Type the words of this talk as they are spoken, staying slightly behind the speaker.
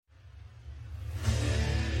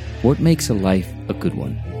What makes a life a good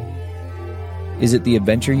one? Is it the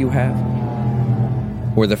adventure you have?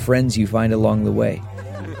 Or the friends you find along the way?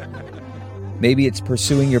 Maybe it's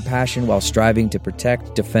pursuing your passion while striving to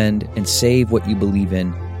protect, defend, and save what you believe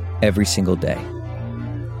in every single day.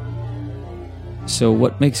 So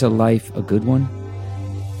what makes a life a good one?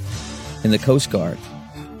 In the Coast Guard,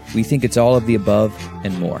 we think it's all of the above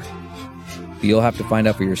and more. But you'll have to find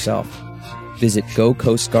out for yourself. Visit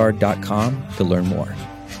gocoastguard.com to learn more.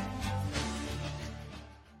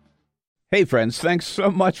 Hey, friends, thanks so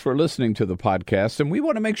much for listening to the podcast, and we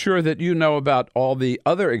want to make sure that you know about all the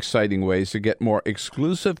other exciting ways to get more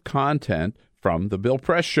exclusive content from The Bill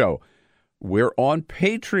Press Show. We're on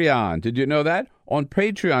Patreon. Did you know that? On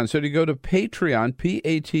Patreon. So you go to Patreon,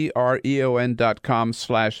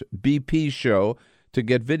 patreon.com/BP Show to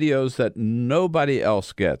get videos that nobody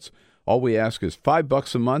else gets. All we ask is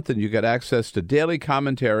 $5 a month, and you get access to daily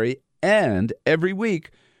commentary, and every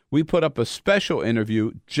week, we put up a special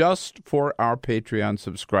interview just for our Patreon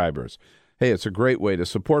subscribers. Hey, it's a great way to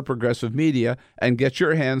support progressive media and get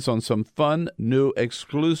your hands on some fun, new,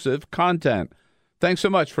 exclusive content. Thanks so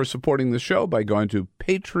much for supporting the show by going to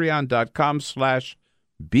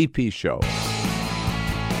patreon.com/BP Show.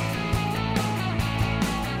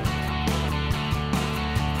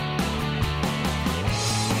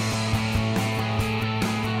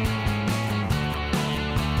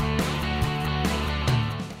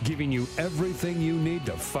 Giving you everything you need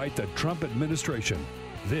to fight the Trump administration.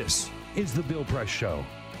 This is The Bill Press Show,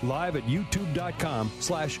 live at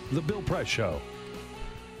youtube.com/The Bill Press Show.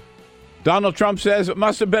 Donald Trump says it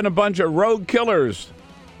must have been a bunch of rogue killers.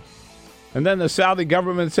 And then the Saudi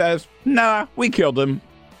government says, nah, we killed him.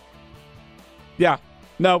 Yeah,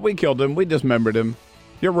 no, we killed him. We dismembered him.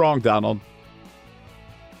 You're wrong, Donald.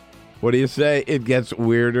 What do you say? It gets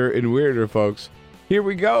weirder and weirder, folks. Here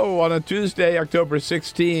we go on a Tuesday, October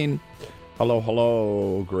 16.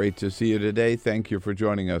 Hello. Great to see you today. Thank you for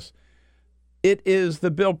joining us. It is the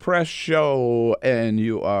Bill Press Show, and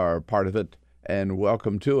you are part of it, and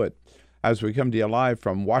welcome to it. As we come to you live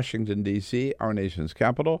from Washington, D.C., our nation's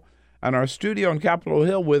capital, and our studio on Capitol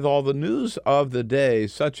Hill with all the news of the day,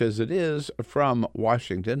 such as it is from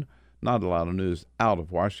Washington. Not a lot of news out of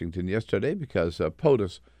Washington yesterday because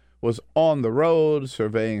POTUS was on the road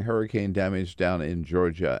surveying hurricane damage down in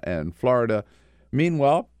Georgia and Florida.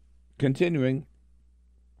 Meanwhile, continuing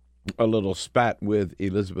a little spat with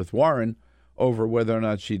Elizabeth Warren over whether or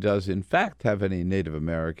not she does, in fact, have any Native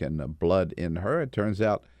American blood in her. It turns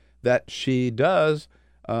out that she does,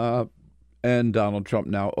 and Donald Trump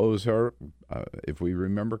now owes her, if we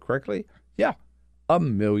remember correctly, $1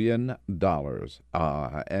 million.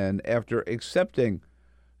 And after accepting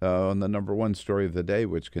on the number one story of the day,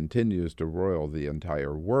 which continues to roil the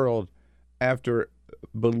entire world, after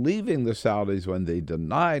believing the Saudis when they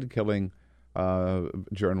denied killing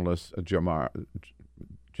journalist Jamal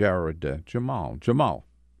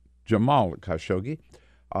Khashoggi,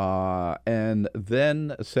 and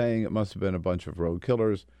then saying it must have been a bunch of rogue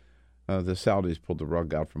killers. The Saudis pulled the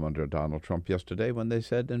rug out from under Donald Trump yesterday when they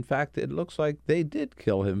said, in fact, it looks like they did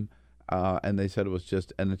kill him. And they said it was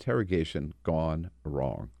just an interrogation gone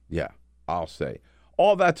wrong. Yeah, I'll say.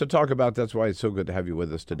 All that to talk about. That's why it's so good to have you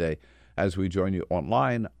with us today as we join you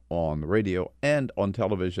online, on the radio, and on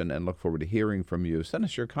television, and look forward to hearing from you. Send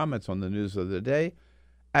us your comments on the news of the day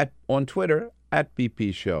on Twitter,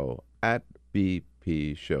 @BP Show,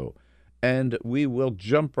 @BP Show. And we will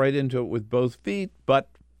jump right into it with both feet. But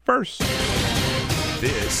first,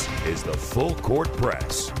 This is the Full Court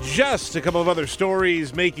Press. Just a couple of other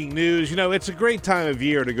stories making news. You know, it's a great time of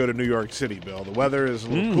year to go to New York City, Bill. The weather is a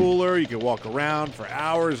little cooler. You can walk around for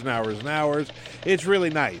hours and hours and hours. It's really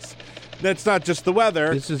nice. That's not just the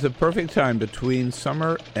weather. this is the perfect time between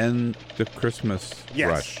summer and the Christmas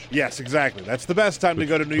rush. Yes, exactly. That's the best time to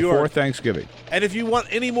go to New Before York. Thanksgiving. And if you want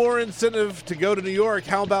any more incentive to go to New York,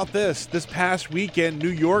 how about this? This past weekend, New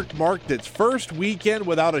York marked its first weekend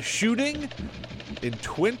without a shooting in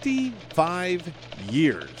 25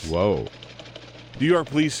 years. Whoa. New York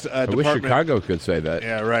Police I Department. wish Chicago could say that.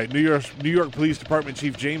 Yeah, right. New York Police Department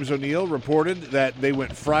Chief James O'Neill reported that they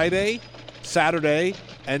went Friday, Saturday,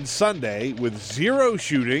 and Sunday with 0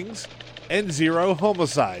 shootings and 0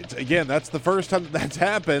 homicides. Again, that's the first time that's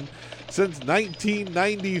happened since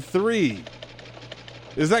 1993.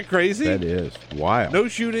 Is that crazy? That is wild. No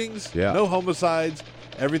shootings, Yeah. no homicides.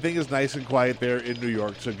 Everything is nice and quiet there in New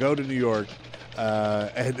York. So go to New York.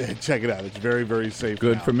 and check it out. It's very, very safe.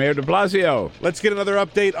 Good now. for Mayor de Blasio. Let's get another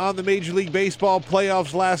update on the Major League Baseball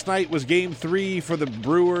playoffs. Last night was Game 3 for the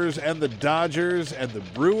Brewers and the Dodgers, and the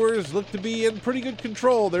Brewers look to be in pretty good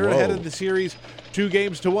control. They're ahead of the series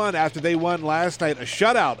 2-1 after they won last night, a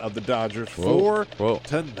shutout of the Dodgers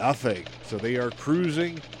 4-0. So they are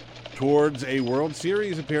cruising towards a World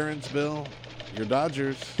Series appearance, Bill. Your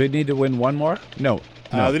Dodgers. They need to win one more? No.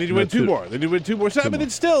 They need to win two more. They need to win two more. So,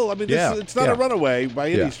 it's not a runaway by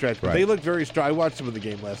any stretch, but they look very strong. I watched some of the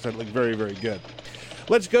game last night. It looked very, very good.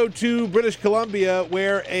 Let's go to British Columbia,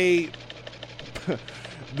 where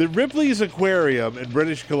the Ripley's Aquarium in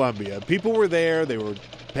British Columbia, people were there. They were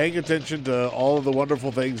paying attention to all of the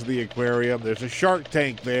wonderful things in the aquarium. There's a shark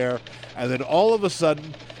tank there, and then all of a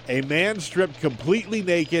sudden, a man stripped completely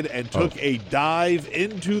naked and took a dive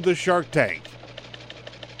into the shark tank.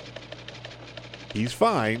 He's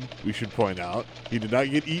fine, we should point out. He did not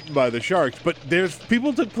get eaten by the sharks, but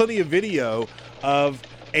people took plenty of video of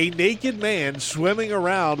a naked man swimming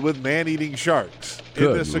around with man-eating sharks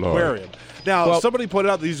in this aquarium. Now, somebody pointed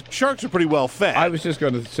out these sharks are pretty well fed. I was just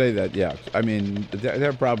going to say that, yeah. I mean,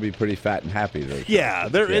 they're probably pretty fat and happy.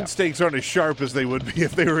 Their instincts aren't as sharp as they would be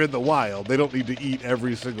if they were in the wild. They don't need to eat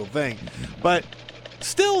every single thing. But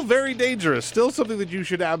still very dangerous. Still something that you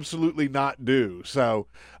should absolutely not do. So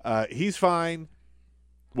he's fine.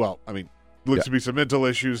 Well, looks to be some mental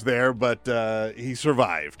issues there, but he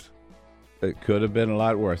survived. It could have been a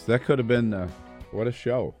lot worse. That could have been, what a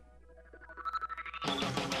show.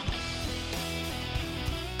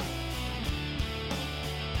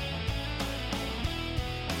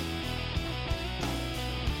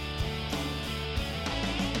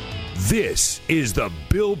 This is the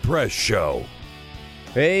Bill Press Show.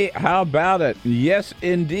 Hey, how about it? Yes,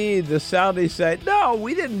 indeed. The Saudis say, no,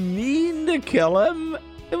 we didn't mean to kill him.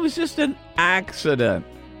 It was just an accident.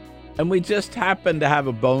 And we just happened to have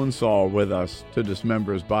a bone saw with us to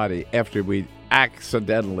dismember his body after we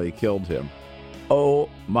accidentally killed him. Oh,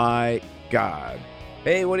 my God.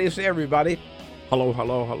 Hey, what do you say, everybody? Hello,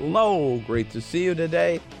 hello, hello. Great to see you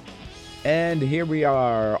today. And here we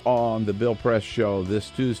are on the Bill Press Show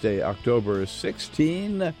this Tuesday, October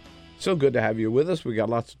 16. So good to have you with us. We got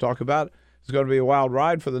lots to talk about. It's going to be a wild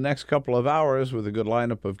ride for the next couple of hours with a good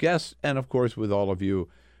lineup of guests and, of course, with all of you.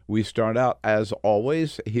 We start out, as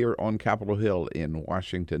always, here on Capitol Hill in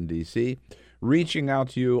Washington, D.C., reaching out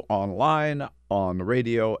to you online, on the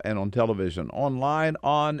radio, and on television. Online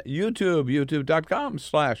on YouTube,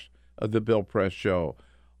 youtube.com/The Bill Press Show.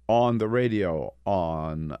 On the radio,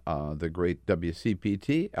 on the great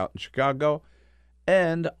WCPT out in Chicago,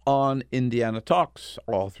 and on Indiana Talks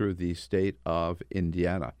all through the state of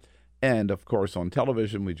Indiana. And, of course, on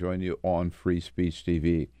television, we join you on Free Speech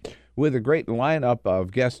TV. With a great lineup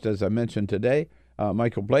of guests, as I mentioned today,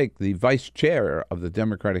 Michael Blake, the vice chair of the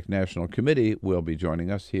Democratic National Committee, will be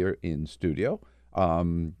joining us here in studio,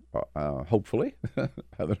 hopefully.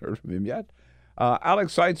 Haven't heard from him yet.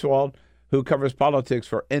 Alex Seitz-Wald, who covers politics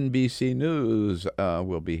for NBC News,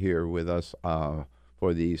 will be here with us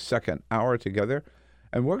for the second hour together.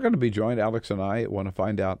 And we're going to be joined, Alex and I want to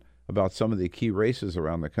find out about some of the key races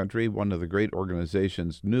around the country. One of the great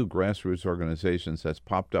organizations, new grassroots organizations that's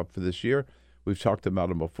popped up for this year. We've talked about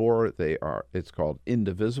them before. It's called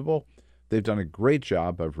Indivisible. They've done a great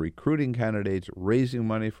job of recruiting candidates, raising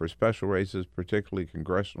money for special races, particularly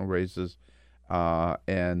congressional races.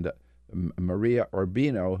 And Maria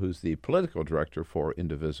Urbino, who's the political director for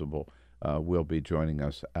Indivisible, will be joining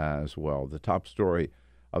us as well. The top story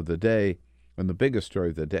of the day, and the biggest story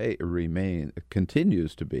of the day,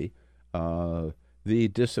 continues to be the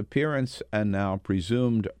disappearance and now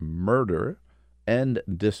presumed murder and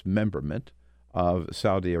dismemberment of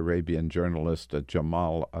Saudi Arabian journalist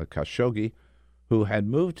Jamal Khashoggi, who had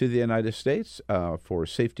moved to the United States for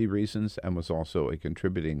safety reasons and was also a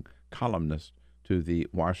contributing columnist to the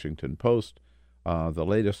Washington Post. The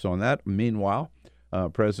latest on that. Meanwhile,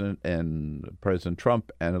 President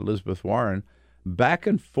Trump and Elizabeth Warren back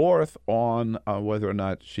and forth on whether or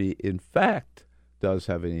not she, in fact, does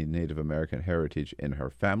have any Native American heritage in her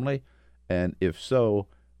family, and if so,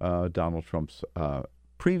 Donald Trump's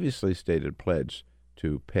previously stated pledge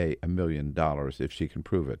to pay $1 million if she can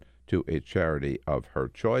prove it to a charity of her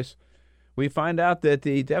choice. We find out that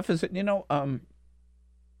the deficit, remember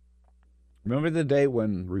the day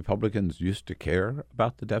when Republicans used to care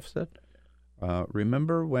about the deficit?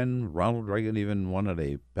 Remember when Ronald Reagan even wanted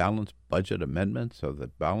a balanced budget amendment so the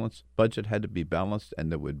balanced budget had to be balanced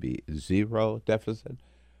and there would be zero deficit?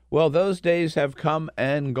 Well, those days have come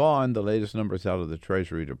and gone. The latest numbers out of the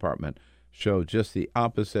Treasury Department show just the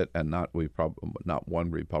opposite, and not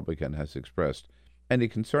one Republican has expressed any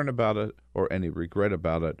concern about it or any regret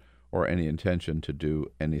about it or any intention to do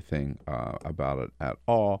anything about it at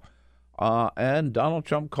all. And Donald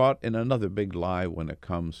Trump caught in another big lie when it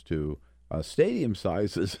comes to stadium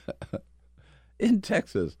sizes in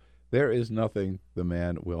Texas. There is nothing the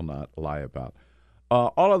man will not lie about.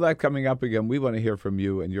 All of that coming up again. We want to hear from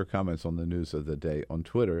you and your comments on the news of the day on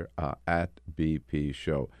Twitter at BP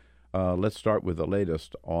Show. Let's start with the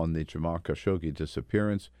latest on the Jamal Khashoggi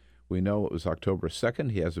disappearance. We know it was October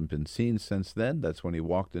 2nd. He hasn't been seen since then. That's when he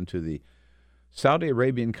walked into the Saudi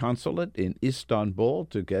Arabian consulate in Istanbul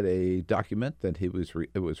to get a document that it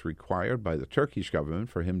was required by the Turkish government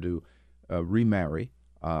for him to remarry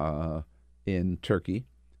in Turkey.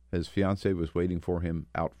 His fiancée was waiting for him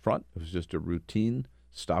out front. It was just a routine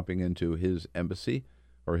stopping into his embassy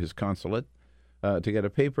or his consulate to get a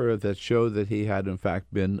paper that showed that he had, in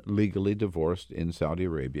fact, been legally divorced in Saudi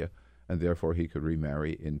Arabia, and therefore he could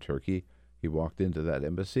remarry in Turkey. He walked into that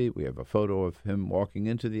embassy. We have a photo of him walking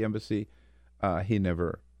into the embassy. He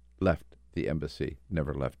never left the embassy,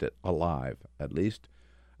 never left it alive, at least.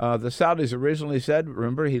 The Saudis originally said,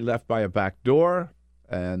 remember, he left by a back door,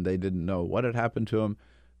 and they didn't know what had happened to him.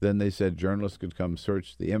 Then they said journalists could come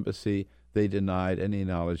search the embassy. They denied any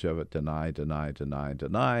knowledge of it,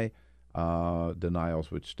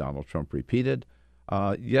 denials which Donald Trump repeated.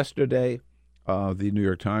 Yesterday, the New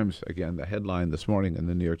York Times, again, the headline this morning in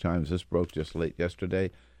the New York Times, this broke just late yesterday,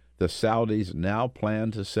 the Saudis now plan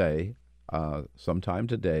to say, sometime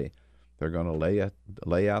today, they're going to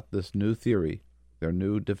lay out this new theory, their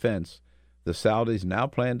new defense. The Saudis now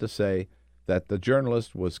plan to say that the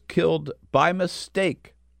journalist was killed by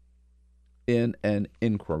mistake in an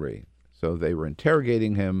inquiry. So they were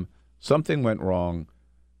interrogating him, something went wrong,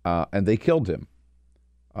 and they killed him.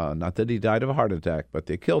 Not that he died of a heart attack, but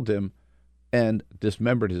they killed him and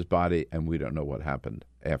dismembered his body, and we don't know what happened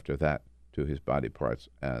after that to his body parts.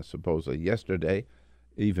 Supposedly yesterday,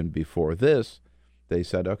 even before this, they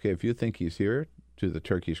said, okay, if you think he's here, to the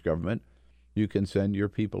Turkish government, you can send your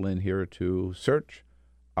people in here to search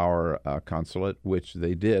our consulate, which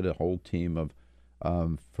they did. A whole team of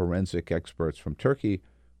forensic experts from Turkey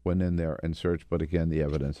went in there and searched, but again, the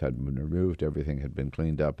evidence had been removed, everything had been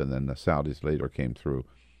cleaned up, and then the Saudis later came through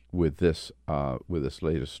with this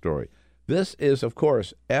latest story. This is, of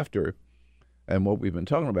course, after, and what we've been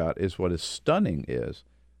talking about is what is stunning is,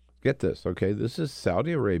 get this, okay, this is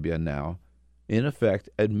Saudi Arabia now, in effect,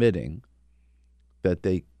 admitting that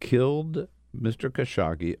they killed Mr.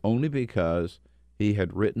 Khashoggi only because he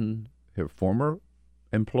had written, a former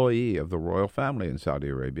employee of the royal family in Saudi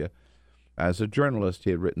Arabia. As a journalist,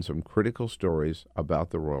 he had written some critical stories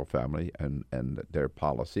about the royal family and their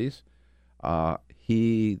policies.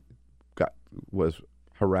 He was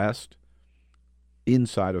harassed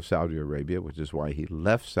inside of Saudi Arabia, which is why he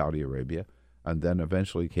left Saudi Arabia and then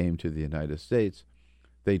eventually came to the United States.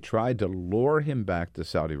 They tried to lure him back to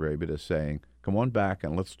Saudi Arabia to saying, come on back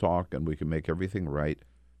and let's talk and we can make everything right.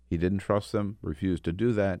 He didn't trust them, refused to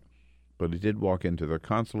do that, but he did walk into their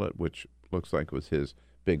consulate, which looks like was his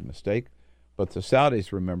big mistake. But the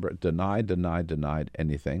Saudis, remember, denied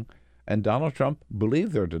anything, and Donald Trump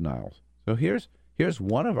believed their denials. So here's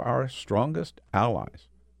one of our strongest allies,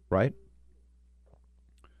 right?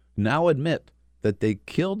 Now admit that they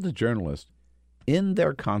killed the journalist in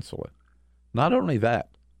their consulate. Not only that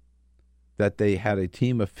they had a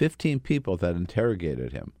team of 15 people that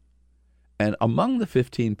interrogated him. And among the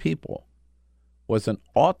 15 people was an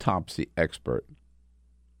autopsy expert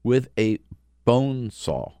with a bone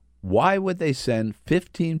saw. Why would they send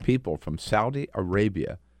 15 people from Saudi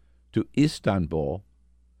Arabia to Istanbul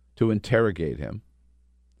to interrogate him?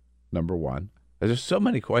 Number one. There's so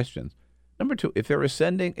many questions. Number two, if they were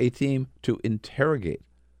sending a team to interrogate,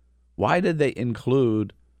 why did they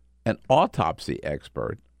include an autopsy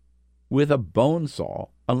expert with a bone saw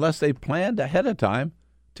unless they planned ahead of time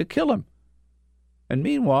to kill him? And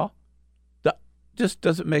meanwhile, that just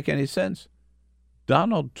doesn't make any sense.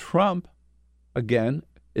 Donald Trump, again,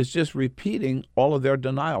 is just repeating all of their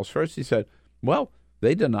denials. First he said, well,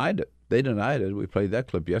 they denied it. We played that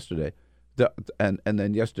clip yesterday. And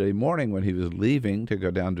then yesterday morning when he was leaving to go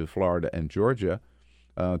down to Florida and Georgia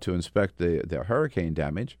to inspect the hurricane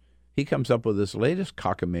damage, he comes up with this latest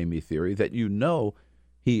cockamamie theory that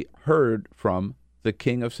he heard from the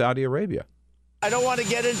king of Saudi Arabia. I don't want to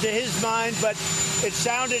get into his mind, but it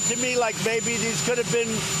sounded to me like maybe these could have been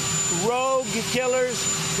rogue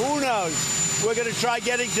killers. Who knows? We're going to try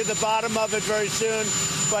getting to the bottom of it very soon,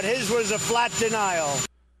 but his was a flat denial.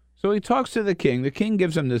 So he talks to the king. The king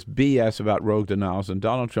gives him this BS about rogue denials, and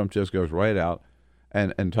Donald Trump just goes right out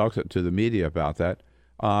and talks to the media about that.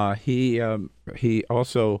 He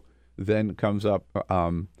also then comes up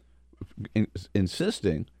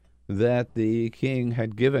insisting that the king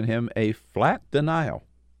had given him a flat denial.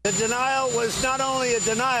 The denial was not only a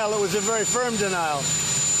denial, it was a very firm denial.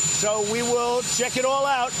 So we will check it all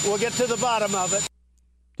out. We'll get to the bottom of it.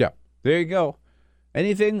 Yeah, there you go.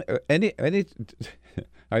 Anything, any.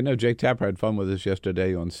 I know Jake Tapper had fun with this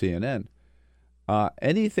yesterday on CNN.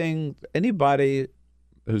 Anybody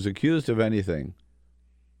who's accused of anything,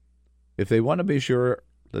 if they want to be sure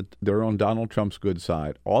that they're on Donald Trump's good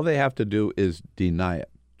side, all they have to do is deny it.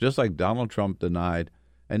 Just like Donald Trump denied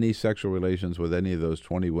any sexual relations with any of those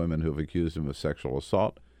 20 women who've accused him of sexual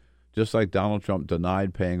assault. Just like Donald Trump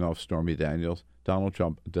denied paying off Stormy Daniels. Donald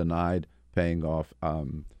Trump denied paying off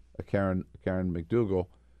Karen McDougal.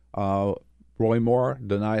 Roy Moore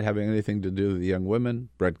denied having anything to do with the young women.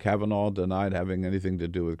 Brett Kavanaugh denied having anything to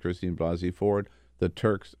do with Christine Blasey Ford. The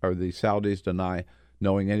Saudis deny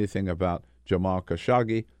knowing anything about Jamal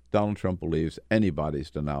Khashoggi. Donald Trump believes anybody's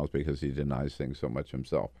denials because he denies things so much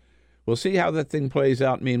himself. We'll see how that thing plays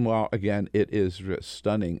out. Meanwhile, again, it is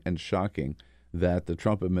stunning and shocking that the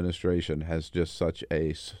Trump administration has just such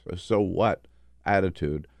a so what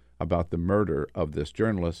attitude about the murder of this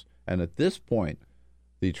journalist. And at this point,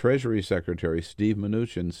 the Treasury Secretary, Steve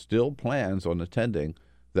Mnuchin, still plans on attending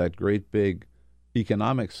that great big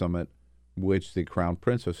economic summit, which the Crown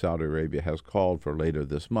Prince of Saudi Arabia has called for later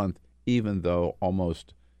this month, even though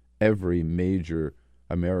almost every major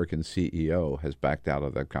American CEO has backed out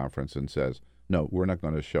of that conference and says, no, we're not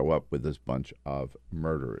going to show up with this bunch of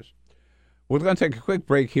murderers. We're going to take a quick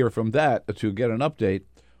break here from that to get an update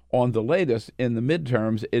on the latest in the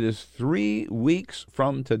midterms. It is 3 weeks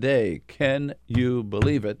from today. Can you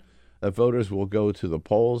believe it? That voters will go to the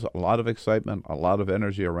polls. A lot of excitement, a lot of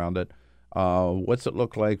energy around it. What's it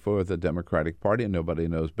look like for the Democratic Party? Nobody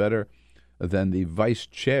knows better than the vice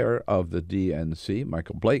chair of the DNC,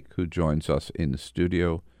 Michael Blake, who joins us in the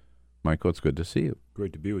studio. Michael, it's good to see you.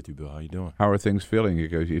 Great to be with you, Bill. How you doing? How are things feeling?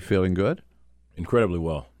 You feeling good? Incredibly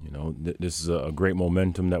well. This is a great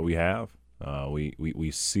momentum that we have.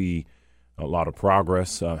 We see a lot of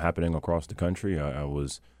progress happening across the country. I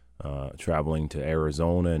was traveling to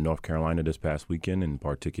Arizona and North Carolina this past weekend, in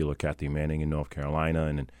particular Kathy Manning in North Carolina,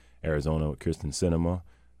 and in Arizona with Kirsten Sinema.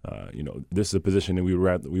 This is a position that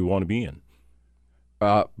we want to be in.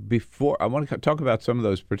 Before I want to talk about some of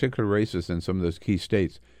those particular races in some of those key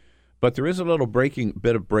states, but there is a little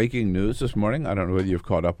bit of breaking news this morning. I don't know whether you've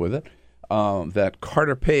caught up with it. That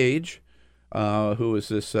Carter Page, who is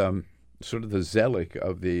this sort of the Zelig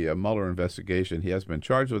of the Mueller investigation, he hasn't been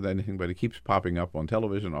charged with anything, but he keeps popping up on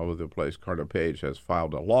television all over the place. Carter Page has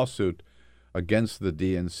filed a lawsuit against the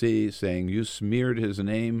DNC saying you smeared his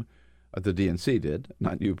name. The DNC did,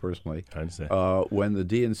 not you personally. I understand. When the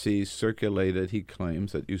DNC circulated, he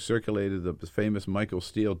claims that you circulated the famous Michael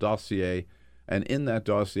Steele dossier, and in that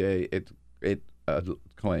dossier, it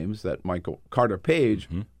claims that Carter Page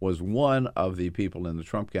was one of the people in the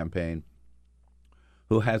Trump campaign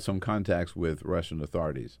who had some contacts with Russian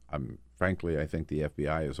authorities. Frankly, I think the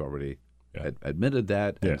FBI has already admitted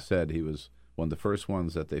that and said he was one of the first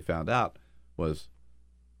ones that they found out was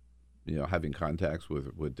having contacts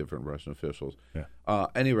with different Russian officials. Yeah. At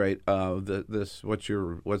any rate, what's the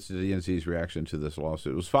DNC's reaction to this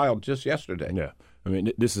lawsuit? It was filed just yesterday. Yeah, I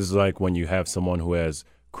mean, this is like when you have someone who has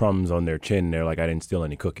crumbs on their chin. They're like, I didn't steal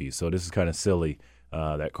any cookies. So this is kind of silly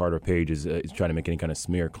that Carter Page is trying to make any kind of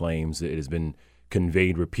smear claims. It has been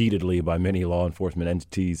conveyed repeatedly by many law enforcement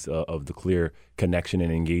entities of the clear connection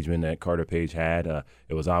and engagement that Carter Page had.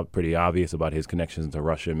 It was pretty obvious about his connections to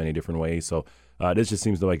Russia in many different ways. So this just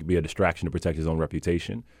seems to be a distraction to protect his own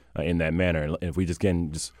reputation in that manner. And if we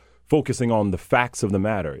just focusing on the facts of the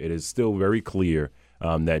matter, it is still very clear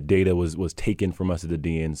that data was taken from us at the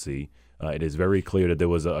DNC. It is very clear that there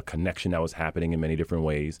was a connection that was happening in many different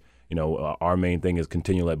ways. Our main thing is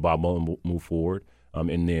continue to let Bob Mueller move forward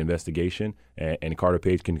in the investigation, and Carter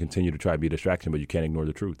Page can continue to try to be a distraction, but you can't ignore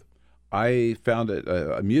the truth. I found it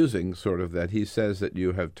amusing, sort of, that he says that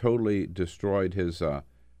you have totally destroyed his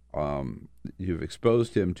you've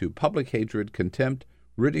exposed him to public hatred, contempt,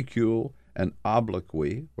 ridicule, and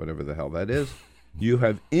obloquy, whatever the hell that is. You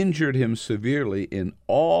have injured him severely in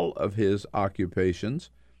all of his occupations,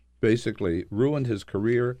 basically ruined his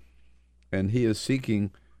career, and he is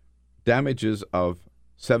seeking damages of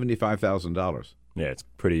 $75,000. Yeah, it's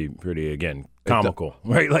pretty again comical,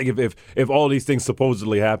 right? Like if all these things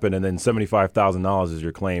supposedly happen and then $75,000 is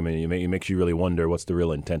your claim, and it makes you really wonder what's the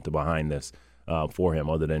real intent behind this for him,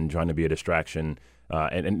 other than trying to be a distraction.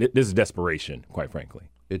 And this is desperation, quite frankly.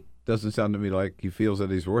 doesn't sound to me like he feels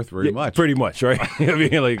that he's worth very much. Pretty much, right? I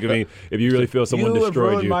mean, if you really feel someone you have destroyed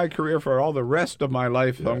ruined you, my career for all the rest of my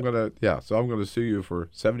life. So I'm gonna sue you for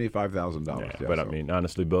 $75,000. I mean,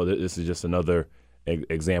 honestly, Bill, this is just another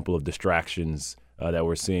example of distractions that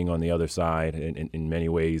we're seeing on the other side. In many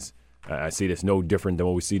ways, I see this no different than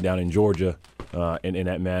what we see down in Georgia. In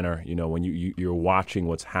that manner, when you're watching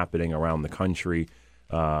what's happening around the country,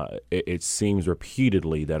 it seems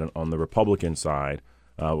repeatedly that on the Republican side,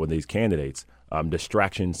 with these candidates,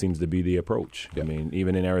 distraction seems to be the approach. Yeah. I mean,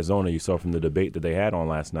 even in Arizona, you saw from the debate that they had on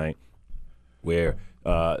last night, where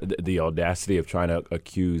the audacity of trying to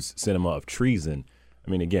accuse Sinema of treason. I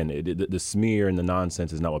mean, again, the smear and the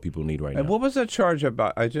nonsense is not what people need right now. And what was that charge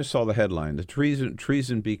about? I just saw the headline. The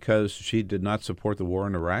treason because she did not support the war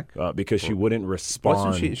in Iraq? Because she wouldn't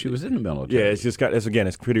respond. Wasn't she was in the military. Yeah,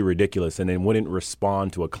 it's pretty ridiculous. And then wouldn't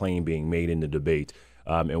respond to a claim being made in the debate,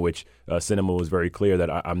 in which Sinema was very clear that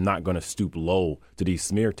I'm not going to stoop low to these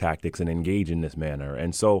smear tactics and engage in this manner.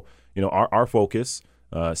 And so, our focus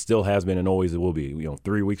still has been and always will be,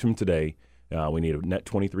 3 weeks from today, we need a net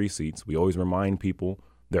 23 seats. We always remind people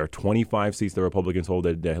there are 25 seats the Republicans hold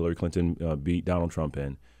that Hillary Clinton beat Donald Trump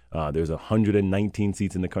in. There's 119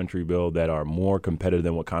 seats in the country, Bill, that are more competitive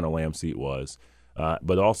than what Conor Lamb's seat was.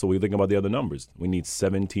 But also, we think about the other numbers. We need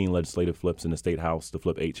 17 legislative flips in the state house to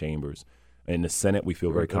flip 8 chambers. In the Senate, we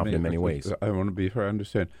feel very confident in many ways. I want to be sure I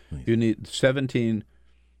understand. Please. You need 17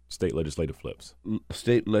 state legislative flips.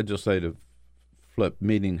 State legislative flip,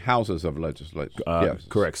 meaning houses of legislation. Yes.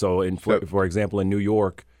 Correct. So, for example, in New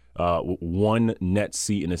York, one net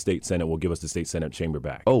seat in the state Senate will give us the state Senate chamber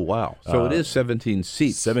back. Oh, wow. So it is 17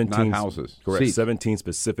 seats, not houses. Correct. Seats. 17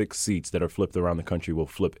 specific seats that are flipped around the country will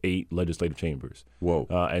flip 8 legislative chambers. Whoa.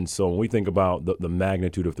 And so when we think about the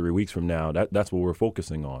magnitude of 3 weeks from now, that's what we're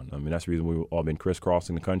focusing on. I mean, that's the reason we've all been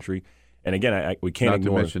crisscrossing the country. And again, we can't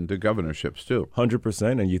ignore. Not to mention the governorships, too.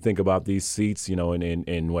 100%. And you think about these seats,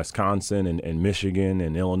 in Wisconsin and Michigan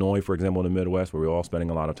and Illinois, for example, in the Midwest, where we're all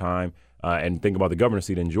spending a lot of time. And think about the governor's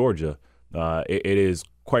seat in Georgia. It is,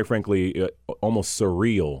 quite frankly, almost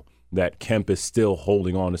surreal that Kemp is still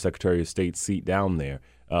holding on to Secretary of State's seat down there,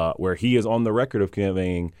 where he is on the record of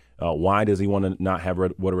conveying why does he want to not have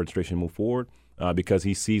voter registration move forward? Because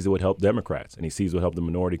he sees it would help Democrats and he sees it would help the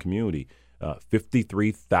minority community.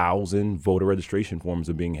 53,000 voter registration forms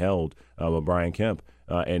are being held by Brian Kemp,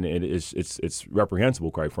 and it's reprehensible,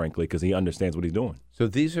 quite frankly, because he understands what he's doing. So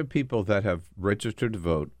these are people that have registered to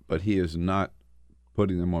vote, but he is not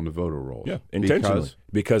putting them on the voter rolls. Yeah, intentionally,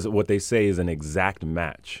 because what they say is an exact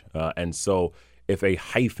match, and so if a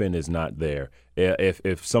hyphen is not there,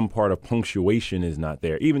 if some part of punctuation is not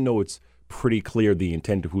there, even though it's pretty clear the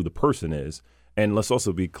intent of who the person is, and let's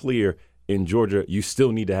also be clear. In Georgia, you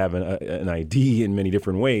still need to have an ID in many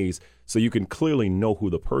different ways so you can clearly know who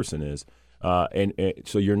the person is. And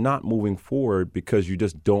so you're not moving forward because you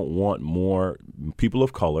just don't want more people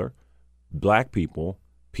of color, black people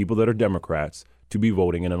that are Democrats, to be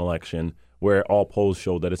voting in an election where all polls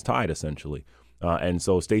show that it's tied, essentially. And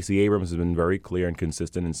so Stacey Abrams has been very clear and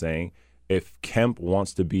consistent in saying if Kemp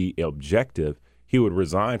wants to be objective, he would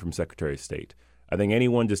resign from Secretary of State. I think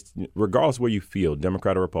anyone, just regardless of where you feel,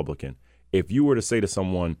 Democrat or Republican, if you were to say to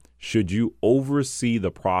someone, should you oversee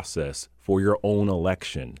the process for your own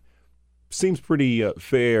election, seems pretty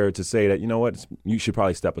fair to say that, you should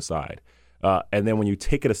probably step aside. And then when you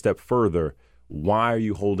take it a step further, why are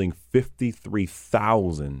you holding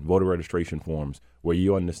 53,000 voter registration forms where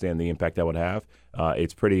you understand the impact that would have?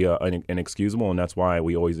 It's pretty inexcusable, and that's why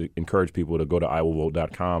we always encourage people to go to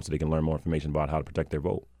iwillvote.com so they can learn more information about how to protect their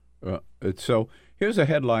vote. So here's a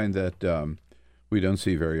headline that we don't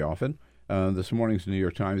see very often. This morning's New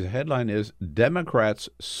York Times, the headline is, Democrats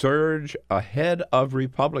surge ahead of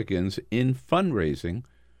Republicans in fundraising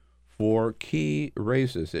for key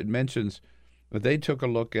races. It mentions that they took a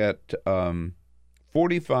look at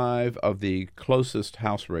 45 of the closest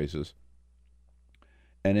House races,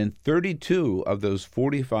 and in 32 of those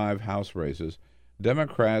 45 House races,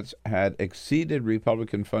 Democrats had exceeded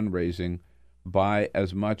Republican fundraising by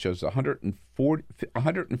as much as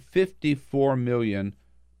 $154 million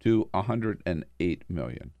to $108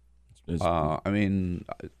 million. I mean,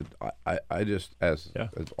 I just, as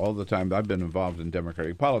all the time I've been involved in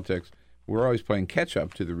Democratic politics, we're always playing catch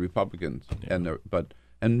up to the Republicans, and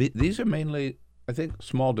these are mainly, I think,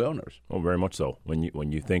 small donors. Oh, very much so.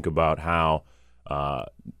 When you think about how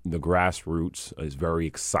the grassroots is very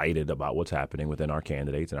excited about what's happening within our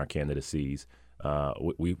candidates and our candidacies,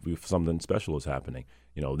 we something special is happening.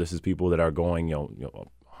 This is people that are going, $100,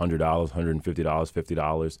 $150,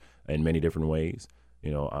 $50 in many different ways.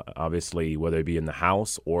 Obviously, whether it be in the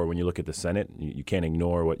House or when you look at the Senate, you can't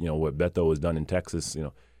ignore what Beto has done in Texas.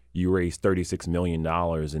 You raised $36 million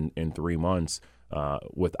in 3 months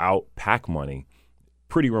without PAC money.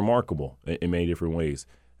 Pretty remarkable in many different ways.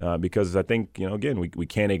 Because I think, again, we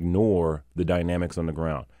can't ignore the dynamics on the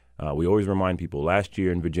ground. We always remind people last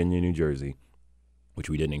year in Virginia and New Jersey, which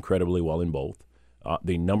we did incredibly well in both,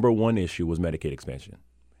 the number one issue was Medicaid expansion,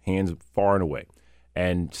 hands far and away.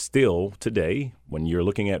 And still today, when you're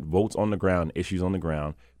looking at votes on the ground, issues on the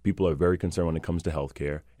ground, people are very concerned when it comes to health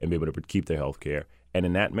care and be able to keep their health care. And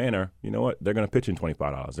in that manner, you know what? They're going to pitch in $25.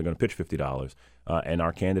 They're going to pitch $50. And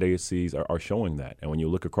our candidacies are showing that. And when you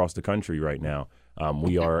look across the country right now,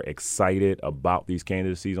 we are excited about these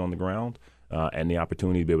candidacies on the ground and the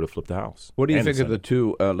opportunity to be able to flip the House. What do you think of the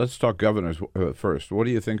two? Let's talk governors first. What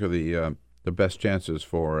do you think are the best chances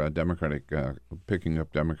for picking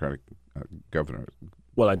up Democratic governors?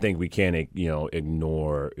 Well, I think we can't,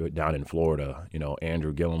 ignore down in Florida.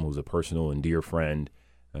 Andrew Gillum, who's a personal and dear friend,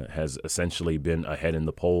 has essentially been ahead in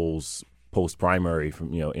the polls post-primary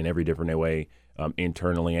from in every different way,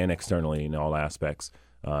 internally and externally in all aspects,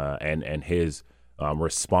 and his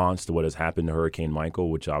response to what has happened to Hurricane Michael,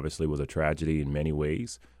 which obviously was a tragedy in many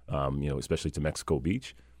ways, especially to Mexico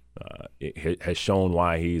Beach, it has shown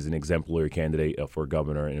why he's an exemplary candidate for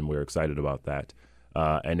governor, and we're excited about that.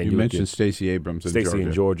 And then you mentioned Stacey Abrams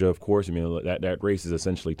in Georgia, of course. That race is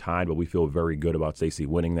essentially tied, but we feel very good about Stacey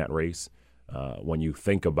winning that race. When you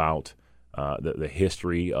think about the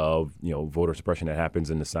history of voter suppression that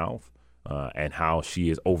happens in the South and how she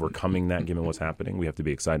is overcoming that, given what's happening, we have to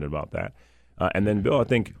be excited about that. And then, Bill, I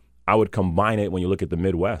think I would combine it when you look at the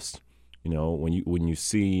Midwest. When you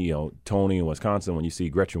see Tony in Wisconsin, when you see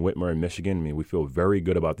Gretchen Whitmer in Michigan, we feel very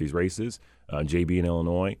good about these races. JB in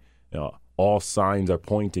Illinois, all signs are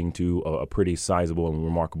pointing to a pretty sizable and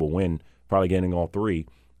remarkable win, probably getting all three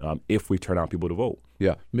if we turn out people to vote.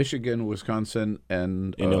 Yeah, Michigan, Wisconsin,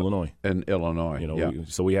 and Illinois. And Illinois.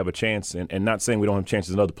 So we have a chance, and not saying we don't have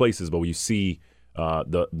chances in other places, but when you see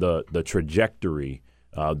the trajectory,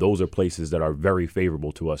 those are places that are very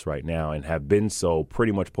favorable to us right now and have been so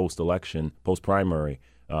pretty much post-election, post-primary,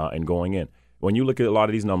 and going in. When you look at a lot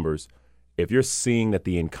of these numbers, if you're seeing that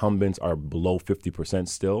the incumbents are below 50%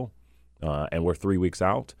 still, and we're 3 weeks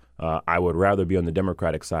out, I would rather be on the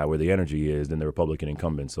Democratic side where the energy is than the Republican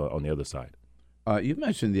incumbents on the other side. You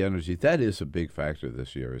mentioned the energy. That is a big factor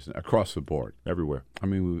this year, isn't it? Across the board. Everywhere.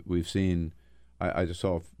 We've seen, I just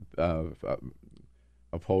saw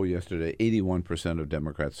a poll yesterday, 81% of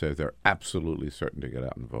Democrats say they're absolutely certain to get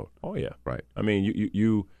out and vote. Oh, yeah. Right.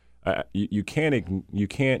 You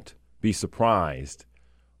can't be surprised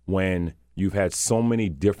when you've had so many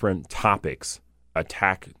different topics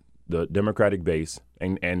attack the Democratic base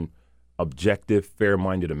and objective,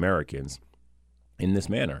 fair-minded Americans in this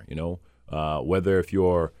manner. Whether if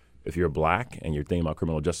you're black and you're thinking about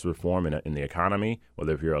criminal justice reform in the economy,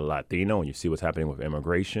 whether if you're a Latino and you see what's happening with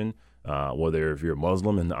immigration, whether if you're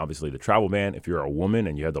Muslim and obviously the travel ban, if you're a woman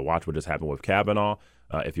and you had to watch what just happened with Kavanaugh,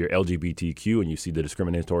 if you're LGBTQ and you see the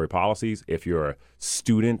discriminatory policies, if you're a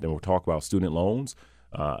student and we'll talk about student loans,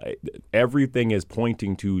 everything is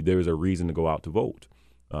pointing to there's a reason to go out to vote.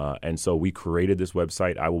 And so we created this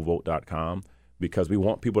website, iwillvote.com, because we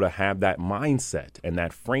want people to have that mindset and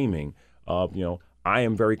that framing of, I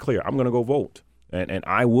am very clear. I'm going to go vote, and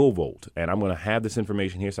I will vote, and I'm going to have this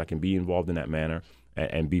information here so I can be involved in that manner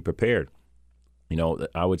and be prepared.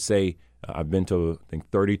 I would say I've been to, I think,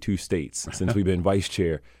 32 states since we've been vice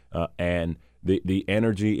chair, and the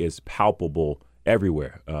energy is palpable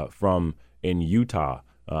everywhere, from in Utah,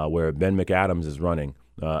 where Ben McAdams is running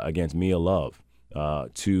against Mia Love,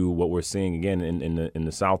 to what we're seeing again in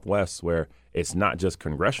the Southwest, where it's not just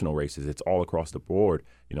congressional races; it's all across the board.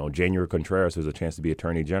 January Contreras has a chance to be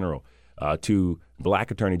Attorney General, to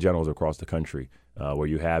black Attorney Generals across the country, where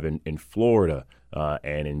you have in Florida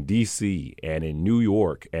and in D.C. and in New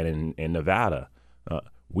York and in Nevada.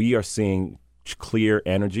 We are seeing clear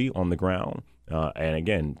energy on the ground, and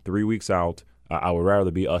again, 3 weeks out. I would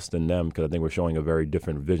rather be us than them because I think we're showing a very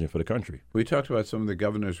different vision for the country. We talked about some of the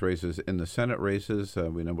governor's races. In the Senate races,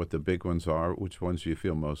 we know what the big ones are. Which ones do you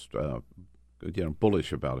feel most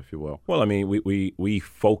bullish about, if you will? Well, we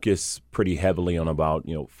focus pretty heavily on about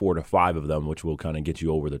 4 to 5 of them, which will kind of get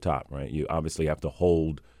you over the top, right? You obviously have to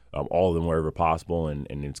hold all of them wherever possible, and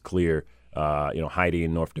it's clear, Heidi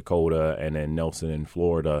in North Dakota and then Nelson in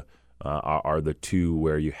Florida are the two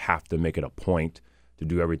where you have to make it a point to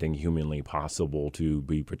do everything humanly possible to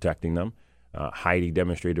be protecting them. Heidi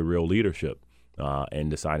demonstrated real leadership in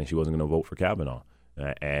deciding she wasn't going to vote for Kavanaugh.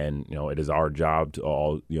 And it is our job to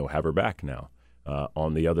all have her back now.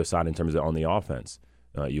 On the other side, in terms of on the offense,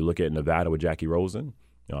 You look at Nevada with Jackie Rosen,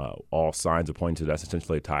 all signs are pointing to that's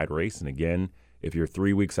essentially a tied race. And again, if you're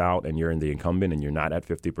 3 weeks out and you're in the incumbent and you're not at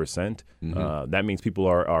 50%, that means people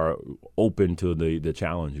are open to the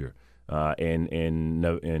challenger. In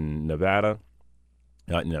Nevada,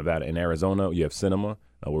 in Arizona, you have Sinema,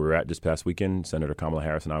 where we were at this past weekend. Senator Kamala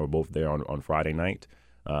Harris and I were both there on Friday night.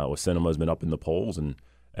 Sinema has been up in the polls, and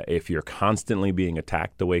if you're constantly being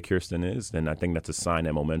attacked the way Kirsten is, then I think that's a sign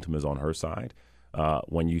that momentum is on her side.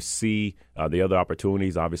 When you see the other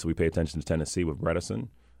opportunities, obviously we pay attention to Tennessee with Bredesen,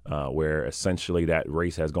 where essentially that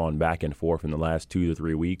race has gone back and forth in the last 2 to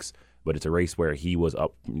 3 weeks. But it's a race where he was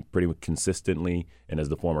up pretty consistently, and as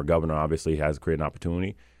the former governor, obviously has created an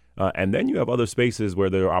opportunity. And then you have other spaces where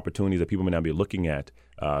there are opportunities that people may not be looking at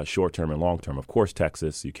short-term and long-term. Of course,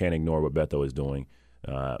 Texas, you can't ignore what Beto is doing.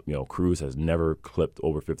 Cruz has never clipped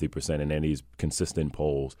over 50% in any consistent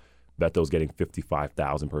polls. Beto's getting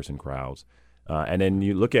 55,000-person crowds. And then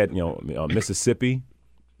you look at Mississippi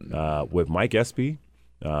with Mike Espy,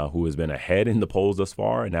 who has been ahead in the polls thus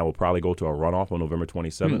far, and that will probably go to a runoff on November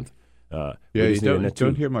 27th. You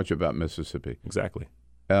don't hear much about Mississippi. Exactly.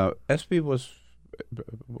 Espy was...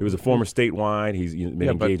 He was a former statewide. He's been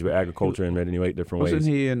engaged with agriculture in many different ways.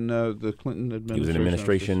 Wasn't he in the Clinton administration? He was in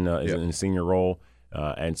administration, in a senior role.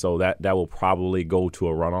 And so that will probably go to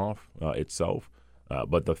a runoff itself.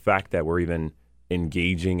 But the fact that we're even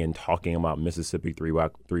engaging and talking about Mississippi 3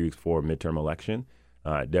 weeks before midterm election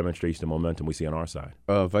demonstrates the momentum we see on our side.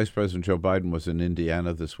 Vice President Joe Biden was in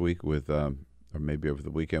Indiana this week with, or maybe over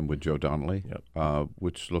the weekend, with Joe Donnelly,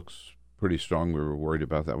 which looks pretty strong. We were worried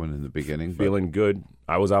about that one in the beginning. Feeling good.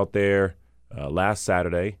 I was out there last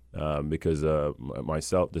Saturday because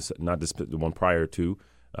myself, the one prior to,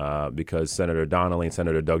 because Senator Donnelly and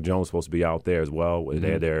Senator Doug Jones were supposed to be out there as well.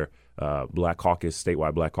 They had their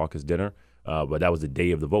statewide Black Caucus dinner, but that was the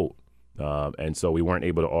day of the vote. And so we weren't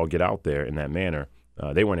able to all get out there in that manner.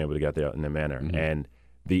 They weren't able to get there in that manner. And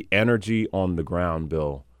the energy on the ground,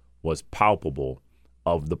 Bill, was palpable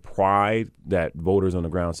of the pride that voters on the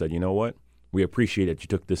ground said, you know what, we appreciate that you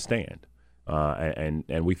took this stand.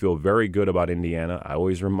 And we feel very good about Indiana. I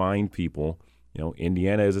always remind people,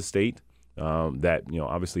 Indiana is a state that,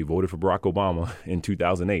 obviously voted for Barack Obama in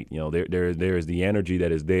 2008. There is the energy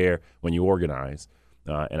that is there when you organize.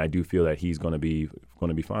 And I do feel that he's going to be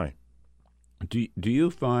fine. Do you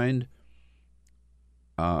find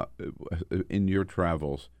in your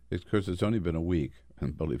travels, because it's only been a week,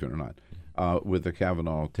 and believe it or not, with the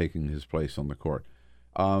Kavanaugh taking his place on the court,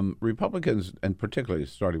 Republicans, and particularly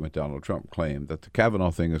starting with Donald Trump, claim that the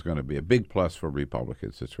Kavanaugh thing is going to be a big plus for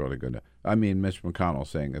Republicans. It's really going to, Mitch McConnell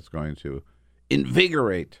saying it's going to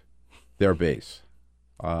invigorate their base.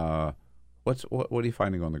 What are you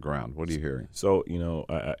finding on the ground? What are you hearing? So,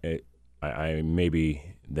 I maybe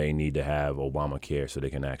they need to have Obamacare so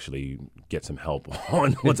they can actually get some help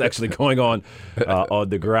on what's actually going on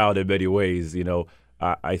the ground in many ways.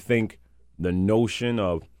 I think the notion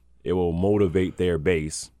of it will motivate their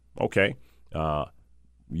base. Okay,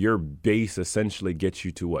 your base essentially gets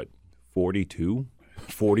you to what, 42,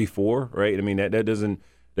 44, right? I mean that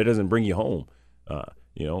doesn't bring you home.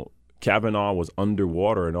 Kavanaugh was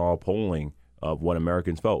underwater in all polling of what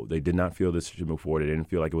Americans felt. They did not feel this should move forward. They didn't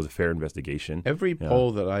feel like it was a fair investigation. Every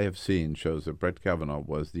poll that I have seen shows that Brett Kavanaugh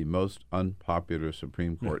was the most unpopular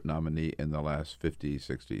Supreme Court nominee in the last 50,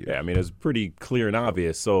 60 years. Yeah, it's pretty clear and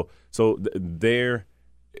obvious. So their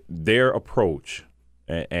approach,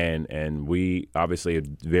 and we obviously, it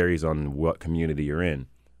varies on what community you're in,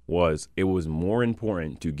 it was more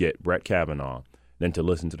important to get Brett Kavanaugh than to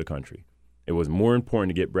listen to the country. It was more important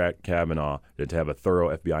to get Brett Kavanaugh than to have a thorough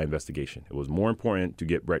FBI investigation. It was more important to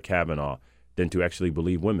get Brett Kavanaugh than to actually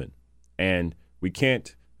believe women. And we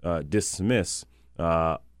can't dismiss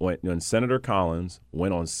when Senator Collins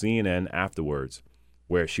went on CNN afterwards,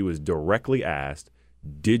 where she was directly asked,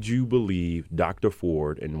 did you believe Dr.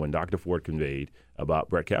 Ford, and when Dr. Ford conveyed about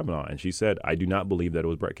Brett Kavanaugh? And she said, I do not believe that it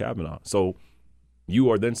was Brett Kavanaugh. So you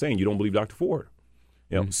are then saying you don't believe Dr. Ford.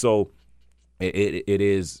 So it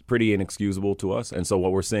is pretty inexcusable to us. And so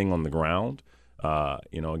what we're seeing on the ground,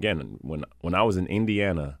 again, when I was in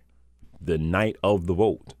Indiana the night of the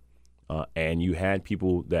vote, and you had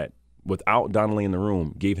people that, without Donnelly in the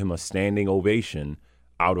room, gave him a standing ovation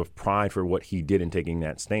out of pride for what he did in taking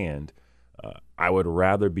that stand, I would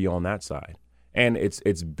rather be on that side. And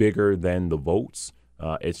it's bigger than the votes.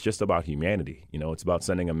 It's just about humanity. It's about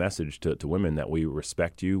sending a message to women that we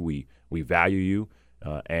respect you, we value you,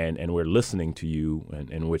 and we're listening to you, and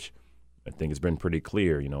in which I think it's been pretty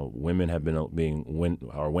clear. Women have been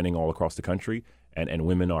winning all across the country, and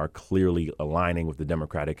women are clearly aligning with the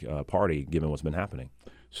Democratic Party given what's been happening.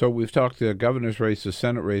 So we've talked the governor's races,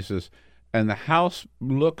 Senate races, and the House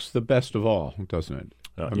looks the best of all, doesn't it?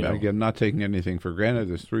 I mean, again, not taking anything for granted.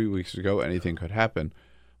 There's 3 weeks to go. Anything could happen.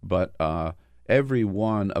 But every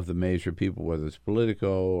one of the major people, whether it's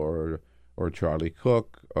Politico or Charlie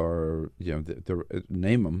Cook or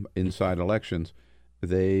name them inside elections,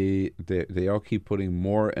 they all keep putting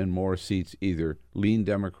more and more seats either lean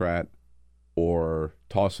Democrat or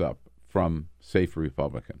toss up from safe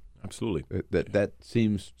Republican. Absolutely. That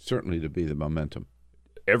seems certainly to be the momentum.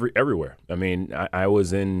 Everywhere. I mean, I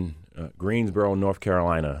was in Greensboro, North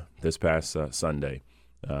Carolina this past Sunday,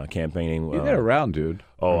 campaigning. You've been around, dude.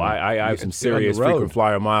 I have some serious frequent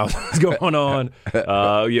flyer miles going on.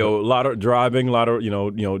 A lot of driving, a lot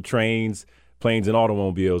of trains, planes, and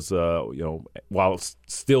automobiles. While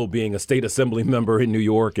still being a state assembly member in New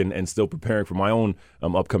York and still preparing for my own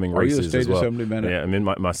upcoming races. Are you a state as well. assemblyman? Yeah, I'm in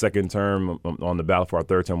my second term on the ballot for our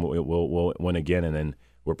third term. We'll win again, and then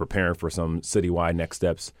we're preparing for some citywide next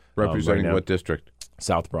steps. Representing right what district?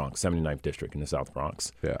 South Bronx, 79th District in the South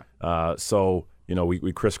Bronx. Yeah. So,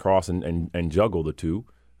 we crisscross and juggle the two,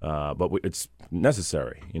 but it's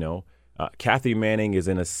necessary, Kathy Manning is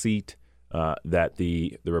in a seat that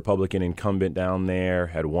the Republican incumbent down there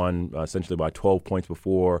had won essentially by 12 points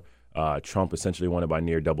before. Trump essentially won it by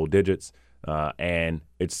near double digits, and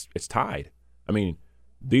it's tied. I mean,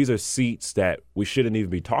 these are seats that we shouldn't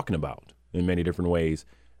even be talking about in many different ways,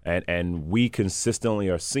 and we consistently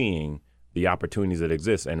are seeing the opportunities that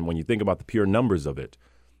exist. And when you think about the pure numbers of it,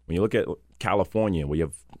 when you look at California, where you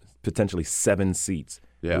have potentially 7 seats,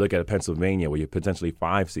 you look at Pennsylvania, where you have potentially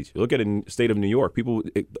 5 seats. You look at the state of New York. People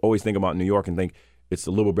always think about New York and think it's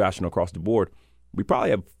a liberal bastion across the board. We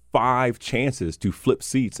probably have 5 chances to flip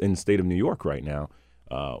seats in the state of New York right now.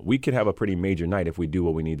 We could have a pretty major night if we do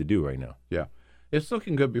what we need to do right now. Yeah. It's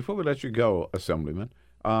looking good. Before we let you go, Assemblyman,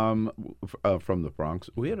 from the Bronx,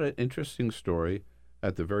 we had an interesting story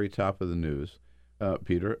at the very top of the news,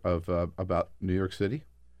 Peter, about New York City.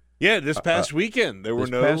 Yeah, this past weekend there were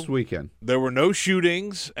no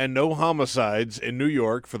shootings and no homicides in New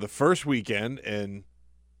York for the first weekend in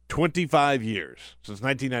 25 years since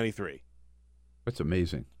 1993. That's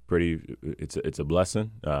amazing. It's a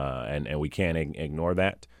blessing, and we can't ignore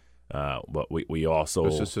that. But we also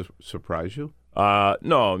does this surprise you?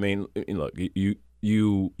 No, I mean, look,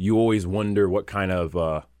 you always wonder what kind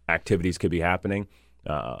of activities could be happening.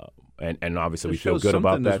 And obviously we feel good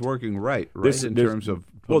about that. Something is working right in terms of police.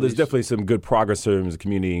 Well, there's definitely some good progress in terms of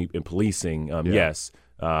community and policing, yes,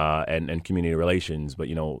 and community relations. But,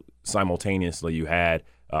 simultaneously you had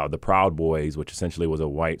the Proud Boys, which essentially was a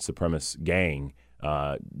white supremacist gang,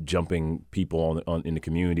 jumping people in the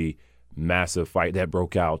community. Massive fight that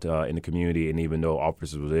broke out in the community, and even though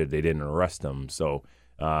officers were there, they didn't arrest them. So,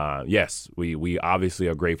 yes, we obviously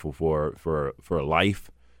are grateful for life.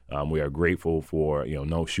 We are grateful for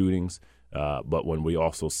no shootings, but when we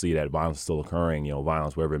also see that violence is still occurring,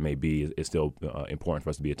 violence wherever it may be, is still important for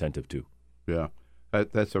us to be attentive to. Yeah,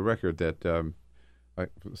 that's a record that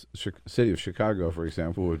city of Chicago, for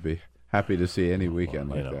example, would be happy to see any weekend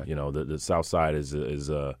like that. The South Side is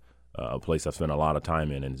a place I've spent a lot of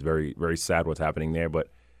time in, and it's very, very sad what's happening there. But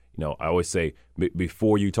I always say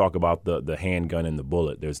before you talk about the handgun and the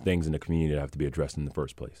bullet, there's things in the community that have to be addressed in the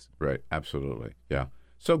first place. Right, absolutely, yeah.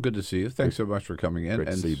 So good to see you. Thanks so much for coming in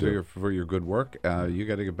and for your good work. You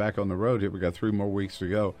got to get back on the road here. We got 3 more weeks to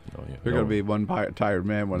go. You're going to be one tired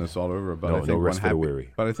man when it's all over, but I think one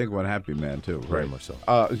happy. But I think one happy man too. Very right? much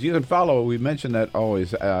so. You can follow. We mentioned that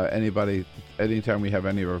always. Anytime we have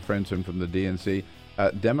any of our friends in from the DNC,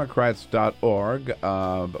 Democrats.org.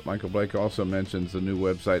 But Michael Blake also mentions the new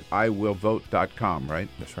website iwillvote.com. Right?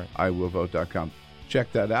 That's right. iwillvote.com.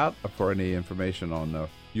 Check that out for any information on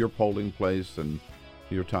your polling place and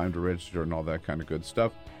your time to register and all that kind of good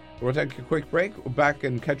stuff. We'll take a quick break. We'll back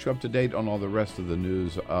and catch you up to date on all the rest of the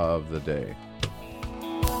news of the day.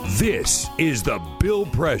 This is the Bill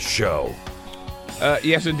Press Show.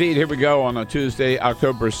 Yes, indeed. Here we go on a Tuesday,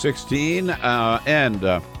 October 16.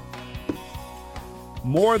 And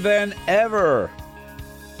more than ever,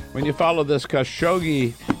 when you follow this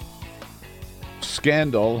Khashoggi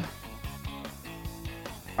scandal,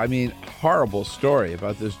 I mean, horrible story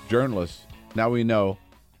about this journalist, now we know,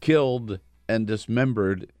 killed and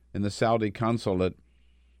dismembered in the Saudi consulate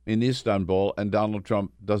in Istanbul, and Donald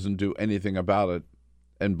Trump doesn't do anything about it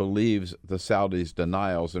and believes the Saudis'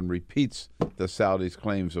 denials and repeats the Saudis'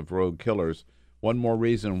 claims of rogue killers. One more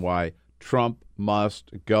reason why Trump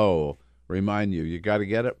must go. Remind you got to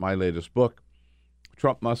get it. My latest book,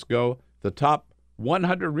 Trump Must Go, the top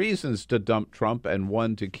 100 reasons to dump Trump and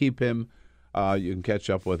 1 to keep him. You can catch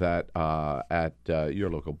up with that at your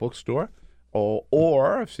local bookstore.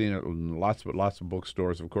 or I've seen it in lots of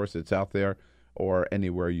bookstores. Of course, it's out there, or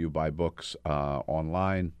anywhere you buy books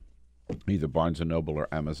online, either Barnes & Noble or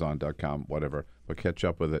Amazon.com, whatever. But catch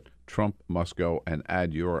up with it. Trump must go, and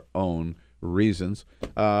add your own reasons.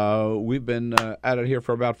 We've been at it here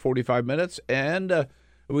for about 45 minutes, and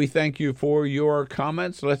we thank you for your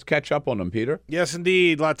comments. Let's catch up on them, Peter. Yes,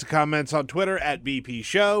 indeed. Lots of comments on Twitter at BP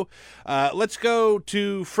Show. Let's go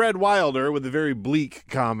to Fred Wilder with a very bleak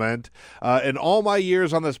comment. In all my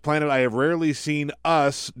years on this planet, I have rarely seen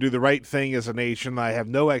us do the right thing as a nation. I have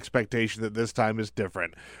no expectation that this time is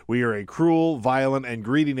different. We are a cruel, violent, and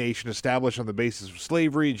greedy nation established on the basis of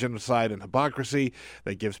slavery, genocide, and hypocrisy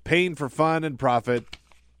that gives pain for fun and profit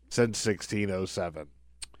since 1607.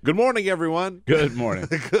 Good morning, everyone. Good morning.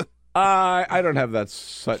 I don't have that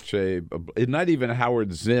such a. Not even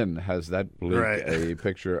Howard Zinn has that bleak a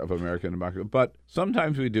picture of American democracy. But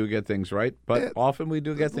sometimes we do get things right. But often we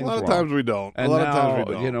do get things wrong. A lot of times we don't.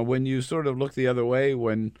 And when you sort of look the other way,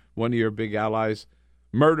 when one of your big allies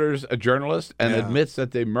murders a journalist and admits that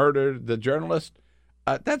they murdered the journalist,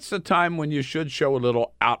 that's the time when you should show a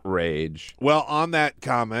little outrage. Well, on that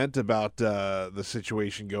comment about the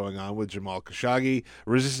situation going on with Jamal Khashoggi,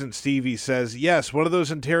 Resistant Stevie says, yes, one of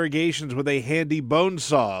those interrogations with a handy bone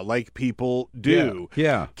saw like people do.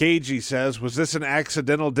 Yeah. KG says, was this an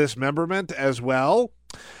accidental dismemberment as well?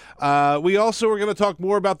 We also are going to talk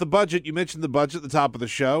more about the budget. You mentioned the budget at the top of the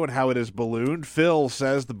show and how it has ballooned. Phil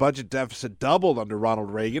says the budget deficit doubled under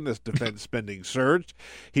Ronald Reagan as defense spending surged.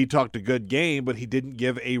 He talked a good game, but he didn't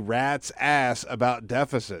give a rat's ass about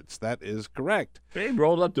deficits. That is correct. They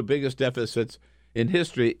rolled up the biggest deficits in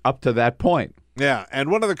history up to that point. Yeah, and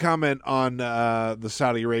one other comment on the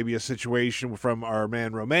Saudi Arabia situation from our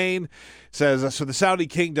man Romaine says, so the Saudi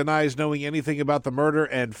king denies knowing anything about the murder,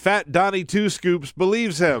 and Fat Donnie Two Scoops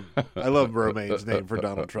believes him. I love Romaine's name for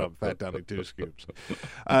Donald Trump, Fat Donnie Two Scoops.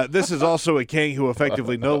 This is also a king who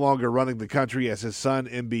effectively no longer running the country, as his son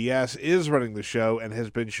MBS is running the show and has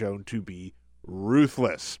been shown to be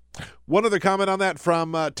ruthless. One other comment on that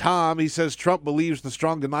from Tom. He says Trump believes the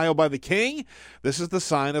strong denial by the king. This is the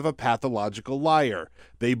sign of a pathological liar.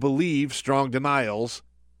 They believe strong denials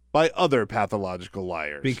by other pathological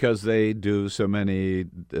liars. Because they do so many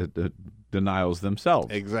denials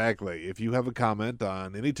themselves. Exactly. If you have a comment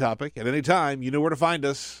on any topic at any time, you know where to find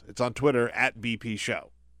us. It's on Twitter at BP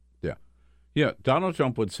Show. Yeah. Yeah. Donald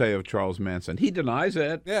Trump would say of Charles Manson, he denies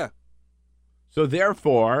it. Yeah. So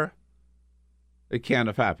therefore, it can't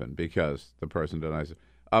have happened because the person denies it.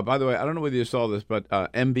 By the way, I don't know whether you saw this, but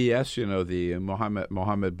MBS, the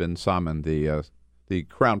Mohammed bin Salman, the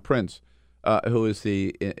crown prince, who is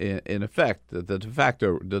in effect the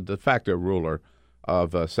de facto ruler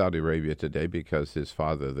of Saudi Arabia today, because his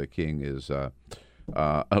father, the king, is a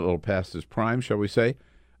little past his prime, shall we say?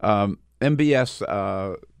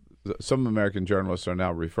 MBS. Some American journalists are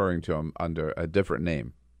now referring to him under a different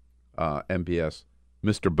name. MBS,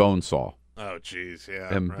 Mr. Bonesaw. Oh, geez, yeah.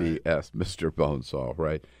 MBS, right. Mr. Bonesaw,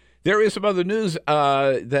 right. There is some other news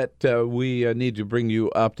that we need to bring you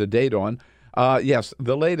up to date on. Yes,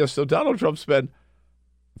 the latest. So Donald Trump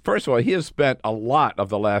first of all, he has spent a lot of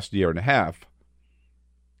the last year and a half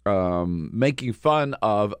making fun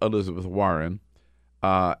of Elizabeth Warren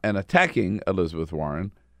and attacking Elizabeth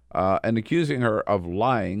Warren and accusing her of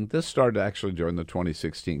lying. This started actually during the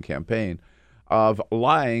 2016 campaign, of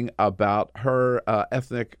lying about her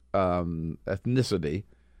ethnicity.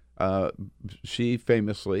 She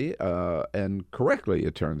famously, and correctly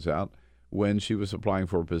it turns out, when she was applying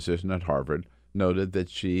for a position at Harvard, noted that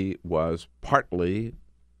she was partly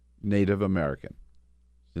Native American.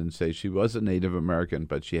 Didn't say she was a Native American,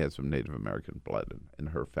 but she had some Native American blood in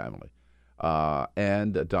her family.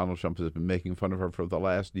 And Donald Trump has been making fun of her for the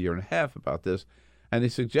last year and a half about this, and he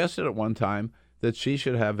suggested at one time that she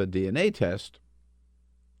should have a DNA test,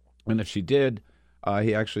 and if she did,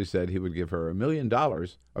 he actually said he would give her $1 million,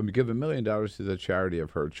 give $1 million to the charity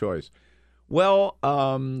of her choice. Well,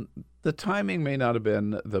 the timing may not have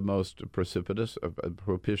been the most propitious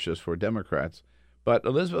for Democrats, but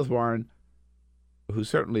Elizabeth Warren, who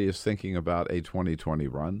certainly is thinking about a 2020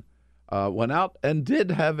 run, went out and did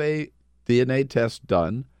have a DNA test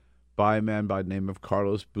done by a man by the name of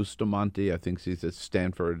Carlos Bustamante. I think he's at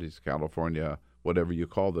Stanford, he's California, whatever you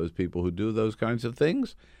call those people who do those kinds of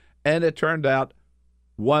things. And it turned out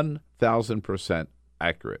 1,000%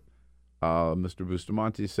 accurate. Mr.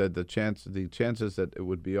 Bustamante said the chances that it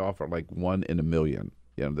would be off are like 1 in a million.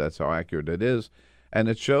 That's how accurate it is. And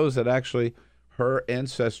it shows that actually her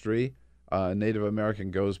ancestry, Native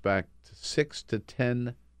American, goes back to 6 to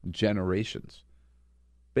 10 generations.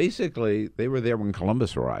 Basically, they were there when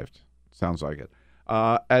Columbus arrived. Sounds like it.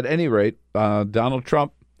 At any rate, Donald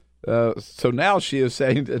Trump. So now she is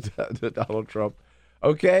saying to Donald Trump,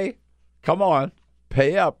 "Okay, come on,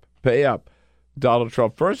 pay up, pay up." Donald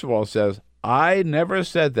Trump, first of all, says, "I never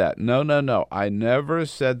said that. No, I never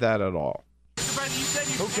said that at all." Mr. President, you said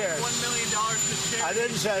you Who cares? $1 million to charity. I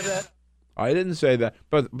didn't say that. I didn't say that.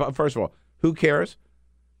 But first of all, who cares?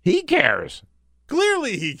 He cares.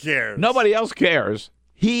 Clearly he cares. Nobody else cares.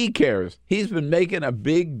 He cares. He's been making a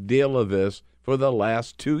big deal of this for the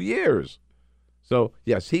last 2 years. So,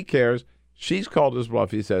 yes, he cares. She's called his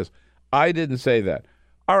bluff. He says, "I didn't say that."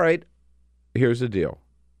 All right, here's the deal.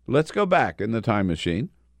 Let's go back in the time machine.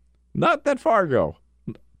 Not that far ago.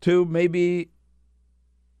 To maybe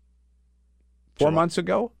 4 months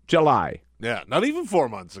ago? July. Yeah, not even 4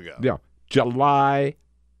 months ago. Yeah, July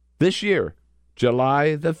this year,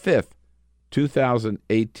 July the 5th,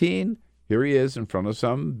 2018. Here he is in front of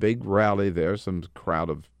some big rally there, some crowd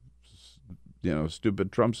of,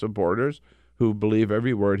 stupid Trump supporters who believe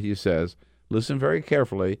every word he says. Listen very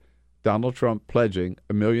carefully. Donald Trump pledging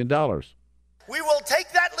 $1 million. We will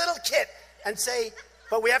take that little kit and say,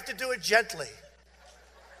 but we have to do it gently.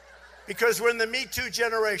 Because we're in the Me Too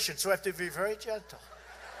generation, so we have to be very gentle.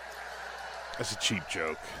 That's a cheap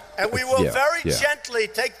joke. And we will Yeah. gently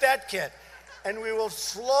take that kit and we will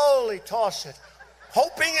slowly toss it,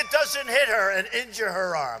 hoping it doesn't hit her and injure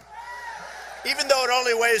her arm, even though it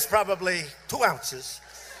only weighs probably 2 ounces.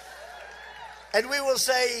 And we will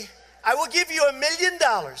say, I will give you $1 million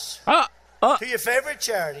to your favorite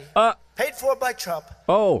charity, paid for by Trump,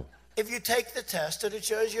 Oh, if you take the test and it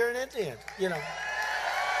shows you're an Indian,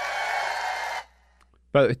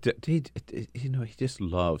 but he just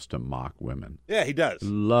loves to mock women. Yeah, he does.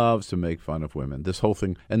 Loves to make fun of women. This whole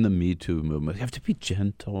thing and the Me Too movement. You have to be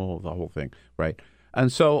gentle, the whole thing, right?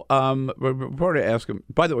 And so reporter asked him,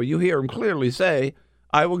 by the way, you hear him clearly say,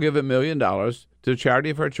 I will give $1 million to a charity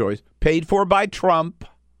of her choice, paid for by Trump,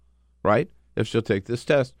 right, if she'll take this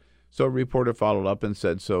test. So a reporter followed up and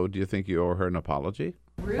said, so do you think you owe her an apology?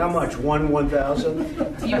 How much?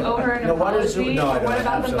 1,000? Do you owe her an apology? No, I don't. What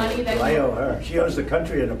about the money that I owe her. She owes the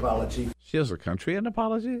country an apology. She owes the country an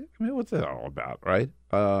apology? I mean, what's that all about, right?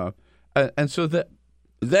 And so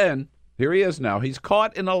then, here he is now. He's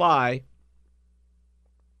caught in a lie.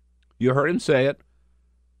 You heard him say it.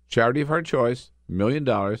 Charity of her choice, $1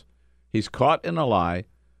 million. He's caught in a lie.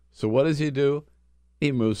 So what does he do?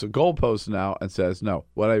 He moves the goalpost now and says, no,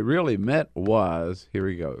 what I really meant was, here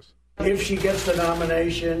he goes. If she gets the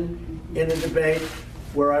nomination in a debate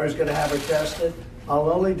where I was going to have her tested, I'll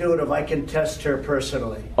only do it if I can test her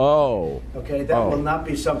personally. Oh. Okay, that will not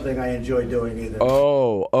be something I enjoy doing either.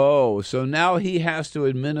 Oh. So now he has to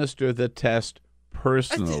administer the test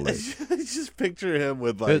personally. I just picture him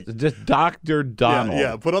with like just Dr. Donald.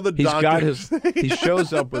 Yeah, put on the He's doctor. got his. He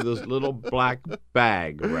shows up with his little black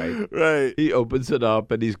bag, right? Right. He opens it up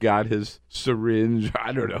and he's got his syringe.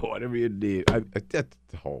 I don't know, whatever you need. That's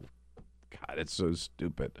the whole. God, it's so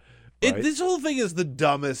stupid. Right? This whole thing is the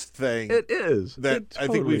dumbest thing It is. that It I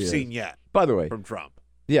think totally we've is. seen yet By the way, from Trump.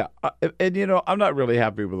 yeah, and I'm not really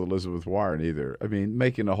happy with Elizabeth Warren either. I mean,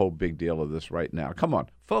 making a whole big deal of this right now. Come on,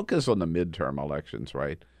 focus on the midterm elections,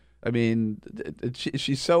 right? I mean,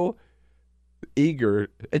 she's so eager.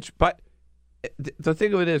 But the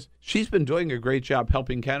thing of it is, she's been doing a great job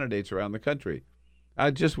helping candidates around the country. I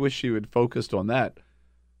just wish she would focused on that.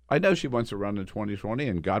 I know she wants to run in 2020,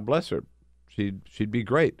 and God bless her. She'd be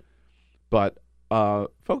great. But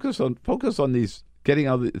focus on these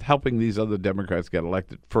helping these other Democrats get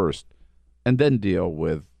elected first, and then deal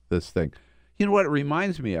with this thing. You know what it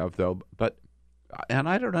reminds me of, though, and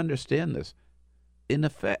I don't understand this. In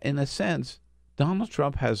a sense, Donald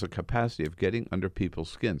Trump has a capacity of getting under people's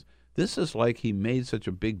skins. This is like he made such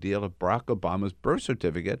a big deal of Barack Obama's birth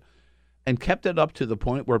certificate and kept it up to the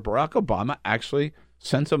point where Barack Obama actually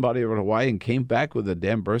sent somebody over to Hawaii and came back with a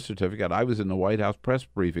damn birth certificate. I was in the White House press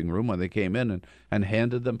briefing room when they came in and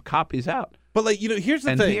handed them copies out. But here's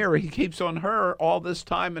the and thing. Here he keeps on her all this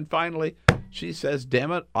time, and finally she says,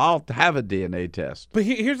 damn it, I'll have a DNA test. But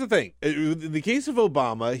here's the thing. In the case of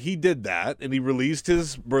Obama, he did that, and he released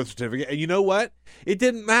his birth certificate. And you know what? It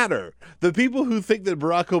didn't matter. The people who think that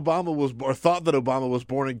Barack Obama or thought that Obama was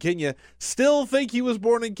born in Kenya still think he was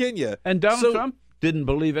born in Kenya. And Donald Trump didn't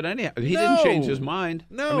believe it anyhow. He didn't change his mind.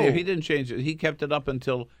 No. I mean, he didn't change it. He kept it up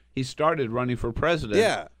until he started running for president.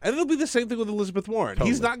 Yeah, and it'll be the same thing with Elizabeth Warren. Totally.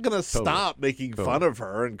 He's not going to stop making fun of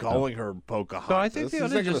her and calling her Pocahontas. So I think He's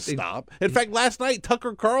not going to just stop. In fact, last night,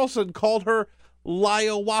 Tucker Carlson called her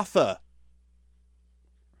Liawatha.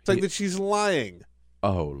 It's like that she's lying.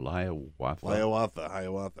 Oh, Liawatha.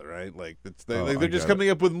 Hiawatha, right? Like they're just I got coming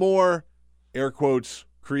up with more, air quotes,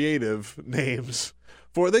 creative names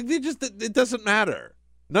for it doesn't matter.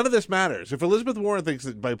 None of this matters. If Elizabeth Warren thinks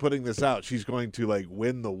that by putting this out, she's going to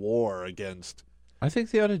win the war against. I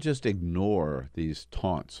think they ought to just ignore these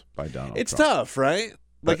taunts by Donald Trump. It's tough, right?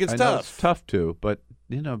 It's I tough. know it's tough too, but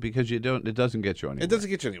because it doesn't get you anywhere. It doesn't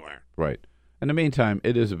get you anywhere. Right. In the meantime,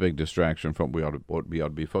 it is a big distraction from what we ought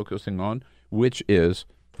to be focusing on, which is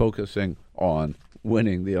focusing on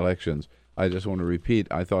winning the elections. I just want to repeat,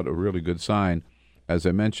 I thought a really good sign, as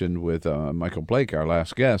I mentioned with Michael Blake, our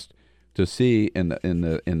last guest, to see in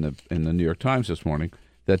the New York Times this morning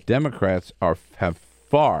that Democrats have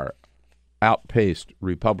far outpaced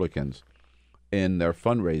Republicans in their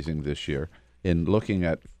fundraising this year in looking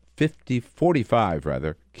at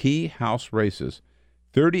 45 key House races.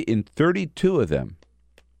 32 of them,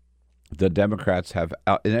 the Democrats have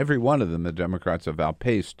in every one of them the Democrats have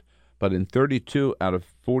outpaced, but in 32 out of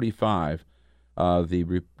 45,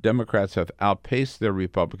 Democrats have outpaced their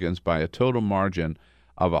Republicans by a total margin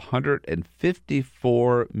of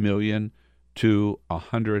 154 million to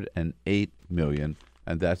 108 million,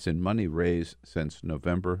 and that's in money raised since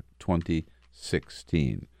November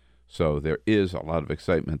 2016. So there is a lot of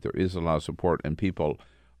excitement, there is a lot of support, and people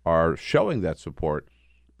are showing that support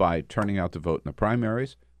by turning out to vote in the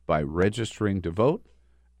primaries, by registering to vote,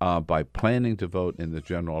 by planning to vote in the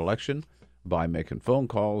general election, by making phone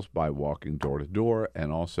calls, by walking door to door,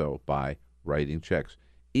 and also by writing checks.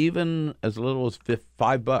 Even as little as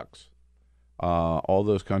 $5. All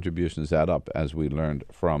those contributions add up, as we learned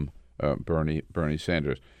from Bernie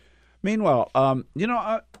Sanders. Meanwhile,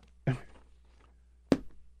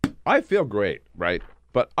 I feel great, right?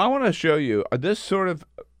 But I want to show you this sort of.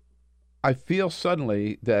 I feel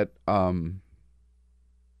suddenly that a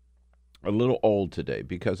little old today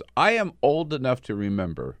because I am old enough to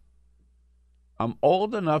remember. I'm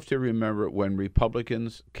old enough to remember when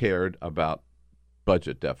Republicans cared about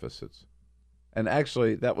budget deficits. And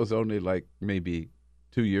actually, that was only maybe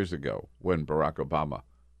 2 years ago when Barack Obama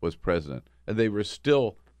was president. And they were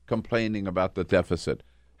still complaining about the deficit,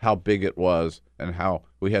 how big it was, and how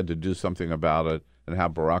we had to do something about it, and how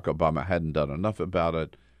Barack Obama hadn't done enough about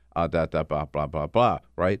it. Blah, blah, blah, blah,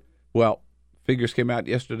 right? Well, figures came out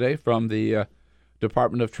yesterday from the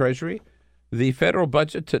Department of Treasury. The federal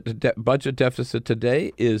budget budget deficit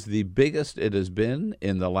today is the biggest it has been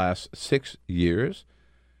in the last 6 years.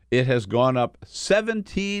 It has gone up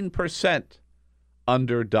 17%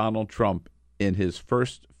 under Donald Trump in his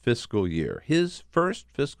first fiscal year. His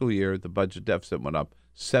first fiscal year, the budget deficit went up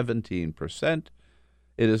 17%.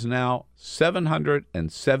 It is now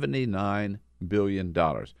 $779 billion.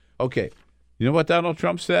 Okay, you know what Donald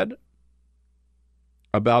Trump said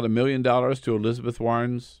about $1 million to Elizabeth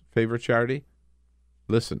Warren's favorite charity?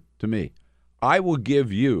 Listen to me. I will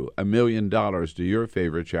give you $1 million to your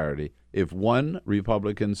favorite charity if one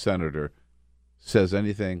Republican senator says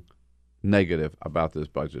anything negative about this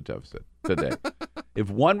budget deficit today.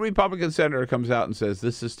 If one Republican senator comes out and says,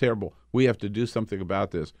 this is terrible, we have to do something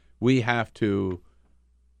about this, we have to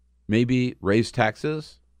maybe raise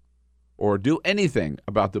taxes or do anything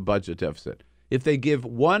about the budget deficit. If they give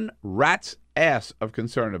one rat's ass of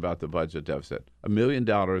concern about the budget deficit, $1 million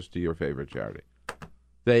to your favorite charity.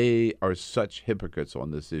 They are such hypocrites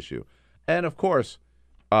on this issue. And, of course,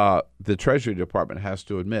 the Treasury Department has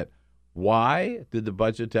to admit, why did the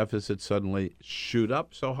budget deficit suddenly shoot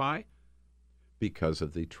up so high? Because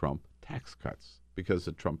of the Trump tax cuts. Because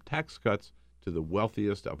the Trump tax cuts to the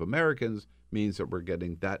wealthiest of Americans means that we're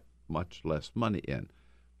getting that much less money in.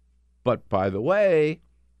 But, by the way,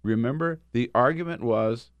 remember the argument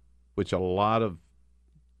was, which a lot of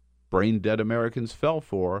brain-dead Americans fell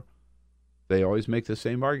for, they always make the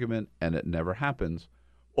same argument, and it never happens.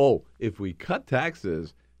 Oh, if we cut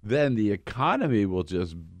taxes, then the economy will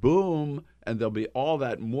just boom, and there'll be all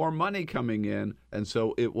that more money coming in, and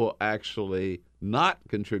so it will actually not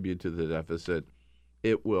contribute to the deficit.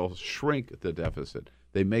 It will shrink the deficit.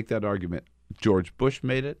 They make that argument. George Bush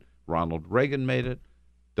made it. Ronald Reagan made it.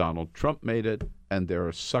 Donald Trump made it. And there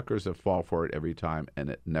are suckers that fall for it every time, and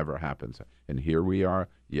it never happens. And here we are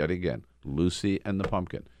yet again, Lucy and the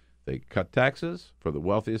pumpkin. They cut taxes for the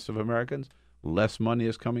wealthiest of Americans. Less money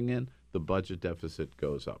is coming in. The budget deficit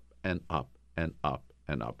goes up and up and up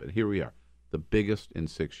and up. And here we are, the biggest in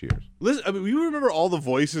 6 years. Listen, I mean, you remember all the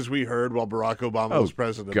voices we heard while Barack Obama was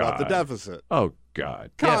president about the deficit. Oh,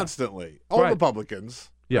 God. Constantly. Yeah. All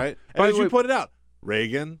Republicans. Yeah. Right? And as you pointed out,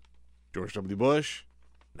 Reagan, George W. Bush,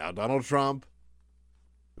 now Donald Trump,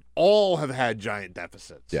 all have had giant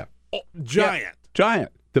deficits. Yeah. Giant. Yeah.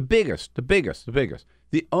 Giant. The biggest.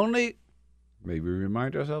 The only, maybe we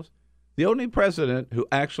remind ourselves, the only president who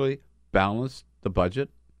actually balanced the budget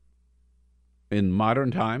in modern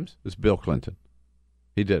times is Bill Clinton.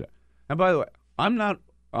 He did it. And by the way, I'm not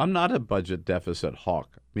a budget deficit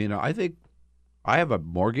hawk. I think I have a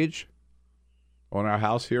mortgage on our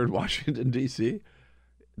house here in Washington, D.C.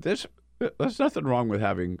 There's nothing wrong with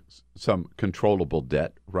having some controllable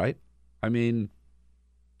debt, right?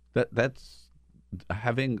 That's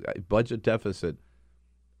having a budget deficit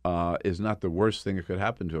is not the worst thing that could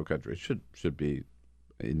happen to a country. It should be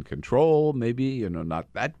in control, maybe,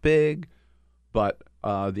 not that big, but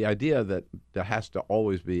the idea that there has to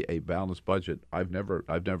always be a balanced budget, I've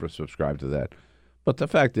never subscribed to that. But the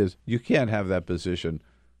fact is, you can't have that position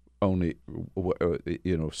only,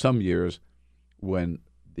 some years when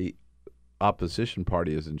the opposition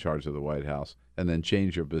party is in charge of the White House, and then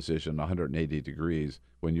change your position 180 degrees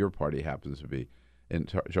when your party happens to be in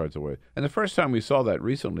charge of the White House. And the first time we saw that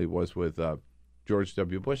recently was with George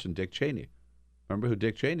W. Bush and Dick Cheney. Remember who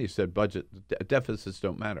Dick Cheney said budget deficits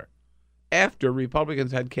don't matter, after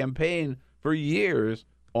Republicans had campaigned for years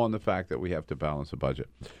on the fact that we have to balance the budget.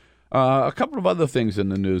 A couple of other things in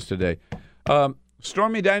the news today.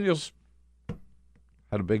 Stormy Daniels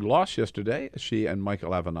had a big loss yesterday. She and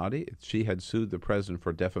Michael Avenatti. She had sued the president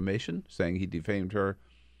for defamation, saying he defamed her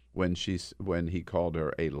when he called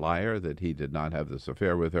her a liar, that he did not have this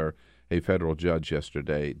affair with her. A federal judge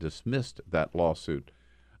yesterday dismissed that lawsuit,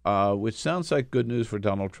 which sounds like good news for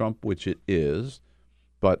Donald Trump, which it is.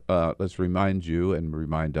 But let's remind you and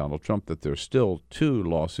remind Donald Trump that there's still 2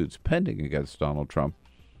 lawsuits pending against Donald Trump.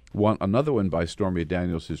 Another one by Stormy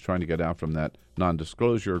Daniels, who's trying to get out from that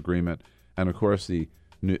non-disclosure agreement, and of course the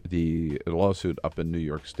lawsuit up in New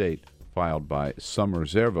York State filed by Summer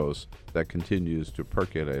Zervos that continues to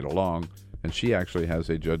percolate along, and she actually has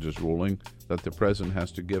a judge's ruling that the president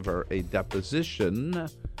has to give her a deposition,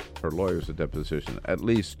 her lawyers a deposition, at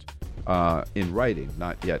least in writing,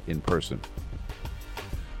 not yet in person.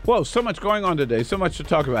 Whoa, so much going on today, so much to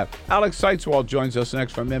talk about. Alex Seitz-Wald joins us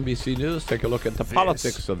next from NBC News. Take a look at the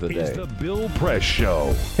politics of the day. It's the Bill Press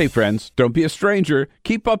Show. Hey, friends, don't be a stranger.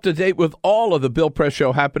 Keep up to date with all of the Bill Press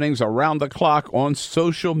Show happenings around the clock on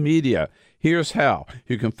social media. Here's how.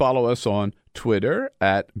 You can follow us on Twitter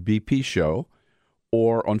at BP Show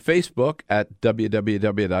or on Facebook at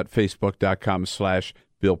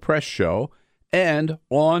www.facebook.com/Bill Press Show and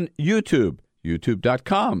on YouTube,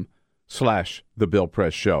 youtube.com/The Bill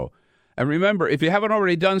Press Show. And remember, if you haven't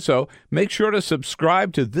already done so, make sure to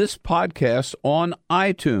subscribe to this podcast on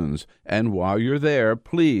iTunes. And while you're there,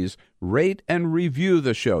 please rate and review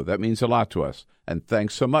the show. That means a lot to us. And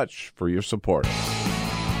thanks so much for your support.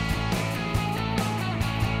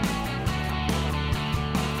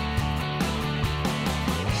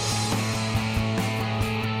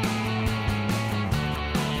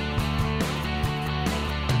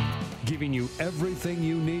 Giving you everything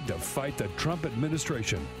you need to fight the Trump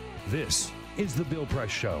administration. This is The Bill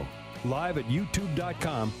Press Show. Live at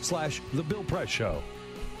youtube.com/The Bill Press Show.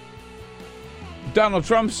 Donald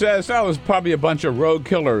Trump says, it was probably a bunch of rogue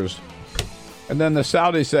killers. And then the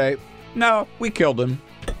Saudis say, no, we killed him.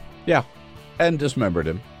 Yeah, and dismembered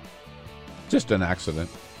him. Just an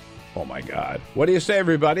accident. Oh, my God. What do you say,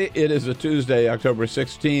 everybody? It is a Tuesday, October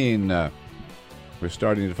 16. We're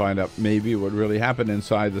starting to find out maybe what really happened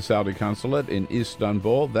inside the Saudi consulate in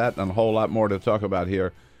Istanbul. That and a whole lot more to talk about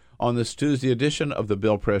here on this Tuesday edition of the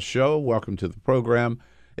Bill Press Show. Welcome to the program.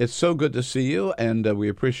 It's so good to see you, and we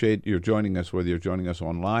appreciate your joining us, whether you're joining us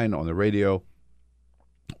online, on the radio,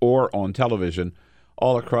 or on television,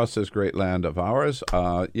 all across this great land of ours.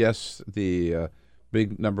 Yes, the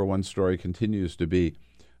big number one story continues to be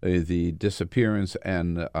the disappearance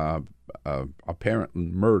and apparent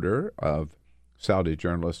murder of Saudi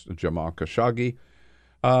journalist Jamal Khashoggi.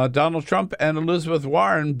 Donald Trump and Elizabeth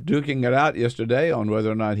Warren duking it out yesterday on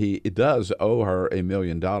whether or not he does owe her $1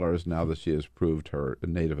 million now that she has proved her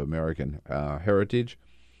Native American heritage.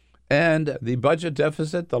 And the budget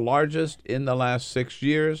deficit, the largest in the last 6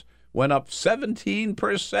 years, went up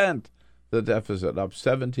 17%. The deficit up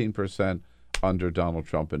 17% under Donald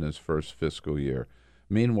Trump in his first fiscal year.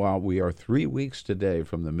 Meanwhile, we are 3 weeks today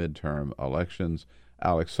from the midterm elections.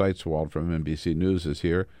 Alex Seitz-Wald from NBC News is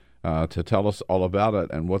here to tell us all about it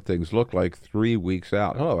and what things look like 3 weeks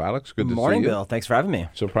out. Hello, Alex. Good to see you. Morning, Bill. Thanks for having me.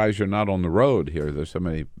 Surprised you're not on the road here. There's so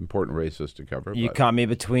many important races to cover. You caught me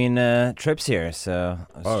between trips here, so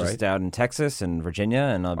I was just out in Texas and Virginia,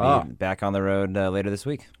 and I'll be back on the road later this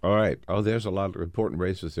week. All right. Oh, there's a lot of important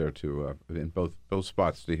races there to in both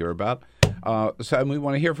spots to hear about. And we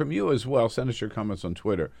want to hear from you as well. Send us your comments on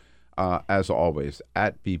Twitter. As always,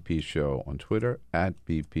 at BP Show on Twitter, at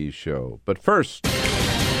BP Show. But first,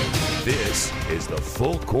 This is the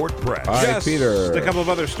Full Court Press. All right, Just Peter. a couple of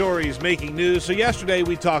other stories making news. So yesterday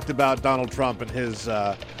we talked about Donald Trump and his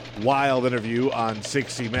wild interview on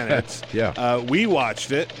 60 Minutes. Yeah. We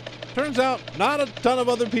watched it. Turns out not a ton of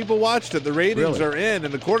other people watched it. The ratings are in,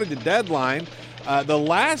 and according to Deadline, the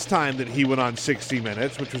last time that he went on 60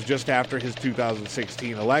 Minutes, which was just after his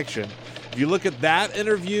 2016 election, if you look at that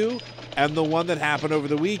interview and the one that happened over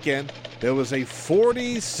the weekend, there was a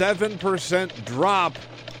 47% drop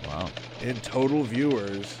in total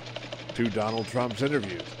viewers to Donald Trump's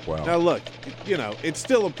interviews. Wow. Now, look, it's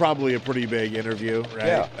still probably a pretty big interview,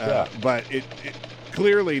 right? Yeah. But it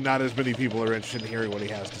clearly not as many people are interested in hearing what he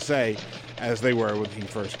has to say as they were when he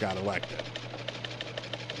first got elected.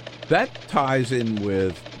 That ties in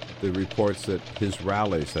with the reports that his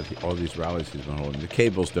rallies, all these rallies he's been holding, the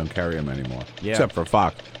cables don't carry him anymore, except for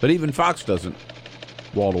Fox. But even Fox doesn't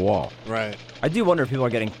wall to wall. Right. I do wonder if people are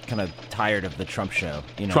getting kind of tired of the Trump show.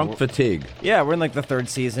 Trump fatigue. Yeah, we're in like the third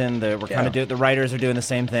season. We're kind of the writers are doing the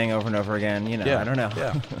same thing over and over again. I don't know.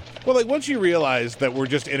 Yeah. Well, like once you realize that we're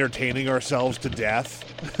just entertaining ourselves to death,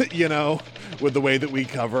 with the way that we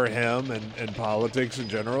cover him and politics in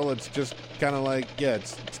general, it's just kind of like,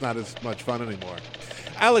 it's not as much fun anymore.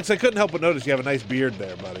 Alex, I couldn't help but notice you have a nice beard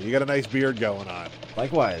there, buddy. You got a nice beard going on.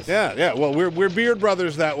 Likewise. Yeah. Well, we're beard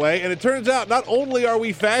brothers that way, and it turns out not only are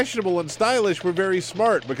we fashionable and stylish, we're very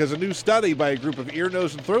smart, because a new study by a group of ear,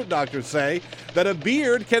 nose, and throat doctors say that a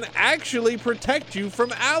beard can actually protect you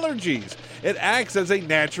from allergies. It acts as a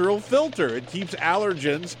natural filter. It keeps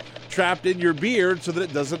allergens trapped in your beard so that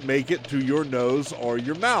it doesn't make it to your nose or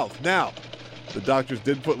your mouth. Now, the doctors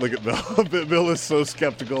did look at Bill. Bill is so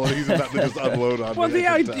skeptical, and he's about to just unload on me. Well, the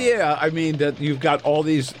idea, that you've got all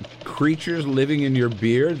these creatures living in your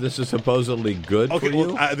beard, this is supposedly good for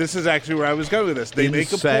you? Well, this is actually where I was going with this. They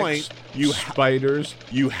Insects, make a point. Spiders,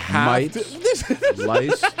 you have mites, to,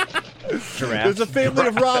 lice. Giraffes. There's a family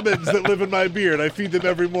of robins that live in my beard. I feed them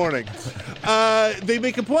every morning. They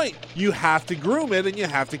make a point. You have to groom it, and you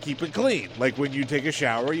have to keep it clean. Like when you take a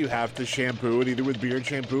shower, you have to shampoo it either with beard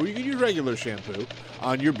shampoo. You can use regular shampoo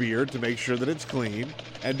on your beard to make sure that it's clean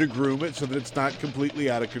and to groom it so that it's not completely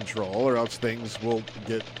out of control, or else things will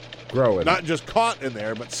get growing. Not just caught in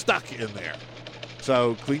there, but stuck in there.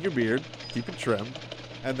 So clean your beard, keep it trimmed,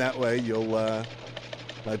 and that way you'll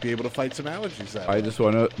might be able to fight some allergies that way. I just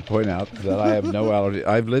want to point out that I have no allergy.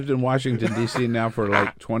 I've lived in Washington, D.C. now for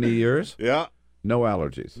like 20 years. Yeah. No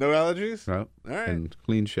allergies. No allergies? No. All right. And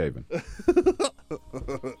clean shaven.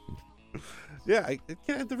 Yeah,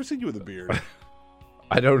 I've never seen you with a beard.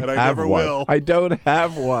 I don't and I have never one. will. I don't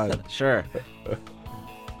have one. Sure.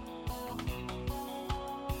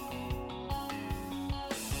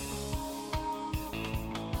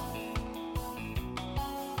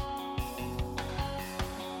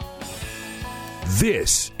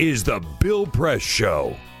 This is the Bill Press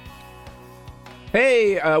Show.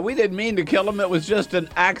 Hey, we didn't mean to kill him. It was just an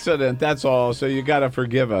accident, that's all. So you got to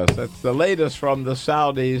forgive us. That's the latest from the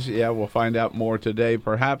Saudis. Yeah, we'll find out more today,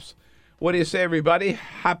 perhaps. What do you say, everybody?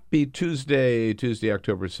 Happy Tuesday,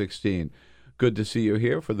 October 16. Good to see you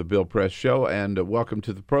here for the Bill Press Show, and welcome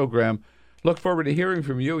to the program. Look forward to hearing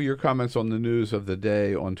from you, your comments on the news of the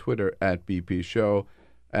day on Twitter at BP Show,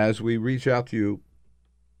 as we reach out to you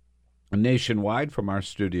nationwide from our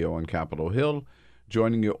studio on Capitol Hill,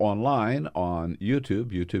 joining you online on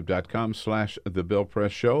YouTube, youtube.com/The Bill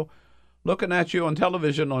Press Show, looking at you on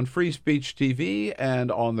television on Free Speech TV,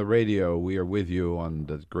 and on the radio. We are with you on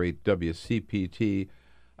the great WCPT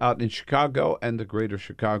out in Chicago and the greater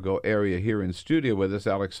Chicago area. Here in studio with us,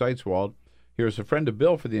 Alex Seitz-Wald. Here's a friend of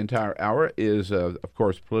Bill for the entire hour, is, of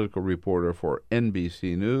course, political reporter for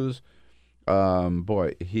NBC News.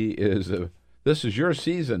 He is... This is your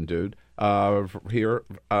season, dude. Here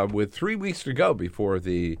with 3 weeks to go before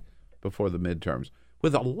the midterms,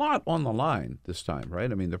 with a lot on the line this time,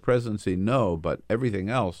 right? I mean, the presidency, no, but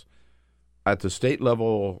everything else at the state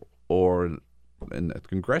level or in the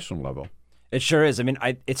congressional level. It sure is. I mean,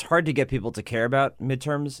 it's hard to get people to care about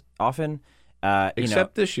midterms often.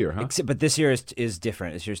 Except this year, huh? But this year is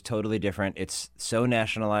different. This year's totally different. It's so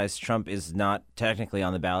nationalized. Trump is not technically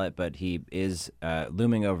on the ballot, but he is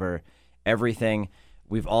looming over everything.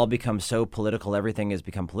 We've all become so political. Everything has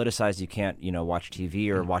become politicized. You can't, watch TV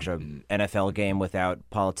or watch a NFL game without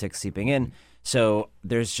politics seeping in. So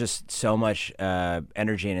there's just so much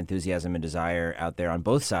energy and enthusiasm and desire out there on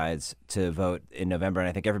both sides to vote in November. And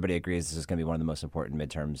I think everybody agrees this is going to be one of the most important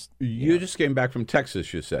midterms. You just came back from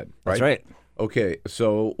Texas, you said, right? That's right. Okay,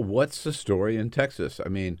 so what's the story in Texas? I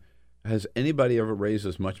mean, Has anybody ever raised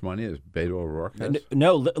as much money as Beto O'Rourke has?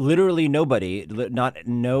 No, literally nobody.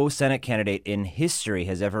 No Senate candidate in history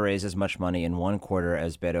has ever raised as much money in one quarter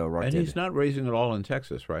as Beto O'Rourke And did. he's not raising it all in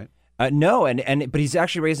Texas, right? No, but he's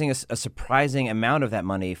actually raising a surprising amount of that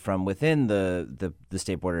money from within the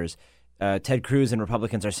state borders. Ted Cruz and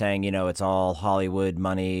Republicans are saying, it's all Hollywood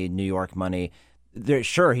money, New York money.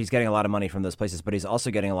 Sure, he's getting a lot of money from those places, but he's also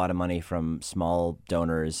getting a lot of money from small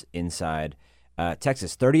donors inside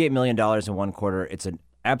Texas. $38 million in one quarter. It's an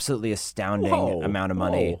absolutely astounding amount of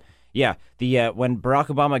money. Whoa. Yeah. When Barack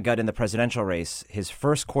Obama got in the presidential race, his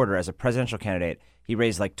first quarter as a presidential candidate, he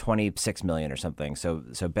raised like $26 million or something. So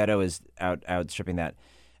Beto is outstripping that.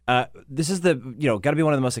 This is got to be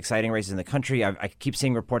one of the most exciting races in the country. I keep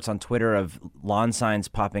seeing reports on Twitter of lawn signs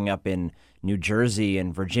popping up in New Jersey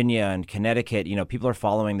and Virginia and Connecticut. People are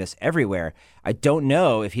following this everywhere. I don't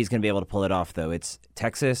know if he's going to be able to pull it off, though. It's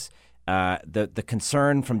Texas. The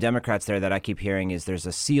concern from Democrats there that I keep hearing is there's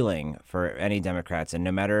a ceiling for any Democrats, and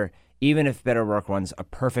no matter, even if Beto O'Rourke runs a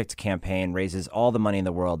perfect campaign, raises all the money in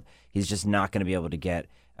the world, he's just not going to be able to get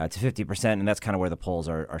to 50%, and that's kind of where the polls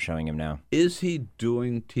are showing him now. Is he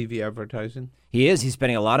doing TV advertising? He is. He's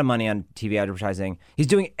spending a lot of money on TV advertising. He's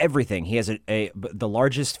doing everything. He has the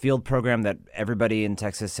largest field program that everybody in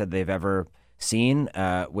Texas said they've ever seen,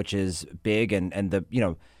 which is big, and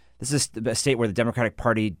this is a state where the Democratic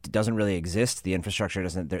Party doesn't really exist. The infrastructure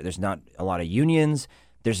doesn't. There's not a lot of unions.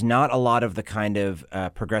 There's not a lot of the kind of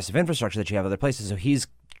progressive infrastructure that you have other places. So he's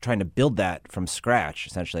trying to build that from scratch.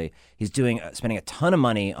 Essentially, he's spending a ton of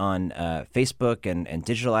money on Facebook and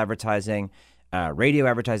digital advertising, radio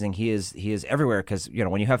advertising. He is everywhere because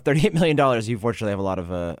when you have $38 million, you fortunately have a lot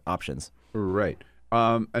of options. Right.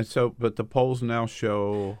 But the polls now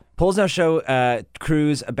show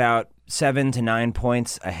Cruz about 7 to 9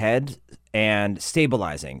 points ahead and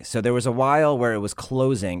stabilizing. So there was a while where it was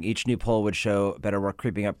closing. Each new poll would show Beto O'Rourke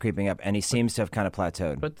creeping up, and he seems to have kind of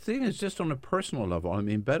plateaued. But the thing is, just on a personal level, I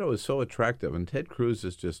mean, Beto is so attractive, and Ted Cruz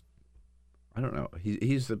is just, I don't know,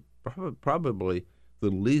 he's probably the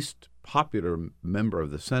least popular member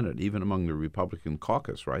of the Senate, even among the Republican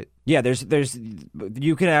caucus, right? Yeah, there's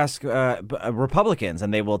you can ask Republicans,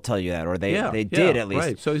 and they will tell you that, or they did at least.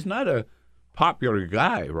 Right. So he's not a popular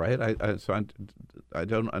guy, right? I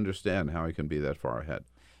don't understand how he can be that far ahead.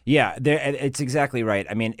 Yeah, it's exactly right.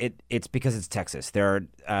 I mean, it's because it's Texas. There's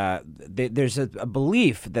a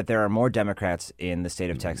belief that there are more Democrats in the state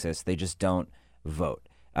of Texas. They just don't vote.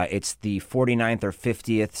 It's the 49th or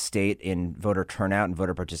 50th state in voter turnout and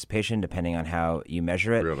voter participation, depending on how you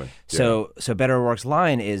measure it. Really? So Beto O'Rourke's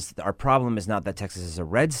line is our problem is not that Texas is a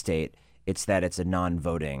red state, it's that it's a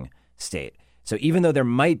non-voting state. So even though there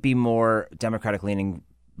might be more Democratic-leaning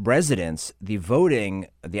residents,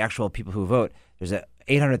 the actual people who vote, there's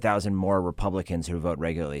 800,000 more Republicans who vote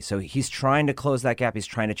regularly. So he's trying to close that gap. He's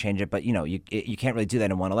trying to change it. But, you can't really do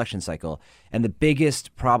that in one election cycle. And the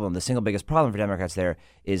single biggest problem for Democrats there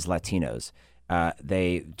is Latinos.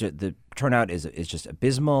 The turnout is just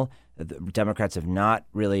abysmal. The Democrats have not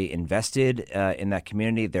really invested in that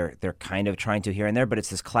community. They're kind of trying to here and there, but it's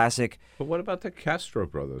this classic. But what about the Castro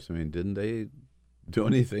brothers? I mean, didn't they do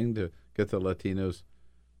anything to get the Latino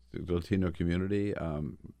community,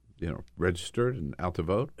 registered and out to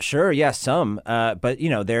vote? Sure, yeah, some. But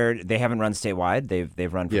they haven't run statewide.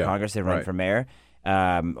 They've run for Congress. They've run for mayor.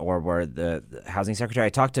 Or were the housing secretary. I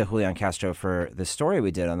talked to Julian Castro for the story we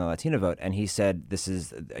did on the Latino vote, and he said this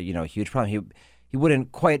is a huge problem. He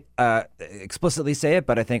wouldn't quite explicitly say it,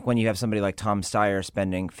 but I think when you have somebody like Tom Steyer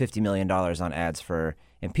spending $50 million on ads for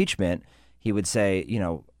impeachment, he would say,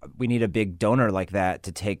 we need a big donor like that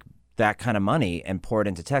to take that kind of money and pour it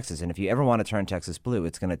into Texas. And if you ever want to turn Texas blue,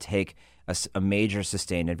 it's going to take a major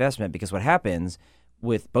sustained investment, because what happens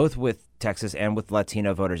with Texas and with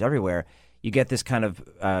Latino voters everywhere, you get this kind of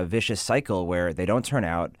vicious cycle where they don't turn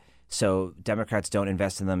out. So Democrats don't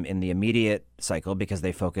invest in them in the immediate cycle because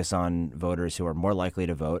they focus on voters who are more likely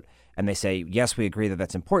to vote. And they say, yes, we agree that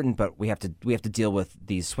that's important, but we have to deal with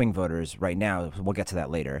these swing voters right now. We'll get to that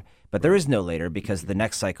later. But there is no later, because the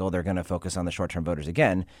next cycle they're going to focus on the short-term voters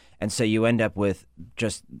again. And so you end up with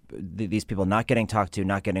just these people not getting talked to,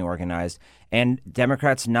 not getting organized, and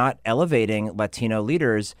Democrats not elevating Latino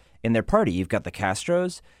leaders in their party. You've got the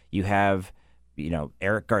Castros. You have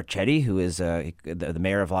Eric Garcetti, who is the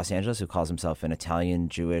mayor of Los Angeles, who calls himself an Italian,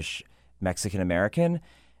 Jewish, Mexican American.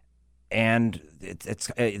 And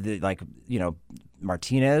it's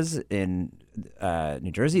Martinez in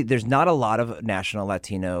New Jersey. There's not a lot of national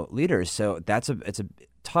Latino leaders, so it's a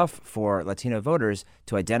tough for Latino voters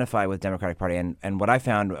to identify with the Democratic Party. And what I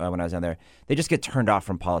found when I was down there, they just get turned off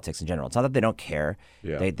from politics in general. It's not that they don't care.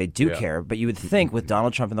 Yeah. They do Yeah. care. But you would think with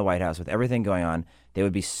Donald Trump in the White House, with everything going on, they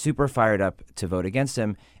would be super fired up to vote against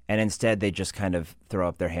him. And instead, they just kind of throw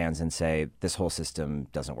up their hands and say, this whole system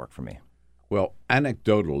doesn't work for me. Well,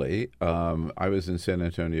 anecdotally, I was in San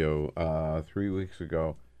Antonio 3 weeks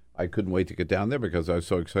ago. I couldn't wait to get down there because I was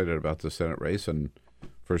so excited about the Senate race. And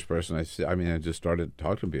first person I just started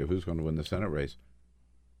talking to people, who's going to win the Senate race.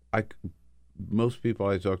 Most people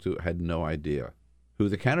I talked to had no idea who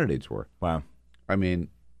the candidates were. Wow. I mean,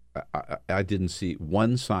 I didn't see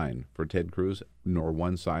one sign for Ted Cruz nor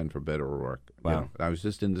one sign for Beto O'Rourke. Wow. You know, I was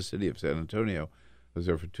just in the city of San Antonio. I was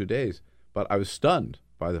there for 2 days, but I was stunned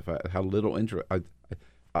by the fact how little interest.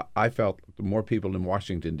 I felt more people in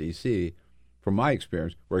Washington, D.C., from my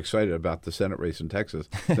experience, were excited about the Senate race in Texas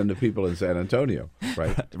than the people in San Antonio,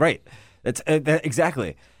 right? Right. That's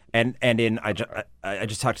exactly. And I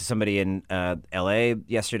just talked to somebody in L.A.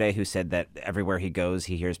 yesterday who said that everywhere he goes,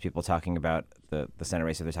 he hears people talking about the Senate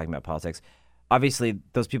race. If they're talking about politics, obviously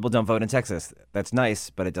those people don't vote in Texas. That's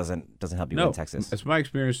nice, but it doesn't help you win Texas. It's my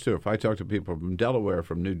experience too. If I talk to people from Delaware,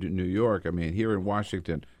 from New York, I mean, here in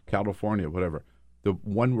Washington, California, whatever, the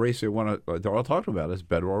one race they're all talking about is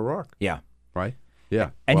Beto O'Rourke. Yeah. Right. Yeah.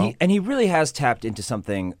 And he really has tapped into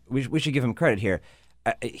something. We should give him credit here.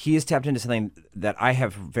 He has tapped into something that I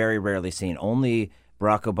have very rarely seen. Only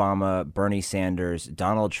Barack Obama, Bernie Sanders,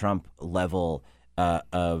 Donald Trump level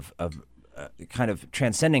of kind of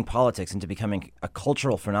transcending politics into becoming a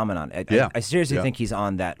cultural phenomenon. I seriously think he's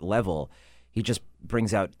on that level. He just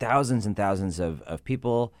brings out thousands and thousands of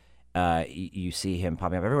people. You see him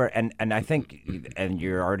popping up everywhere. And I think, and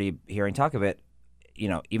you're already hearing talk of it, you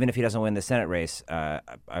know, even if he doesn't win the Senate race,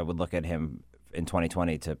 I would look at him in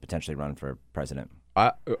 2020 to potentially run for president.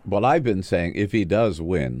 Well, I've been saying if he does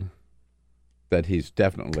win, that he's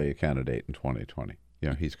definitely a candidate in 2020. You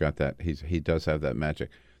know, he's got that. He does have that magic.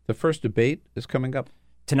 The first debate is coming up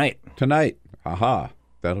tonight. Aha.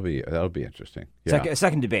 That'll be interesting. Yeah.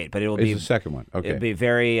 Second debate, but it will be the second one. Okay. It'll be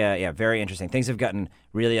very very interesting. Things have gotten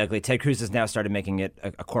really ugly. Ted Cruz has now started making it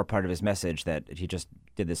a core part of his message that he just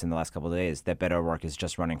did this in the last couple of days, that Beto O'Rourke is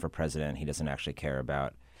just running for president. He doesn't actually care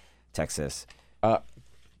about Texas.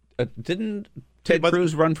 Didn't Ted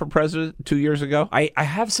Cruz run for president 2 years ago? I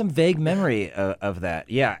have some vague memory of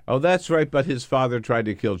that. Yeah. Oh, that's right. But his father tried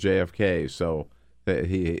to kill JFK, so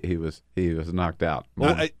he was knocked out.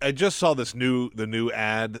 Well, I just saw the new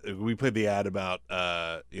ad. We played the ad about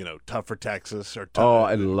tough for Texas or tough. Oh,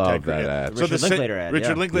 I love that ad. Richard Linklater ad.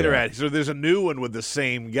 Richard Linklater ad. So there's a new one with the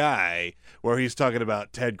same guy where he's talking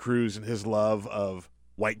about Ted Cruz and his love of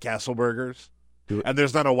White Castle burgers. And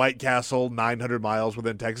there's not a White Castle 900 miles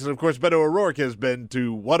within Texas. Of course, Beto O'Rourke has been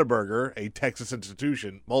to Whataburger, a Texas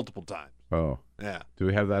institution, multiple times. Oh. Yeah. Do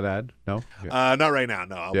we have that ad? No? Yeah. Not right now.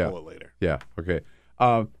 No, I'll pull it later. Yeah, okay.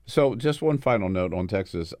 So just one final note on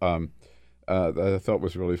Texas that I thought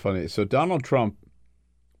was really funny. So Donald Trump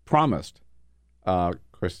promised, of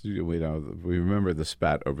course, we remember the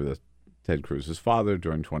spat over the Ted Cruz's father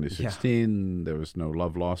during 2016. Yeah. There was no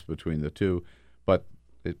love lost between the two. But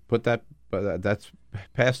that's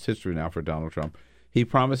past history now for Donald Trump. He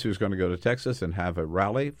promised he was going to go to Texas and have a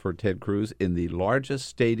rally for Ted Cruz in the largest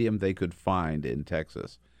stadium they could find in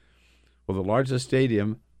Texas. Well, the largest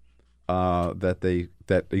stadium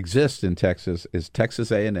that exists in Texas is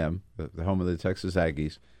Texas A&M, the home of the Texas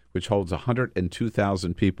Aggies, which holds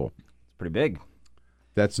 102,000 people. It's pretty big.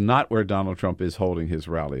 That's not where Donald Trump is holding his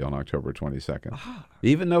rally on October 22nd.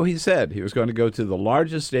 Even though he said he was going to go to the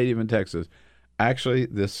largest stadium in Texas, actually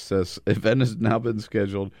this event has now been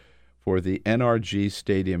scheduled for the NRG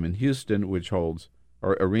Stadium in Houston,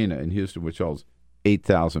 arena in Houston, which holds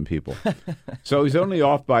 8,000 people. So he's only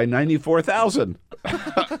off by 94,000. I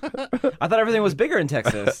thought everything was bigger in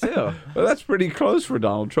Texas, too. Well, that's pretty close for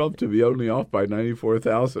Donald Trump to be only off by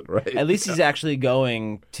 94,000, right? At least he's actually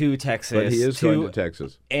going to Texas. But he is going to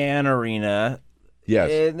Texas. An arena. Yes.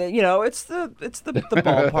 It's the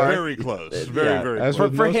ballpark. Very close. Very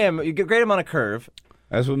close. For him, you grade him on a curve.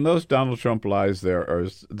 As with most Donald Trump lies,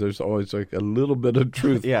 there's always like a little bit of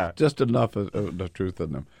truth. Yeah. Just enough of truth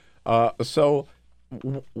in them. So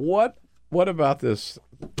what about this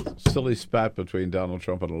silly spat between Donald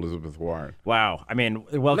Trump and Elizabeth Warren? Wow. I mean,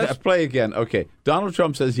 well, let's play again. Okay. Donald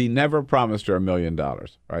Trump says he never promised her $1 million,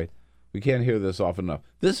 right? We can't hear this often enough.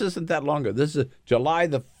 This isn't that long ago. This is July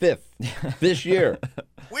the 5th this year.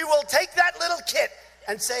 We will take that little kit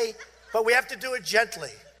and say, but we have to do it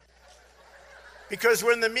gently. Because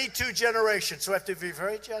we're in the Me Too generation, so we have to be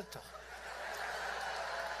very gentle.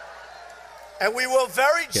 And we will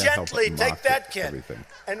very Can't help gently but take mock that it, kid, everything.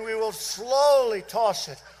 and we will slowly toss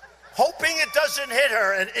it, hoping it doesn't hit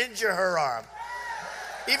her and injure her arm,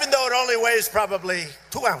 even though it only weighs probably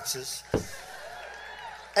 2 ounces.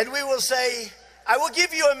 And we will say, I will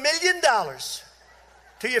give you $1 million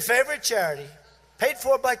to your favorite charity, paid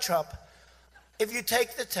for by Trump, if you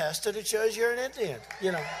take the test and it shows you're an Indian,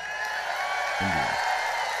 you know. Yeah.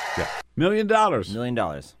 $1 million. $1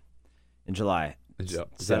 million in July. Yeah.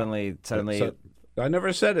 Suddenly. So, I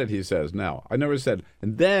never said it, he says now. I never said it.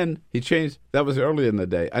 And then he changed. That was early in the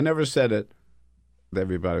day. I never said it.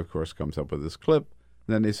 Everybody, of course, comes up with this clip.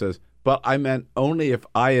 And then he says, but I meant only if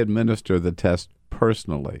I administer the test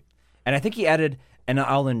personally. And I think he added, and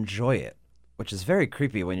I'll enjoy it, which is very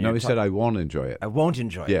creepy when you're No, he said, I won't enjoy it. I won't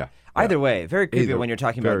enjoy it. Yeah. Either way, very creepy Either. when you're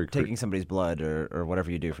talking Very about taking somebody's blood or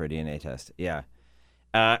whatever you do for a DNA test. Yeah.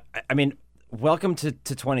 I mean, welcome to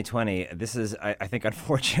 2020. This is, I think,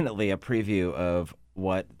 unfortunately, a preview of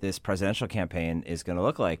what this presidential campaign is going to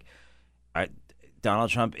look like. Donald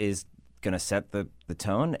Trump is going to set the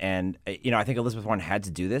tone. And, I think Elizabeth Warren had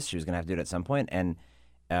to do this. She was going to have to do it at some point. And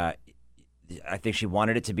I think she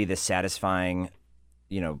wanted it to be this satisfying,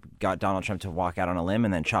 got Donald Trump to walk out on a limb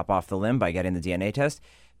and then chop off the limb by getting the DNA test.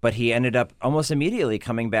 But he ended up almost immediately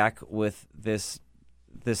coming back with this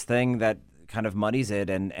thing that kind of muddies it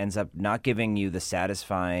and ends up not giving you the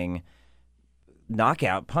satisfying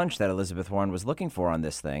knockout punch that Elizabeth Warren was looking for on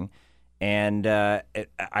this thing. And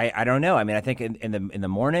I don't know. I mean, I think in the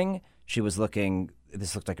morning she was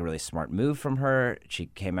this looked like a really smart move from her. She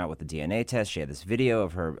came out with the DNA test. She had this video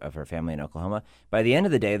of her family in Oklahoma. By the end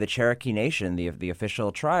of the day, the Cherokee Nation, the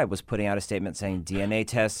official tribe, was putting out a statement saying DNA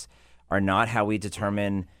tests are not how we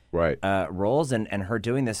determine roles, and her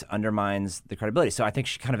doing this undermines the credibility. So I think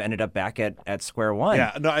she kind of ended up back at square one.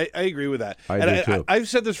 Yeah, no, I agree with that. I do too. I've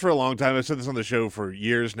said this for a long time. I've said this on the show for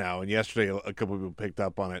years now, and yesterday a couple of people picked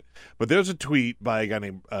up on it. But there's a tweet by a guy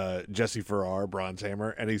named Jesse Farrar, Bronze Hammer,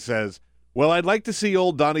 and he says, well, I'd like to see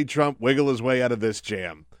old Donnie Trump wiggle his way out of this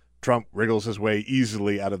jam. Trump wriggles his way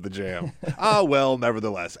easily out of the jam. Well,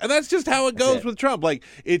 nevertheless. And that's just how it goes with Trump. Like,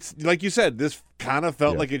 it's like you said, this kind of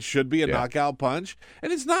felt like it should be a knockout punch,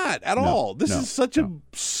 and it's not at all. This is such a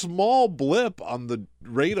small blip on the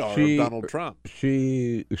radar of Donald Trump.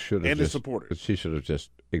 She should have his supporters. She should have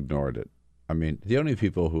just ignored it. I mean, the only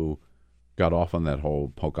people who got off on that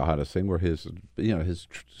whole Pocahontas thing were his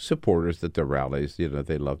supporters at their rallies. They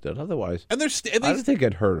loved it. Otherwise, and I don't think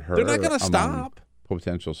it hurt her. They're not going to stop.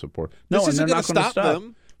 Potential support. This no, isn't going to stop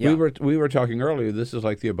them. Yeah. We were talking earlier. This is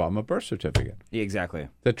like the Obama birth certificate. Yeah, exactly.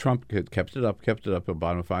 That Trump had kept it up.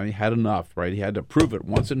 Obama finally had enough. Right, he had to prove it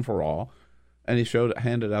once and for all, and he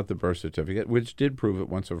handed out the birth certificate, which did prove it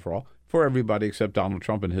once and for all for everybody except Donald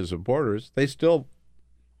Trump and his supporters. A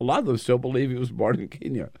lot of them still believe he was born in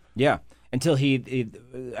Kenya. Yeah. Until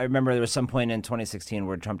I remember there was some point in 2016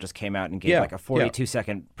 where Trump just came out and gave like a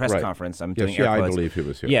 42-second press conference. I'm doing air quotes. I believe he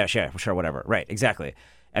was here. Yeah, sure, whatever. Right, exactly.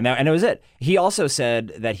 And it was it. He also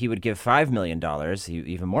said that he would give $5 million,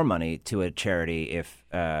 even more money, to a charity if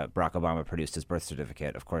Barack Obama produced his birth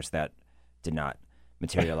certificate. Of course, that did not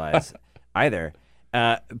materialize either.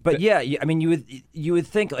 But yeah, I mean, you would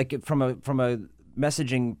think like from a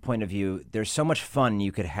messaging point of view, there's so much fun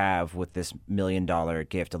you could have with this $1 million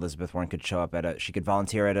gift. Elizabeth Warren could show up she could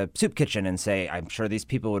volunteer at a soup kitchen and say, I'm sure these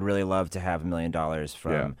people would really love to have $1 million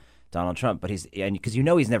from Donald Trump. But because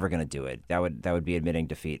he's never going to do it. That would be admitting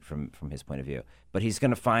defeat from his point of view. But he's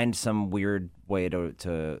going to find some weird way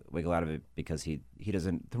to wiggle out of it because he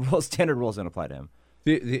doesn't, standard rules don't apply to him.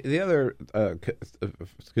 The other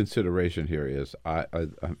consideration here is,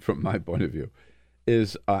 from my point of view,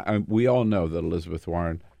 is we all know that Elizabeth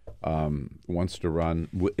Warren wants to run,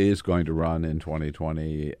 is going to run in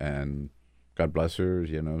 2020, and God bless her.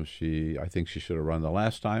 I think she should have run the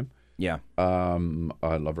last time. Yeah. I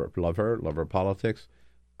love her politics.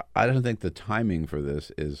 I don't think the timing for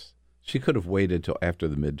this is. She could have waited till after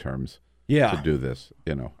the midterms to do this.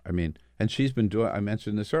 I mean, and she's been doing. I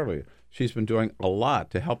mentioned this earlier. She's been doing a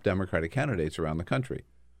lot to help Democratic candidates around the country.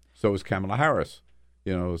 So is Kamala Harris.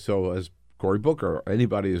 So has Cory Booker,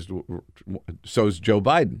 so is Joe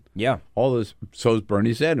Biden. Yeah. So is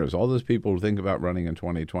Bernie Sanders. All those people who think about running in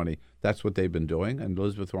 2020, that's what they've been doing, and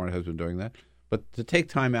Elizabeth Warren has been doing that. But to take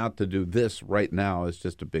time out to do this right now is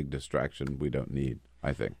just a big distraction we don't need,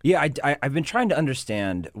 I think. Yeah, I've been trying to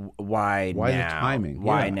understand why now. Why the timing?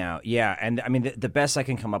 Why now? Yeah, and I mean, the best I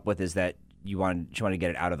can come up with is that she wanted to get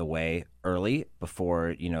it out of the way early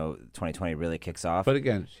before 2020 really kicks off. But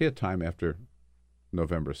again, she had time after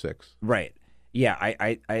November 6th. Right.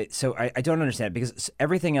 Yeah, so I don't understand because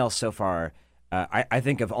everything else so far I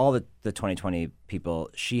think of all the 2020 people,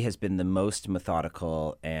 she has been the most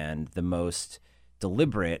methodical and the most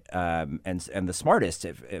deliberate and the smartest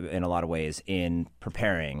in a lot of ways in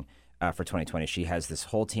preparing for 2020. She has this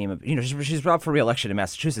whole team of, she's up for re-election in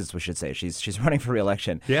Massachusetts, we should say. She's running for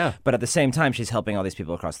re-election. Yeah. But at the same time, she's helping all these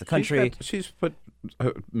people across the country. She's put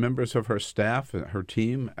members of her staff, her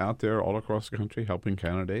team out there all across the country helping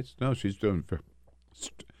candidates. No, she's doing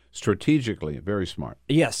strategically very smart.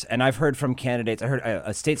 Yes, and I've heard from candidates. I heard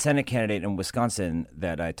a state Senate candidate in Wisconsin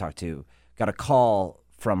that I talked to got a call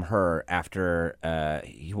from her after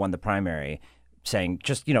he won the primary saying,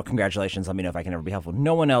 just, congratulations, let me know if I can ever be helpful.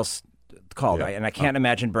 No one else called. Yeah. And I can't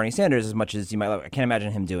imagine Bernie Sanders, as much as you might love, I can't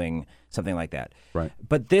imagine him doing something like that. Right.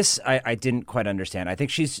 But this, I didn't quite understand. I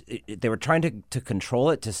think they were trying to control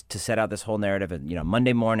it, to set out this whole narrative. And,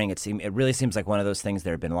 Monday morning, it really seems like one of those things.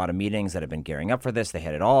 There have been a lot of meetings that have been gearing up for this. They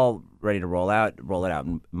had it all ready to roll it out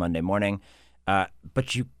Monday morning.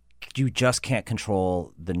 But you just can't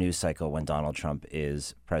control the news cycle when Donald Trump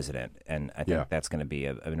is president. And I think that's going to be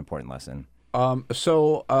an important lesson.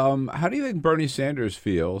 So how do you think Bernie Sanders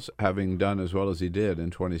feels, having done as well as he did in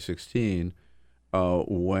 2016,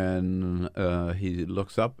 when he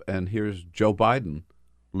looks up and hears Joe Biden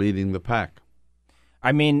leading the pack?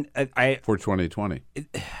 I mean, for 2020.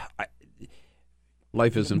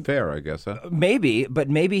 Life isn't fair, I guess, huh? Maybe, but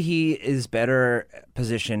maybe he is better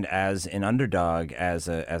positioned as an underdog, as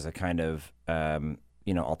a kind of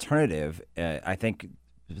alternative. I think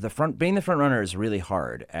being the front runner is really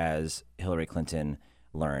hard, as Hillary Clinton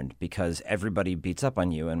learned, because everybody beats up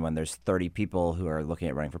on you, and when there's 30 people who are looking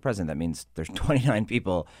at running for president, that means there's 29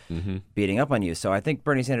 people beating up on you. So I think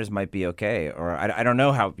Bernie Sanders might be okay, or I don't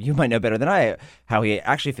know how, you might know better than I how he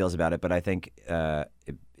actually feels about it, but I think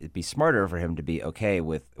it'd be smarter for him to be okay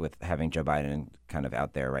with having Joe Biden kind of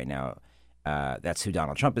out there right now. That's who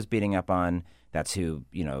Donald Trump is beating up on. That's who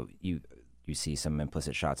you see some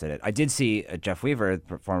implicit shots at it. I did see Jeff Weaver,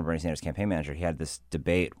 former Bernie Sanders campaign manager. He had this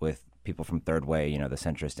debate with people from Third Way, the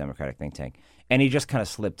centrist Democratic think tank, and he just kind of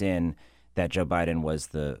slipped in that Joe Biden was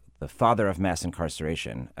the father of mass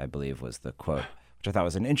incarceration, I believe was the quote, which I thought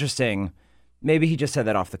was an interesting. Maybe he just said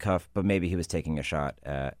that off the cuff, but maybe he was taking a shot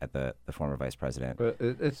at the former vice president. But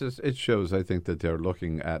it shows, I think, that they're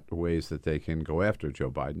looking at ways that they can go after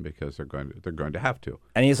Joe Biden because they're going to have to.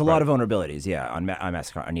 And he has a lot of vulnerabilities, on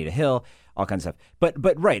Anita Hill, all kinds of stuff.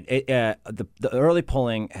 But right, the early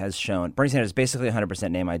polling has shown Bernie Sanders is basically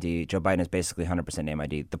 100% name ID. Joe Biden is basically 100% name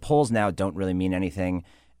ID. The polls now don't really mean anything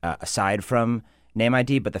aside from name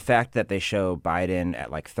ID, but the fact that they show Biden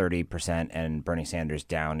at like 30% and Bernie Sanders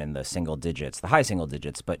down in the single digits, the high single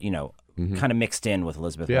digits, but kind of mixed in with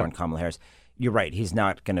Elizabeth Warren, Kamala Harris. You're right; he's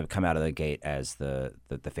not going to come out of the gate as the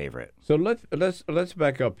favorite. So let's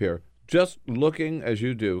back up here. Just looking as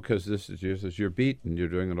you do, because this is your beat, and you're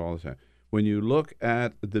doing it all the time. When you look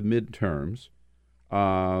at the midterms,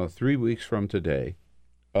 3 weeks from today,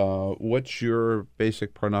 what's your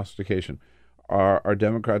basic prognostication? Are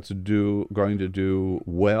Democrats going to do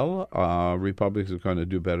well? Republicans are going to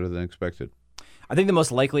do better than expected? I think the most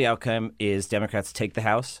likely outcome is Democrats take the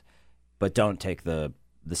House, but don't take the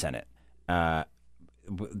Senate. A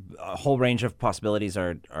whole range of possibilities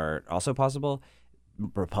are also possible.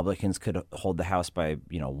 Republicans could hold the House by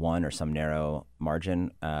one or some narrow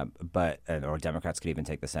margin, or Democrats could even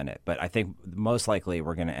take the Senate. But I think most likely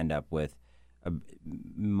we're going to end up with a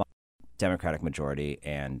Democratic majority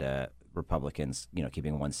and Republicans,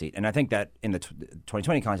 keeping one seat. And I think that in the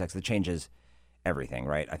 2020 context, it changes everything,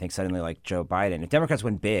 right? I think suddenly, like Joe Biden, if Democrats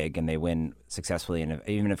win big and they win successfully, and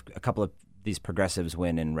even if a couple of these progressives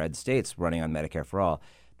win in red states running on Medicare for all,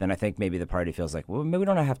 then I think maybe the party feels like, well, maybe we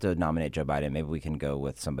don't have to nominate Joe Biden. Maybe we can go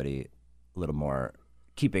with somebody a little more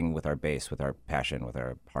keeping with our base, with our passion, with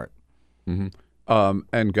our heart. Mm-hmm.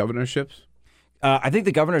 And governorships? I think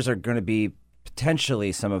the governors are going to be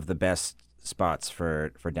potentially some of the best spots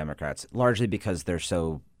for Democrats, largely because they're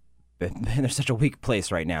such a weak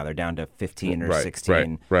place right now. They're down to 15 or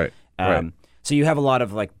 16. Right. So you have a lot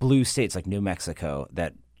of like blue states like New Mexico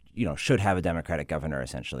that should have a Democratic governor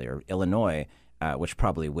essentially, or Illinois, which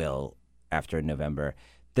probably will after November.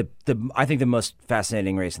 I think the most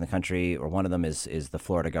fascinating race in the country, or one of them, is the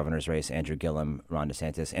Florida governor's race. Andrew Gillum, Ron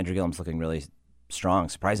DeSantis. Andrew Gillum's looking really strong,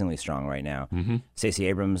 surprisingly strong right now. Mm-hmm. Stacey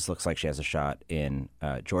Abrams looks like she has a shot in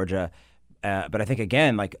Georgia. But I think,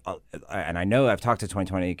 again, and I know I've talked to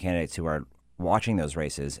 2020 candidates who are watching those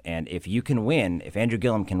races, and if Andrew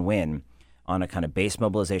Gillum can win on a kind of base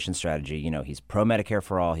mobilization strategy, he's pro-Medicare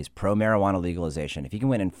for all, he's pro-marijuana legalization. If he can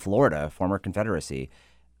win in Florida, former Confederacy,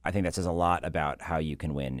 I think that says a lot about how you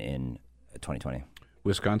can win in 2020.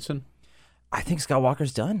 Wisconsin? I think Scott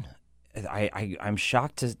Walker's done. I'm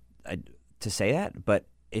shocked to say that, but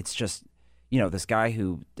it's just, this guy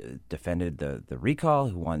who defended the recall,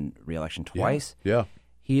 who won re-election twice. Yeah.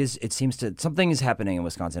 It seems something is happening in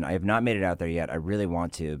Wisconsin. I have not made it out there yet. I really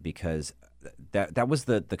want to, because that was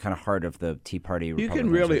the kind of heart of the Tea Party. You Republican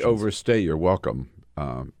can really administrations. overstay your welcome,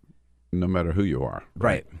 no matter who you are.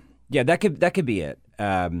 Right. Yeah, that could be it.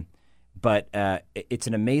 But it's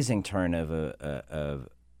an amazing turn of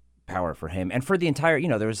power for him and for the entire.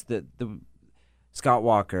 There was the Scott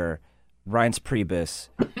Walker, Reince Priebus,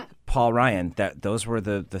 Paul Ryan. Those were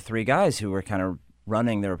the three guys who were kind of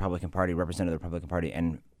running the Republican Party, represented the Republican Party,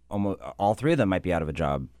 and almost all three of them might be out of a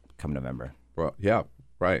job come November. Well, yeah,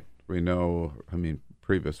 right. We know. I mean,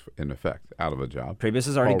 Priebus in effect out of a job. Priebus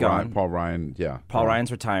is already gone. Paul Ryan, yeah. Paul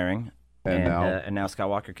Ryan's retiring, and now Scott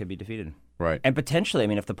Walker could be defeated. Right. And potentially, I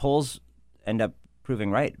mean, if the polls end up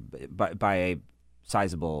proving right by a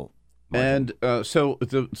sizable margin. And so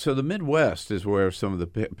the Midwest is where some of the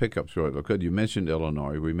pickups really look good. You mentioned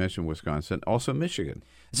Illinois. We mentioned Wisconsin. Also Michigan.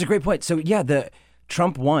 It's a great point. So, yeah,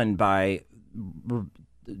 Trump won by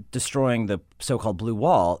destroying the so-called blue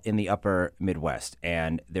wall in the upper Midwest.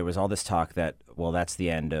 And there was all this talk that, well, that's the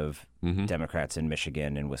end of Democrats in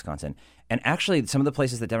Michigan and Wisconsin. And actually, some of the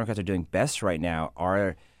places that Democrats are doing best right now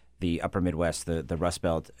are the upper Midwest, the Rust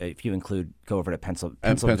Belt. If you go over to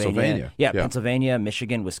Pennsylvania. Yeah, Pennsylvania,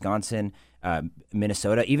 Michigan, Wisconsin,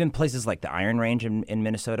 Minnesota, even places like the Iron Range in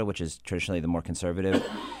Minnesota, which is traditionally the more conservative.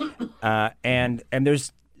 And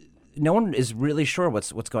there's no one is really sure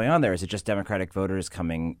what's going on there. Is it just Democratic voters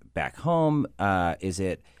coming back home? Is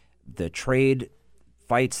it the trade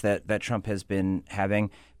fights that Trump has been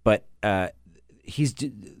having? But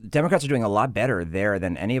Democrats are doing a lot better there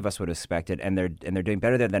than any of us would have expected, and they're doing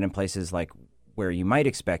better there than in places like where you might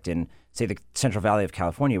expect in, say, the Central Valley of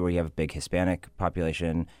California, where you have a big Hispanic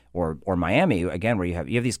population, or Miami, again, where you have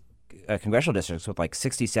these congressional districts with like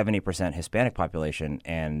 60-70% Hispanic population,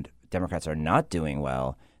 and Democrats are not doing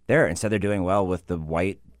well there. Instead, they're doing well with the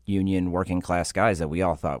white union working class guys that we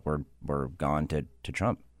all thought were gone to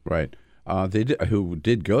Trump. Right. Who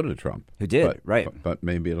did go to Trump? Who did, right? But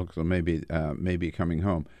maybe it looks maybe coming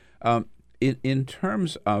home. In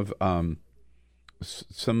terms of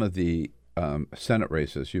some of the Senate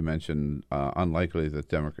races, you mentioned unlikely that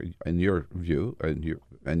Democrats, in your view,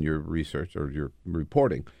 and your research or your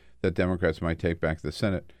reporting, that Democrats might take back the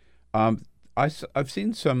Senate. I've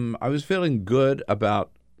seen some. I was feeling good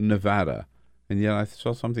about Nevada. And yet I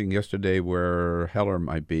saw something yesterday where Heller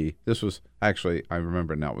might be. This was actually, I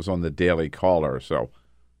remember now, it was on the Daily Caller, so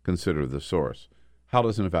consider the source. How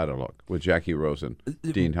does Nevada look with Jackie Rosen,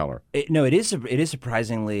 Dean Heller? It is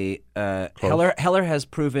surprisingly, Heller has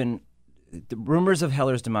proven, the rumors of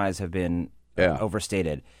Heller's demise have been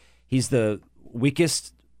overstated. He's the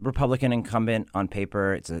weakest Republican incumbent on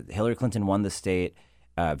paper. Hillary Clinton won the state,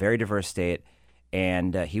 very diverse state,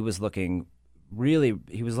 and he was looking,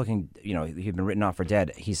 he'd been written off for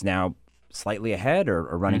dead. He's now slightly ahead or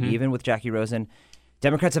running even with Jackie Rosen.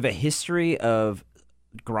 Democrats have a history of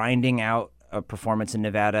grinding out a performance in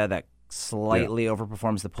Nevada that slightly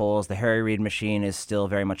overperforms the polls. The Harry Reid machine is still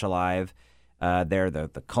very much alive.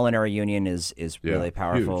 The culinary union is really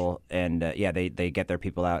powerful, huge. And they get their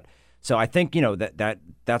people out. So I think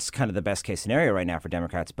that's kind of the best case scenario right now for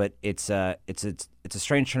Democrats. But it's a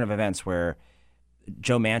strange turn of events where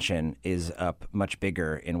Joe Manchin is up much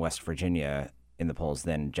bigger in West Virginia in the polls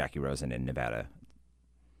than Jackie Rosen in Nevada.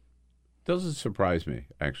 Doesn't surprise me,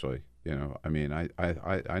 actually. I mean,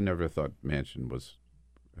 I never thought Manchin was,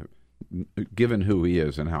 given who he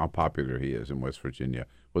is and how popular he is in West Virginia,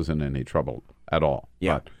 was in any trouble at all.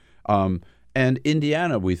 Yeah. But, and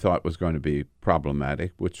Indiana we thought was going to be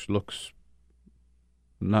problematic, which looks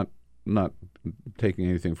not taking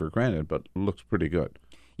anything for granted, but looks pretty good.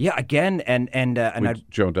 Yeah, again, and with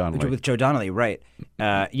Joe Donnelly. With Joe Donnelly, right?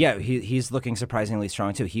 He's looking surprisingly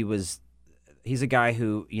strong too. He's a guy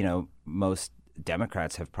who most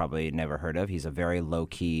Democrats have probably never heard of. He's a very low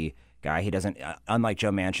key guy. He doesn't, unlike Joe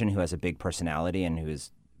Manchin, who has a big personality and who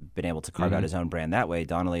has been able to carve out his own brand that way.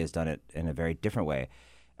 Donnelly has done it in a very different way.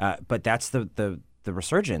 But that's the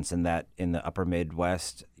resurgence in the upper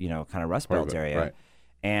Midwest, kind of Rust Belt area. Right.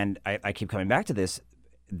 And I keep coming back to this.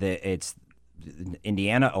 It's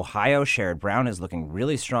Indiana, Ohio. Sherrod Brown is looking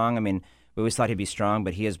really strong. I mean, we always thought he'd be strong,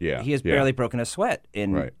 but he has barely broken a sweat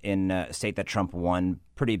in a state that Trump won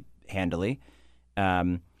pretty handily.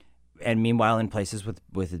 And meanwhile, in places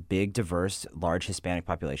with a big, diverse, large Hispanic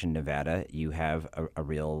population, Nevada, you have a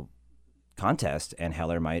real contest, and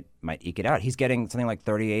Heller might eke it out. He's getting something like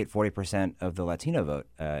 38-40% of the Latino vote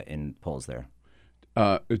in polls there.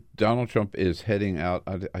 Donald Trump is heading out,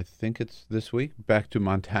 I think it's this week, back to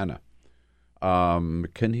Montana.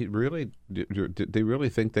 Can he really? Do they really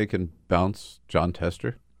think they can bounce Jon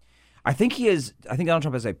Tester? I think Donald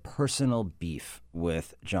Trump has a personal beef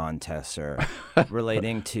with Jon Tester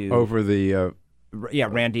relating to over the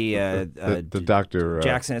Randy the doctor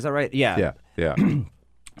Jackson. Is that right? Yeah.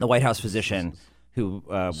 The White House physician who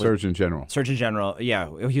was Surgeon General. Surgeon General. Yeah,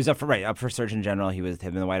 he was up for Surgeon General. He had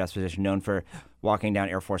been the White House physician, known for walking down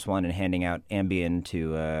Air Force One and handing out Ambien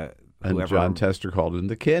to whoever. And Jon Tester called him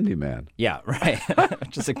the Candy Man. Yeah, right.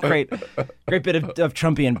 Just a great bit of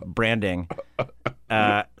Trumpian branding.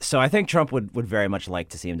 So I think Trump would very much like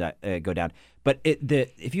to see him go down. But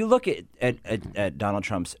if you look at Donald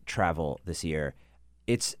Trump's travel this year,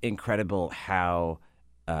 it's incredible how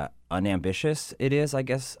unambitious it is, I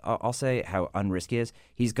guess I'll say, how unrisky it is.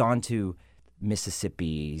 He's gone to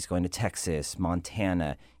Mississippi. He's going to Texas,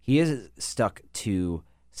 Montana. He is stuck to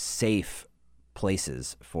safe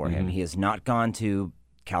places for him. He has not gone to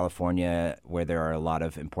California, where there are a lot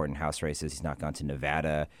of important House races. He's not gone to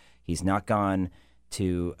Nevada. He's not gone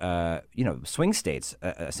to swing states.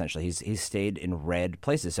 Essentially, he's stayed in red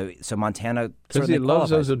places. So Montana, because he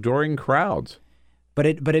loves those adoring crowds. But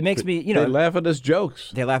it makes me, they laugh at his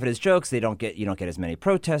jokes. They laugh at his jokes. You don't get as many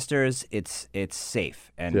protesters. It's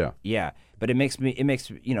safe, and But it makes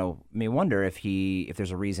me wonder if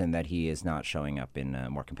there's a reason that he is not showing up in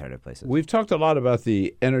more competitive places. We've talked a lot about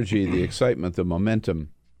the energy, the excitement, the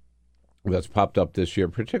momentum that's popped up this year,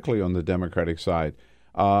 particularly on the Democratic side,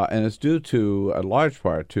 and it's due to a large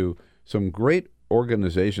part to some great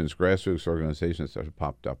organizations, grassroots organizations that have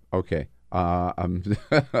popped up. Okay. I'm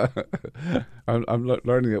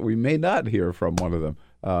learning that we may not hear from one of them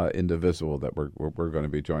indivisible that we're going to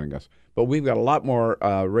be joining us. But we've got a lot more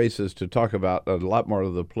races to talk about, a lot more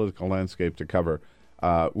of the political landscape to cover,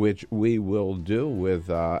 which we will do with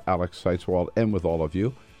Alex Seitz-Wald and with all of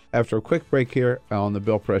you after a quick break here on the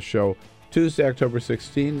Bill Press Show, Tuesday, October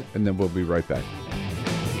 16, and then we'll be right back.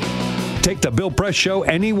 Take the Bill Press Show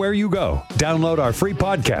anywhere you go. Download our free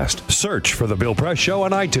podcast, search for the Bill Press Show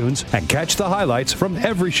on iTunes, and catch the highlights from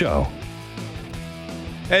every show.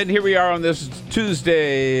 And here we are on this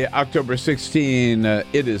Tuesday, October 16.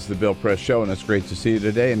 It is the Bill Press Show, and it's great to see you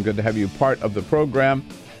today and good to have you part of the program.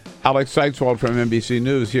 Alex Seitz-Wald from NBC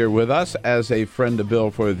News here with us as a friend of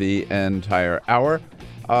Bill for the entire hour,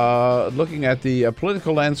 looking at the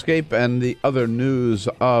political landscape and the other news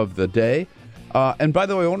of the day. And by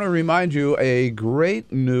the way, I want to remind you a great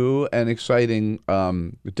new and exciting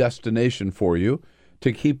destination for you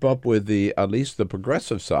to keep up with at least the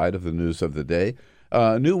progressive side of the news of the day.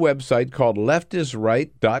 A new website called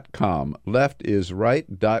leftisright.com.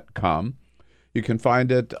 Leftisright.com. You can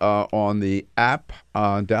find it on the app.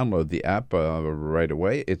 Download the app right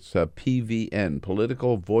away. It's PVN,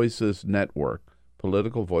 Political Voices Network.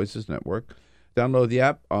 Political Voices Network. Download the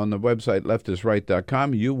app on the website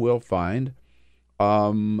leftisright.com. You will find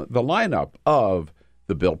the lineup of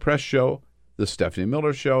the Bill Press Show, the Stephanie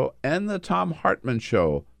Miller Show, and the Thom Hartmann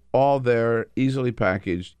Show, all there, easily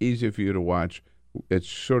packaged, easy for you to watch. It's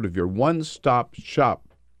sort of your one-stop shop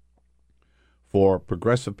for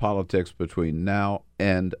progressive politics between now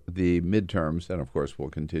and the midterms, and of course will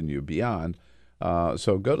continue beyond.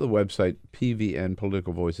 So go to the website,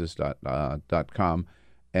 pvnpoliticalvoices.com,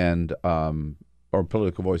 and or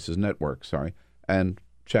Political Voices Network, and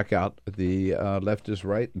check out the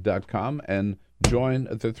leftisright.com and join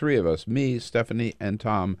the three of us, me, Stephanie, and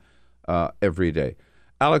Tom, every day.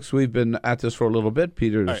 Alex, we've been at this for a little bit.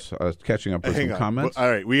 Peter's catching up with some comments. All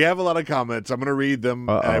right, we have a lot of comments. I'm going to read them,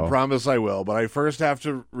 and I promise I will. But I first have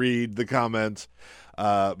to read the comments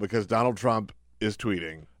because Donald Trump is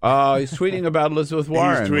tweeting. He's tweeting about Elizabeth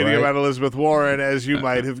Warren. He's tweeting about Elizabeth Warren, as you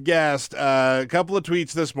might have guessed. A couple of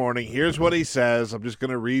tweets this morning. Here's what he says. I'm just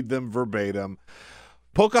going to read them verbatim.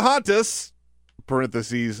 Pocahontas,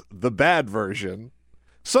 parentheses, the bad version,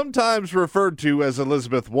 sometimes referred to as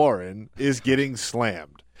Elizabeth Warren, is getting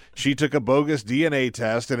slammed. She took a bogus DNA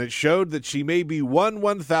test, and it showed that she may be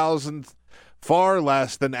 1/1000th far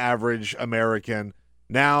less than average American.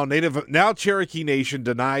 Now Cherokee Nation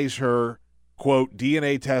denies her, quote,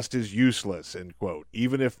 DNA test is useless, end quote,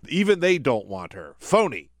 even they don't want her.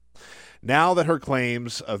 Phony. Now that her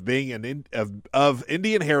claims of being of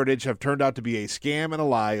Indian heritage have turned out to be a scam and a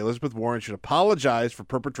lie, Elizabeth Warren should apologize for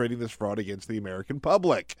perpetrating this fraud against the American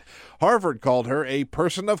public. Harvard called her a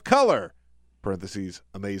person of color, parentheses,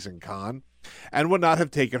 amazing con, and would not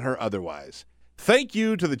have taken her otherwise. Thank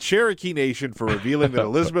you to the Cherokee Nation for revealing that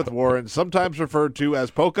Elizabeth Warren, sometimes referred to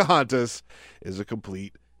as Pocahontas, is a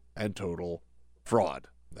complete and total fraud.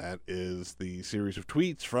 That is the series of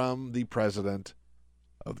tweets from the President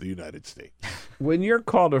of the United States. When you're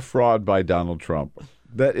called a fraud by Donald Trump,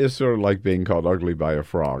 That is sort of like being called ugly by a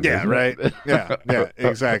frog. Yeah, isn't right. it? Yeah,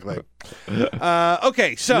 exactly.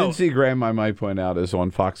 Okay, so Lindsey Graham, I might point out, is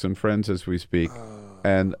on Fox and Friends as we speak,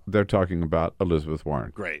 and they're talking about Elizabeth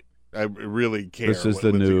Warren. great. I really care. This is what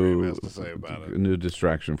the Lindsey new Graham has to say about it. new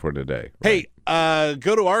distraction for today. Hey,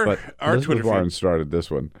 go to our But Elizabeth Twitter Warren feed. started this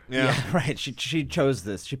one. Yeah. right. She chose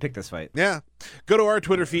this. She picked this fight. Yeah. Go to our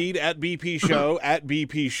Twitter feed at BP Show, at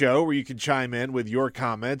BP Show, where you can chime in with your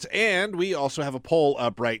comments. And we also have a poll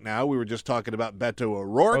up right now. We were just talking about Beto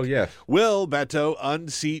O'Rourke. Oh, yes. Will Beto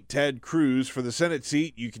unseat Ted Cruz for the Senate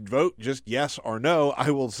seat? You can vote just yes or no.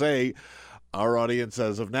 I will say our audience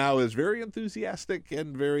as of now is very enthusiastic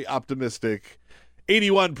and very optimistic.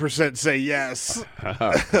 81% say yes.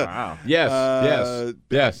 Wow. Yes.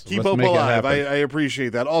 Keep Let's hope make it alive. happen. I appreciate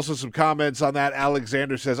that. Also, some comments on that.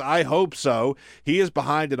 Alexander says, I hope so. He is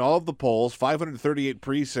behind in all of the polls. 538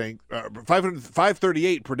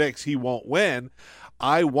 predicts he won't win.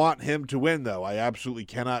 I want him to win, though. I absolutely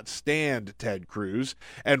cannot stand Ted Cruz.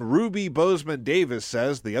 And Ruby Bozeman Davis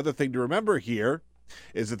says, the other thing to remember here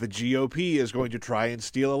is that the GOP is going to try and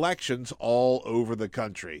steal elections all over the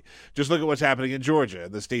country. Just look at what's happening in Georgia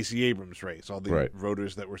in the Stacey Abrams race, all the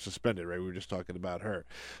voters that were suspended, right? We were just talking about her.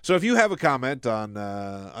 So if you have a comment on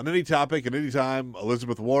any topic at any time,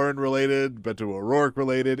 Elizabeth Warren related, Beto O'Rourke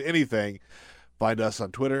related, anything, find us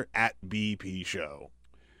on Twitter at BP Show.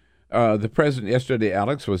 The president yesterday,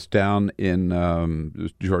 Alex, was down in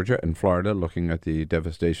Georgia and Florida looking at the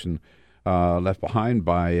devastation left behind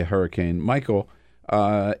by Hurricane Michael.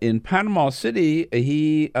 In Panama City,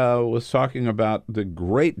 he was talking about the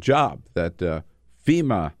great job that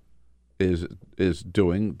FEMA is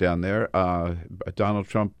doing down there. Donald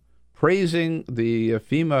Trump praising the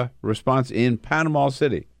FEMA response in Panama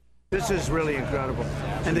City. This is really incredible.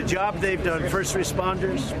 And the job they've done, first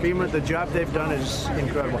responders, FEMA, the job they've done is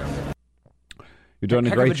incredible. You're doing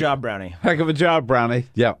Heck a great of a job, Brownie. Heck of a job, Brownie.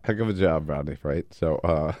 Yeah, heck of a job, Brownie, right? So,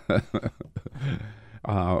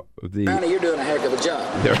 Brownie, you're doing a heck of a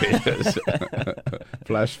job. There he is.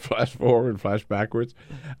 Flash forward, flash backwards.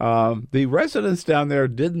 The residents down there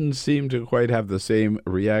didn't seem to quite have the same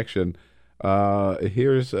reaction.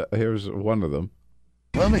 Here's one of them.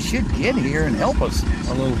 Well, they should get here and help us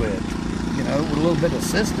a little bit, with a little bit of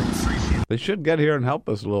assistance. They should get here and help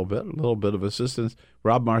us a little bit of assistance.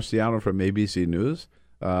 Rob Marciano from ABC News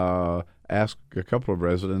asked a couple of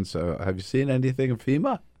residents, have you seen anything of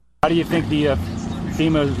FEMA? How do you think the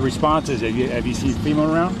FEMA response is? Have you seen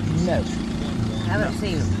FEMA around? No.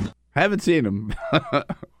 Haven't seen them.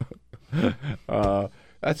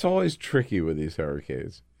 That's always tricky with these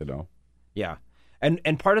hurricanes, Yeah.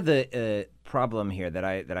 And part of the problem here that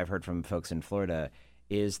I've heard from folks in Florida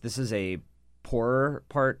is this is a poorer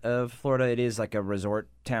part of Florida. It is like a resort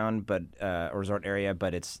town, but a resort area,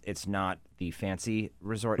 but it's not the fancy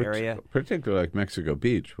resort area. Particularly like Mexico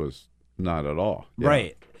Beach was not at all. Yeah.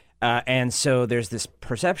 Right. And so there's this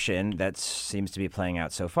perception that seems to be playing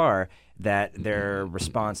out so far that their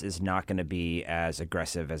response is not going to be as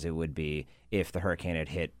aggressive as it would be if the hurricane had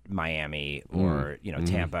hit Miami or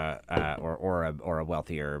Tampa or a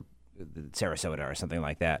wealthier Sarasota or something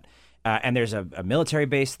like that. And there's a military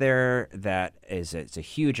base there that it's a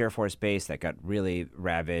huge Air Force base that got really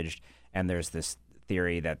ravaged. And there's this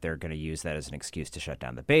theory that they're going to use that as an excuse to shut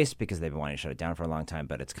down the base because they've been wanting to shut it down for a long time.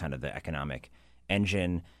 But it's kind of the economic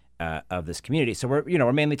engine of this community. So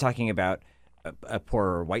we're mainly talking about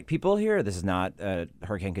poorer white people here. This is not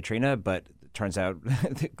Hurricane Katrina, but it turns out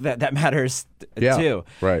that matters too.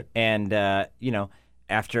 Right. And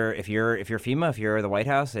after if you're FEMA, if you're the White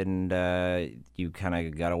House, and you kind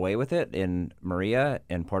of got away with it in Maria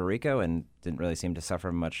and Puerto Rico, and didn't really seem to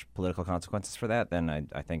suffer much political consequences for that, then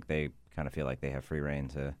I think they kind of feel like they have free reign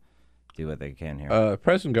to do what they can here. The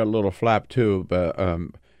president got a little flap too, but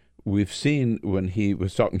we've seen when he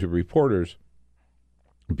was talking to reporters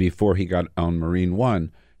before he got on Marine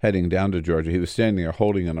One heading down to Georgia, he was standing there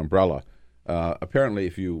holding an umbrella. Apparently,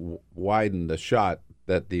 if you widen the shot,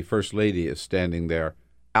 that the First Lady is standing there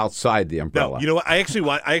outside the umbrella. No, you know what? I actually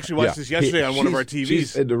watched this yesterday on one of our TVs.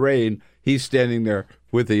 She's in the rain. He's standing there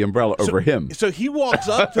with the umbrella over him. So he walks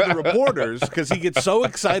up to the reporters because he gets so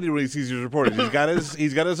excited when he sees these reporters.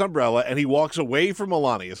 He's got his umbrella, and he walks away from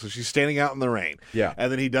Melania, so she's standing out in the rain. Yeah.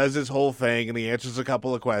 And then he does his whole thing, and he answers a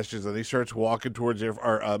couple of questions, and he starts walking towards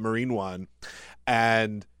our Marine One,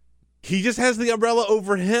 and he just has the umbrella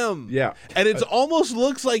over him. Yeah. And it almost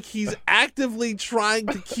looks like he's actively trying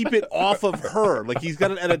to keep it off of her. Like he's got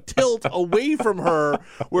it at a tilt away from her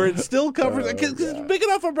where it still covers. Because it's a big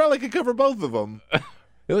enough umbrella could cover both of them.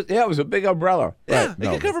 It was a big umbrella. Yeah, Right.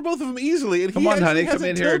 it could cover both of them easily. And Come he on, honey, has come it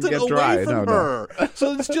in here and tilted get dry. away from her.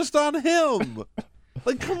 So it's just on him.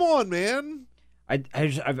 Like, come on, man.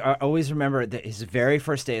 I always remember that his very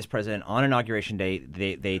first day as president, on Inauguration Day,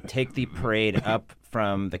 they take the parade up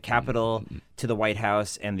from the Capitol to the White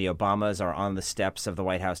House, and the Obamas are on the steps of the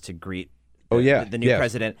White House to greet the new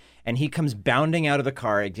president. And he comes bounding out of the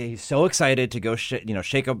car. He's so excited to go shake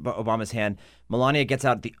Obama's hand. Melania gets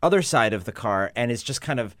out the other side of the car and is just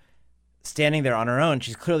kind of standing there on her own.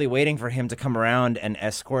 She's clearly waiting for him to come around and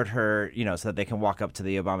escort her, so that they can walk up to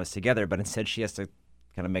the Obamas together. But instead, she has to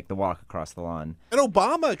kind of make the walk across the lawn. And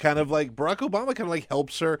Barack Obama kind of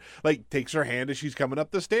helps her, takes her hand as she's coming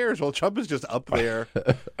up the stairs while Trump is just up there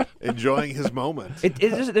enjoying his moment.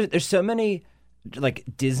 There's so many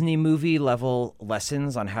Disney movie level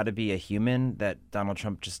lessons on how to be a human that Donald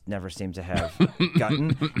Trump just never seems to have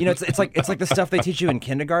gotten. It's like the stuff they teach you in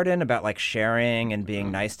kindergarten about sharing and being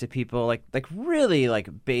nice to people, really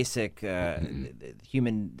basic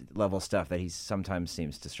human level stuff that he sometimes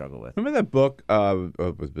seems to struggle with. Remember that book?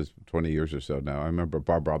 It was 20 years or so now. I remember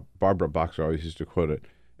Barbara Boxer always used to quote it.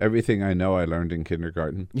 Everything I know I learned in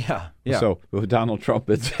kindergarten. Yeah. So with Donald Trump,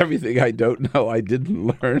 it's everything I don't know I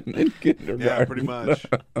didn't learn in kindergarten. Yeah, pretty much.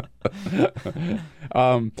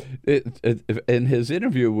 In his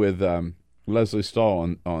interview with Leslie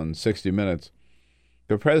Stahl on 60 Minutes,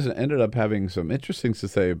 the president ended up having some interesting to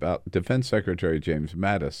say about Defense Secretary James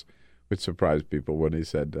Mattis, which surprised people when he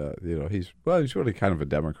said, he's really kind of a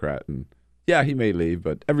Democrat, and yeah, he may leave,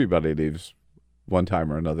 but everybody leaves one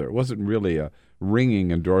time or another. It wasn't really a ringing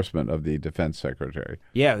endorsement of the defense secretary.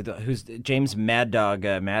 Yeah, who's James Mad Dog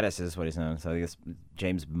Mattis is what he's known. So I guess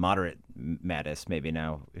James Moderate Mattis, maybe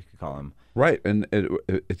now we could call him. Right, and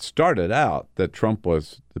it started out that Trump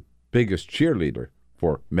was the biggest cheerleader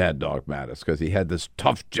for Mad Dog Mattis because he had this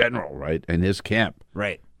tough general, right, in his camp.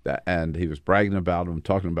 Right. And he was bragging about him,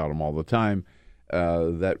 talking about him all the time.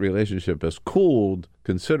 That relationship has cooled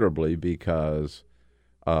considerably because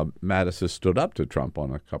Mattis has stood up to Trump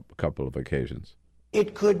on a couple of occasions.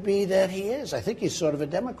 It could be that he is. I think he's sort of a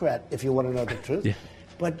Democrat, if you want to know the truth. Yeah.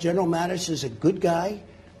 But General Mattis is a good guy.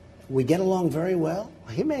 We get along very well.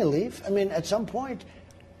 He may leave. I mean, at some point,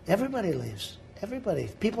 everybody leaves. Everybody.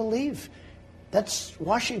 People leave. That's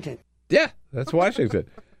Washington. Yeah, that's Washington.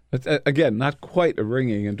 Again, not quite a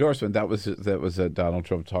ringing endorsement. That was Donald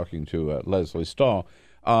Trump talking to Leslie Stahl.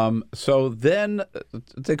 So then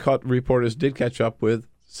reporters did catch up with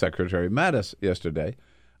Secretary Mattis yesterday.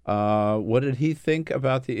 What did he think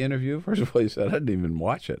about the interview? First of all, he said, I didn't even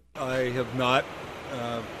watch it. I have not.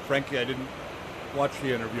 Frankly, I didn't watch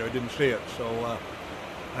the interview. I didn't see it. So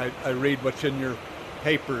I read what's in your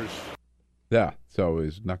papers. Yeah, so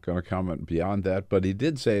he's not going to comment beyond that. But he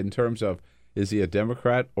did say in terms of, is he a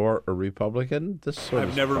Democrat or a Republican? This sort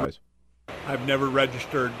of surprise. I've never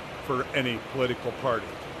registered for any political party.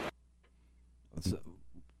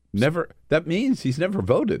 Never. That means he's never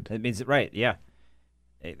voted. It means right. Yeah,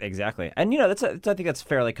 exactly. And I think that's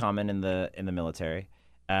fairly common in the military.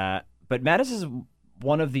 But Mattis is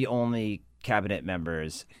one of the only cabinet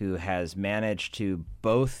members who has managed to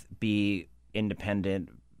both be independent,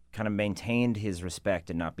 kind of maintained his respect,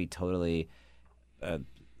 and not be totally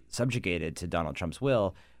subjugated to Donald Trump's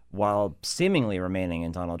will, while seemingly remaining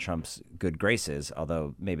in Donald Trump's good graces,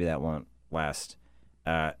 although maybe that won't last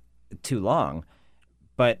too long.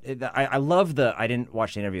 But I love I didn't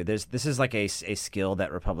watch the interview. This is like a skill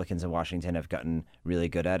that Republicans in Washington have gotten really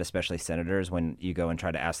good at, especially senators, when you go and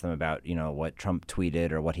try to ask them about, what Trump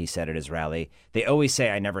tweeted or what he said at his rally. They always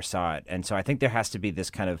say, I never saw it. And so I think there has to be this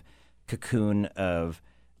kind of cocoon of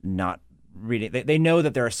not reading. They know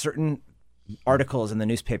that there are certain articles in the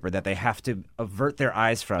newspaper that they have to avert their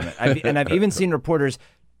eyes from it. I've even seen reporters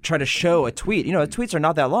try to show a tweet. Tweets are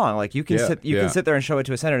not that long. Like you can sit there and show it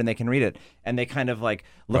to a senator and they can read it, and they kind of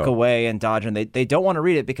look away and dodge, and they don't want to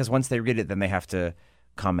read it because once they read it, then they have to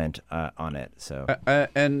comment on it. So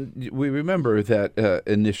and we remember that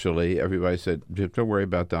initially everybody said, don't worry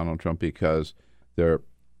about Donald Trump because there are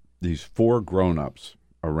these four grown-ups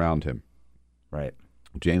around him. Right.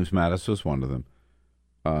 James Mattis was one of them.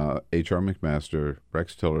 H.R. McMaster,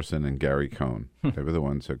 Rex Tillerson, and Gary Cohn. They were the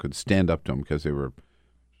ones that could stand up to him because they were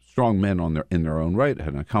strong men in their own right,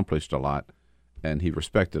 had accomplished a lot, and he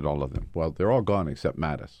respected all of them. Well, they're all gone except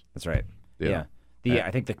Mattis. That's right. Yeah.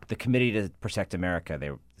 I think the Committee to Protect America,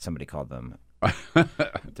 somebody called them.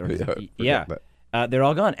 They're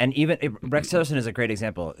all gone. And even Rex Tillerson is a great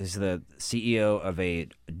example. He's the CEO of a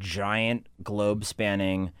giant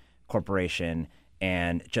globe-spanning corporation,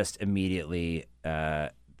 and just immediately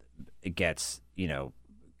it gets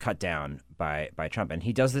cut down by Trump, and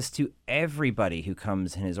he does this to everybody who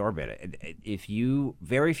comes in his orbit.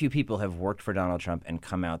 Very few people have worked for Donald Trump and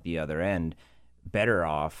come out the other end better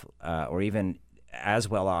off, or even as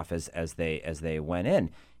well off as they went in.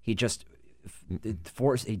 He just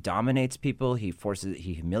he dominates people. He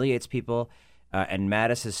humiliates people. And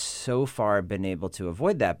Mattis has so far been able to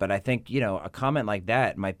avoid that. But I think, a comment like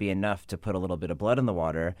that might be enough to put a little bit of blood in the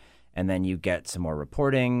water. And then you get some more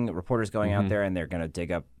reporters going out there, and they're going to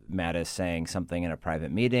dig up Mattis saying something in a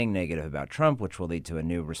private meeting negative about Trump, which will lead to a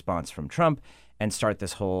new response from Trump and start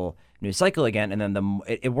this whole new cycle again. And then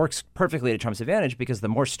it works perfectly to Trump's advantage, because the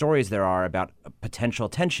more stories there are about potential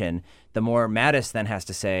tension, the more Mattis then has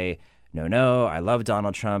to say, no, I love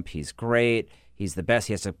Donald Trump. He's great. He's the best.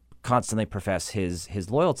 He has to constantly profess his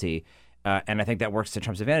loyalty. And I think that works to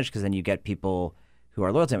Trump's advantage, because then you get people who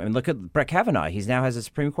are loyal to him. I mean, look at Brett Kavanaugh. He now has a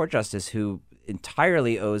Supreme Court justice who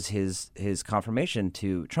entirely owes his confirmation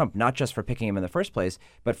to Trump, not just for picking him in the first place,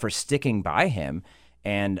 but for sticking by him.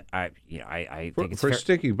 And I think it's for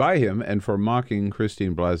sticking by him and for mocking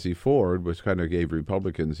Christine Blasey Ford, which kind of gave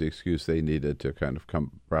Republicans the excuse they needed to kind of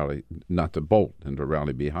come rally, not to bolt and to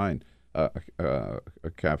rally behind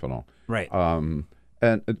Kavanaugh. Right.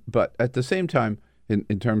 But at the same time,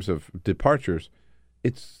 in terms of departures,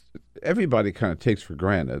 everybody kind of takes for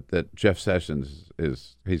granted that Jeff Sessions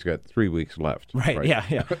he's got 3 weeks left. Right.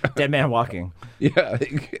 Yeah. Dead man walking. Yeah,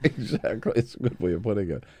 exactly. It's a good way of putting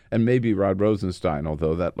it. And maybe Rod Rosenstein,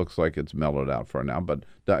 although that looks like it's mellowed out for now. But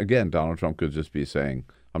again, Donald Trump could just be saying,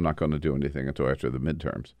 I'm not going to do anything until after the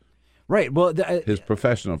midterms. Right. Well, his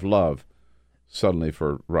profession of love suddenly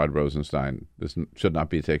for Rod Rosenstein should not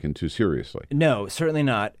be taken too seriously. No, certainly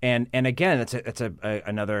not. And again, it's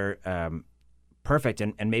another perfect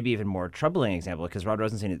and maybe even more troubling example, because Rod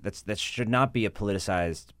Rosenstein, that should not be a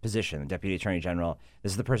politicized position. The Deputy Attorney General,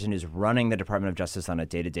 this is the person who's running the Department of Justice on a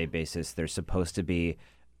day-to-day basis. There's supposed to be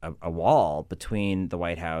a wall between the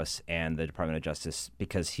White House and the Department of Justice,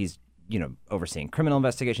 because he's overseeing criminal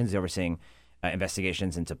investigations, he's overseeing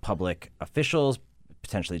investigations into public officials,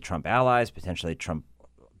 potentially Trump allies, potentially Trump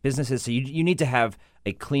businesses. So you need to have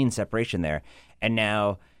a clean separation there. And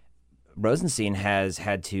now Rosenstein has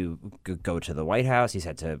had to go to the White House. He's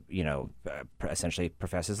had to, essentially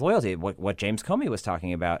profess his loyalty. What James Comey was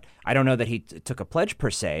talking about, I don't know that he took a pledge per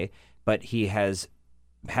se, but he has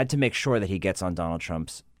had to make sure that he gets on Donald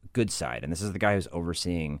Trump's good side. And this is the guy who's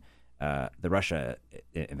overseeing the Russia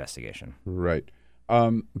investigation. Right.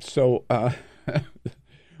 So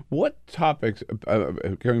what topics,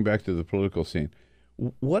 going back to the political scene,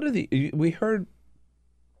 we heard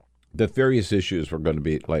that various issues were going to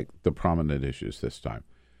be like the prominent issues this time.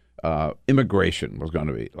 Immigration was going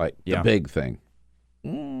to be like the big thing.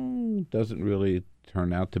 Doesn't really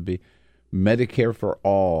turn out to be. Medicare for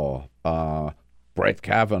all, Brett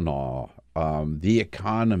Kavanaugh, the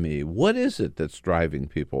economy. What is it that's driving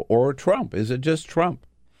people? Or Trump? Is it just Trump?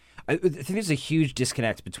 I think there's a huge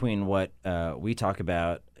disconnect between what we talk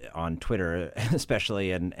about on Twitter,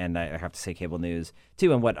 especially, and I have to say cable news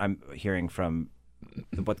too, and what I'm hearing from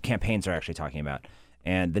what campaigns are actually talking about.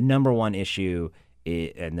 And the number one issue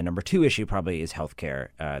and the number two issue probably is healthcare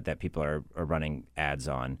that people are running ads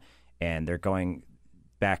on. And they're going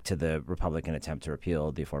back to the Republican attempt to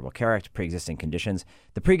repeal the Affordable Care Act, pre-existing conditions.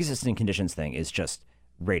 The pre-existing conditions thing is just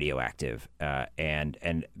radioactive, and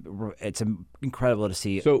it's incredible to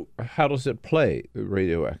see. So how does it play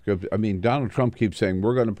radioactive? I mean, Donald Trump keeps saying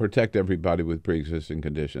we're going to protect everybody with pre-existing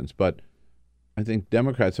conditions, but I think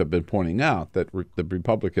Democrats have been pointing out that the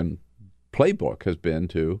Republican playbook has been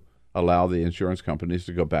to allow the insurance companies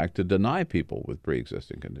to go back to deny people with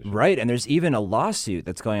pre-existing conditions. Right, and there's even a lawsuit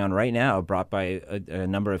that's going on right now brought by a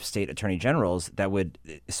number of state attorney generals that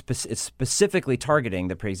it's specifically targeting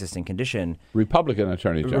the pre-existing condition. Republican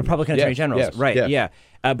attorney generals. Republican attorney generals, yes, right, yes. yeah.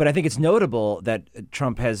 But I think it's notable that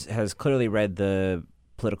Trump has clearly read the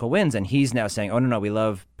political winds, and he's now saying, oh, no, we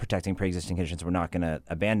love protecting pre-existing conditions. We're not going to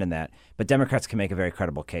abandon that. But Democrats can make a very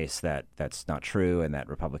credible case that that's not true, and that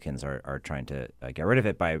Republicans are trying to get rid of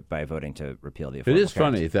it by voting to repeal the Affordable Care Act. It is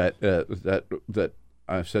funny that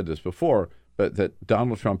I've said this before, but that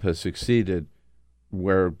Donald Trump has succeeded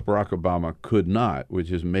where Barack Obama could not,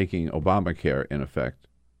 which is making Obamacare, in effect,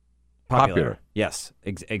 popular. Yes,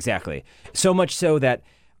 exactly. So much so that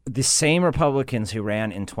the same Republicans who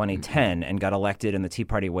ran in 2010 and got elected in the Tea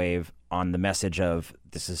Party wave on the message of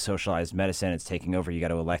this is socialized medicine, it's taking over, you got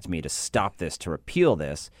to elect me to stop this, to repeal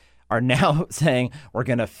this, are now saying we're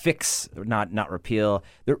going to fix, not repeal.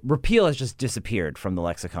 The repeal has just disappeared from the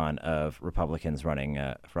lexicon of Republicans running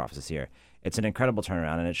for office this year. It's an incredible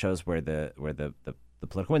turnaround, and it shows where the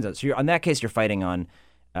political winds are. So on that case, you're fighting on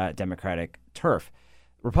Democratic turf.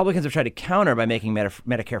 Republicans have tried to counter by making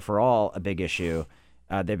Medicare for all a big issue.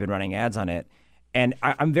 They've been running ads on it.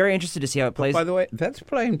 I'm very interested to see how it plays. By the way, that's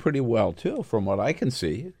playing pretty well, too, from what I can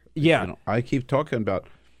see. Yeah. You know, I keep talking about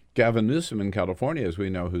Gavin Newsom in California, as we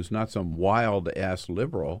know, who's not some wild-ass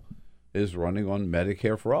liberal, is running on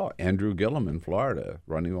Medicare for all. Andrew Gillum in Florida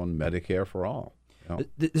running on Medicare for all. You know?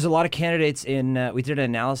 There's a lot of candidates in. We did an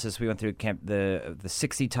analysis. We went through the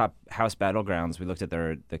 60 top House battlegrounds. We looked at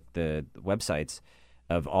the websites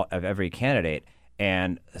of every candidate,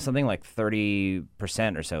 and something like 30%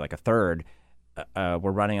 or so, like a third,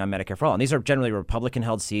 were running on Medicare for all. And these are generally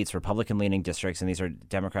Republican-held seats, Republican-leaning districts, and these are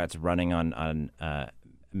Democrats running on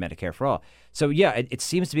Medicare for all. So yeah, it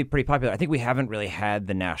seems to be pretty popular. I think we haven't really had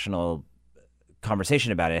the national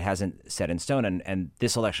conversation about it. It hasn't set in stone, and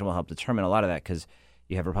this election will help determine a lot of that because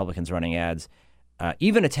you have Republicans running ads,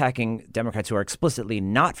 even attacking Democrats who are explicitly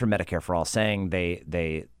not for Medicare for all, saying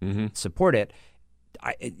they support it.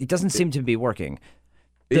 It doesn't seem to be working.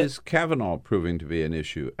 Is Kavanaugh proving to be an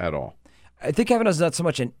issue at all? I think Kavanaugh's not so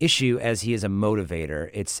much an issue as he is a motivator.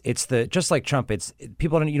 It's just like Trump. You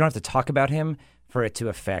don't have to talk about him for it to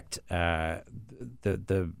affect the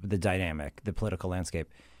dynamic, the political landscape.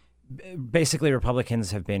 Basically,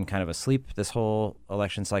 Republicans have been kind of asleep this whole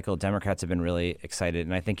election cycle. Democrats have been really excited,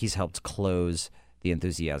 and I think he's helped close the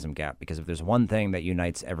enthusiasm gap, because if there's one thing that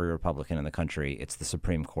unites every Republican in the country, it's the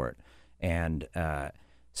Supreme Court. And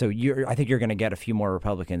so I think you're going to get a few more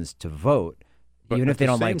Republicans to vote, but even if they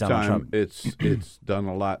don't like Donald Trump. It's done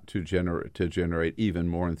a lot to generate even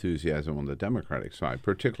more enthusiasm on the Democratic side,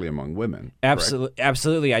 particularly among women.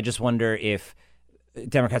 Absolutely. I just wonder if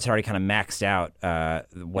Democrats had already kind of maxed out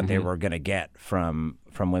what they were going to get from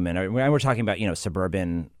women. I mean, we're talking about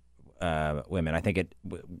suburban women. I think it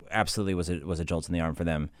absolutely was a jolt in the arm for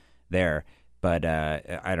them there. But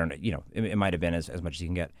I don't know. It might have been as much as you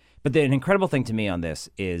can get. But an incredible thing to me on this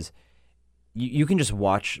is you can just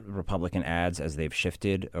watch Republican ads as they've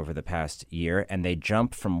shifted over the past year, and they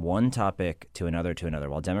jump from one topic to another,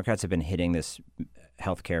 while Democrats have been hitting this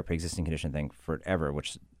healthcare pre-existing condition thing forever,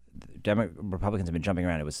 which Republicans have been jumping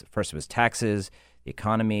around. It was taxes, the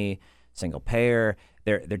economy, single payer.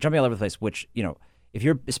 They're jumping all over the place, which, if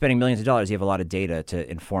you're spending millions of dollars, you have a lot of data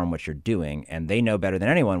to inform what you're doing, and they know better than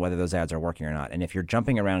anyone whether those ads are working or not. And if you're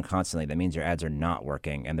jumping around constantly, that means your ads are not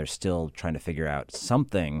working, and they're still trying to figure out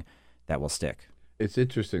something that will stick. It's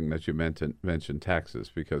interesting that you mentioned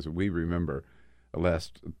taxes, because we remember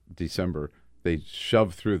last December they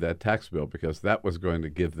shoved through that tax bill because that was going to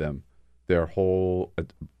give them their whole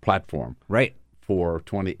platform for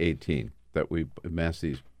 2018, that we pass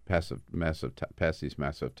these massive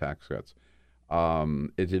tax cuts.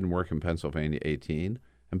 It didn't work in Pennsylvania 18,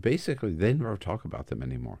 and basically they never talk about them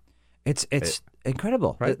anymore. It's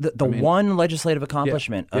incredible. Right? The one legislative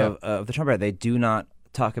accomplishment of the Trump era they do not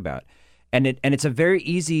talk about, and it's a very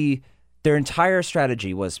easy. Their entire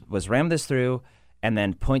strategy was ram this through, and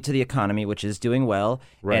then point to the economy, which is doing well,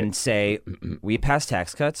 and say we passed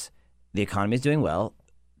tax cuts, the economy is doing well,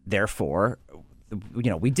 therefore.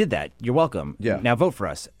 We did that. You're welcome. Yeah. Now vote for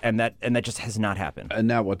us, and that just has not happened. And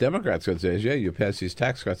now what Democrats could say is, you pass these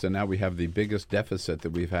tax cuts, and now we have the biggest deficit that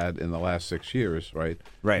we've had in the last 6 years, right?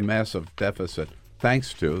 Right. Massive deficit,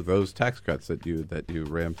 thanks to those tax cuts that you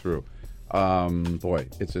rammed through. Boy,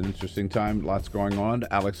 it's an interesting time. Lots going on.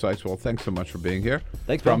 Alex Seitz-Wald, thanks so much for being here.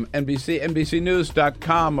 Thanks, From NBC,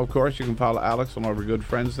 NBCnews.com, of course. You can follow Alex and all of our good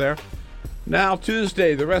friends there. Now,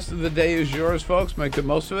 Tuesday, the rest of the day is yours, folks. Make the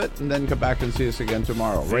most of it, and then come back and see us again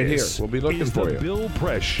tomorrow. Right here. We'll be looking for you. This is the Bill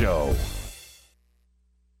Press Show.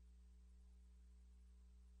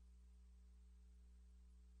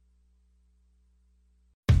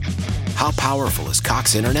 How powerful is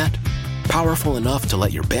Cox Internet? Powerful enough to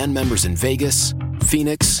let your band members in Vegas,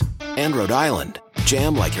 Phoenix, and Rhode Island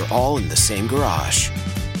jam like you're all in the same garage.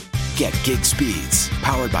 Get gig speeds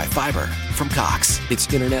powered by fiber from Cox.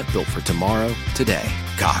 It's internet built for tomorrow, today.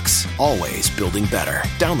 Cox, always building better.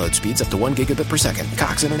 Download speeds up to 1 gigabit per second.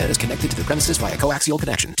 Cox Internet is connected to the premises via coaxial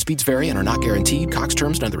connection. Speeds vary and are not guaranteed. Cox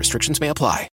terms and other restrictions may apply.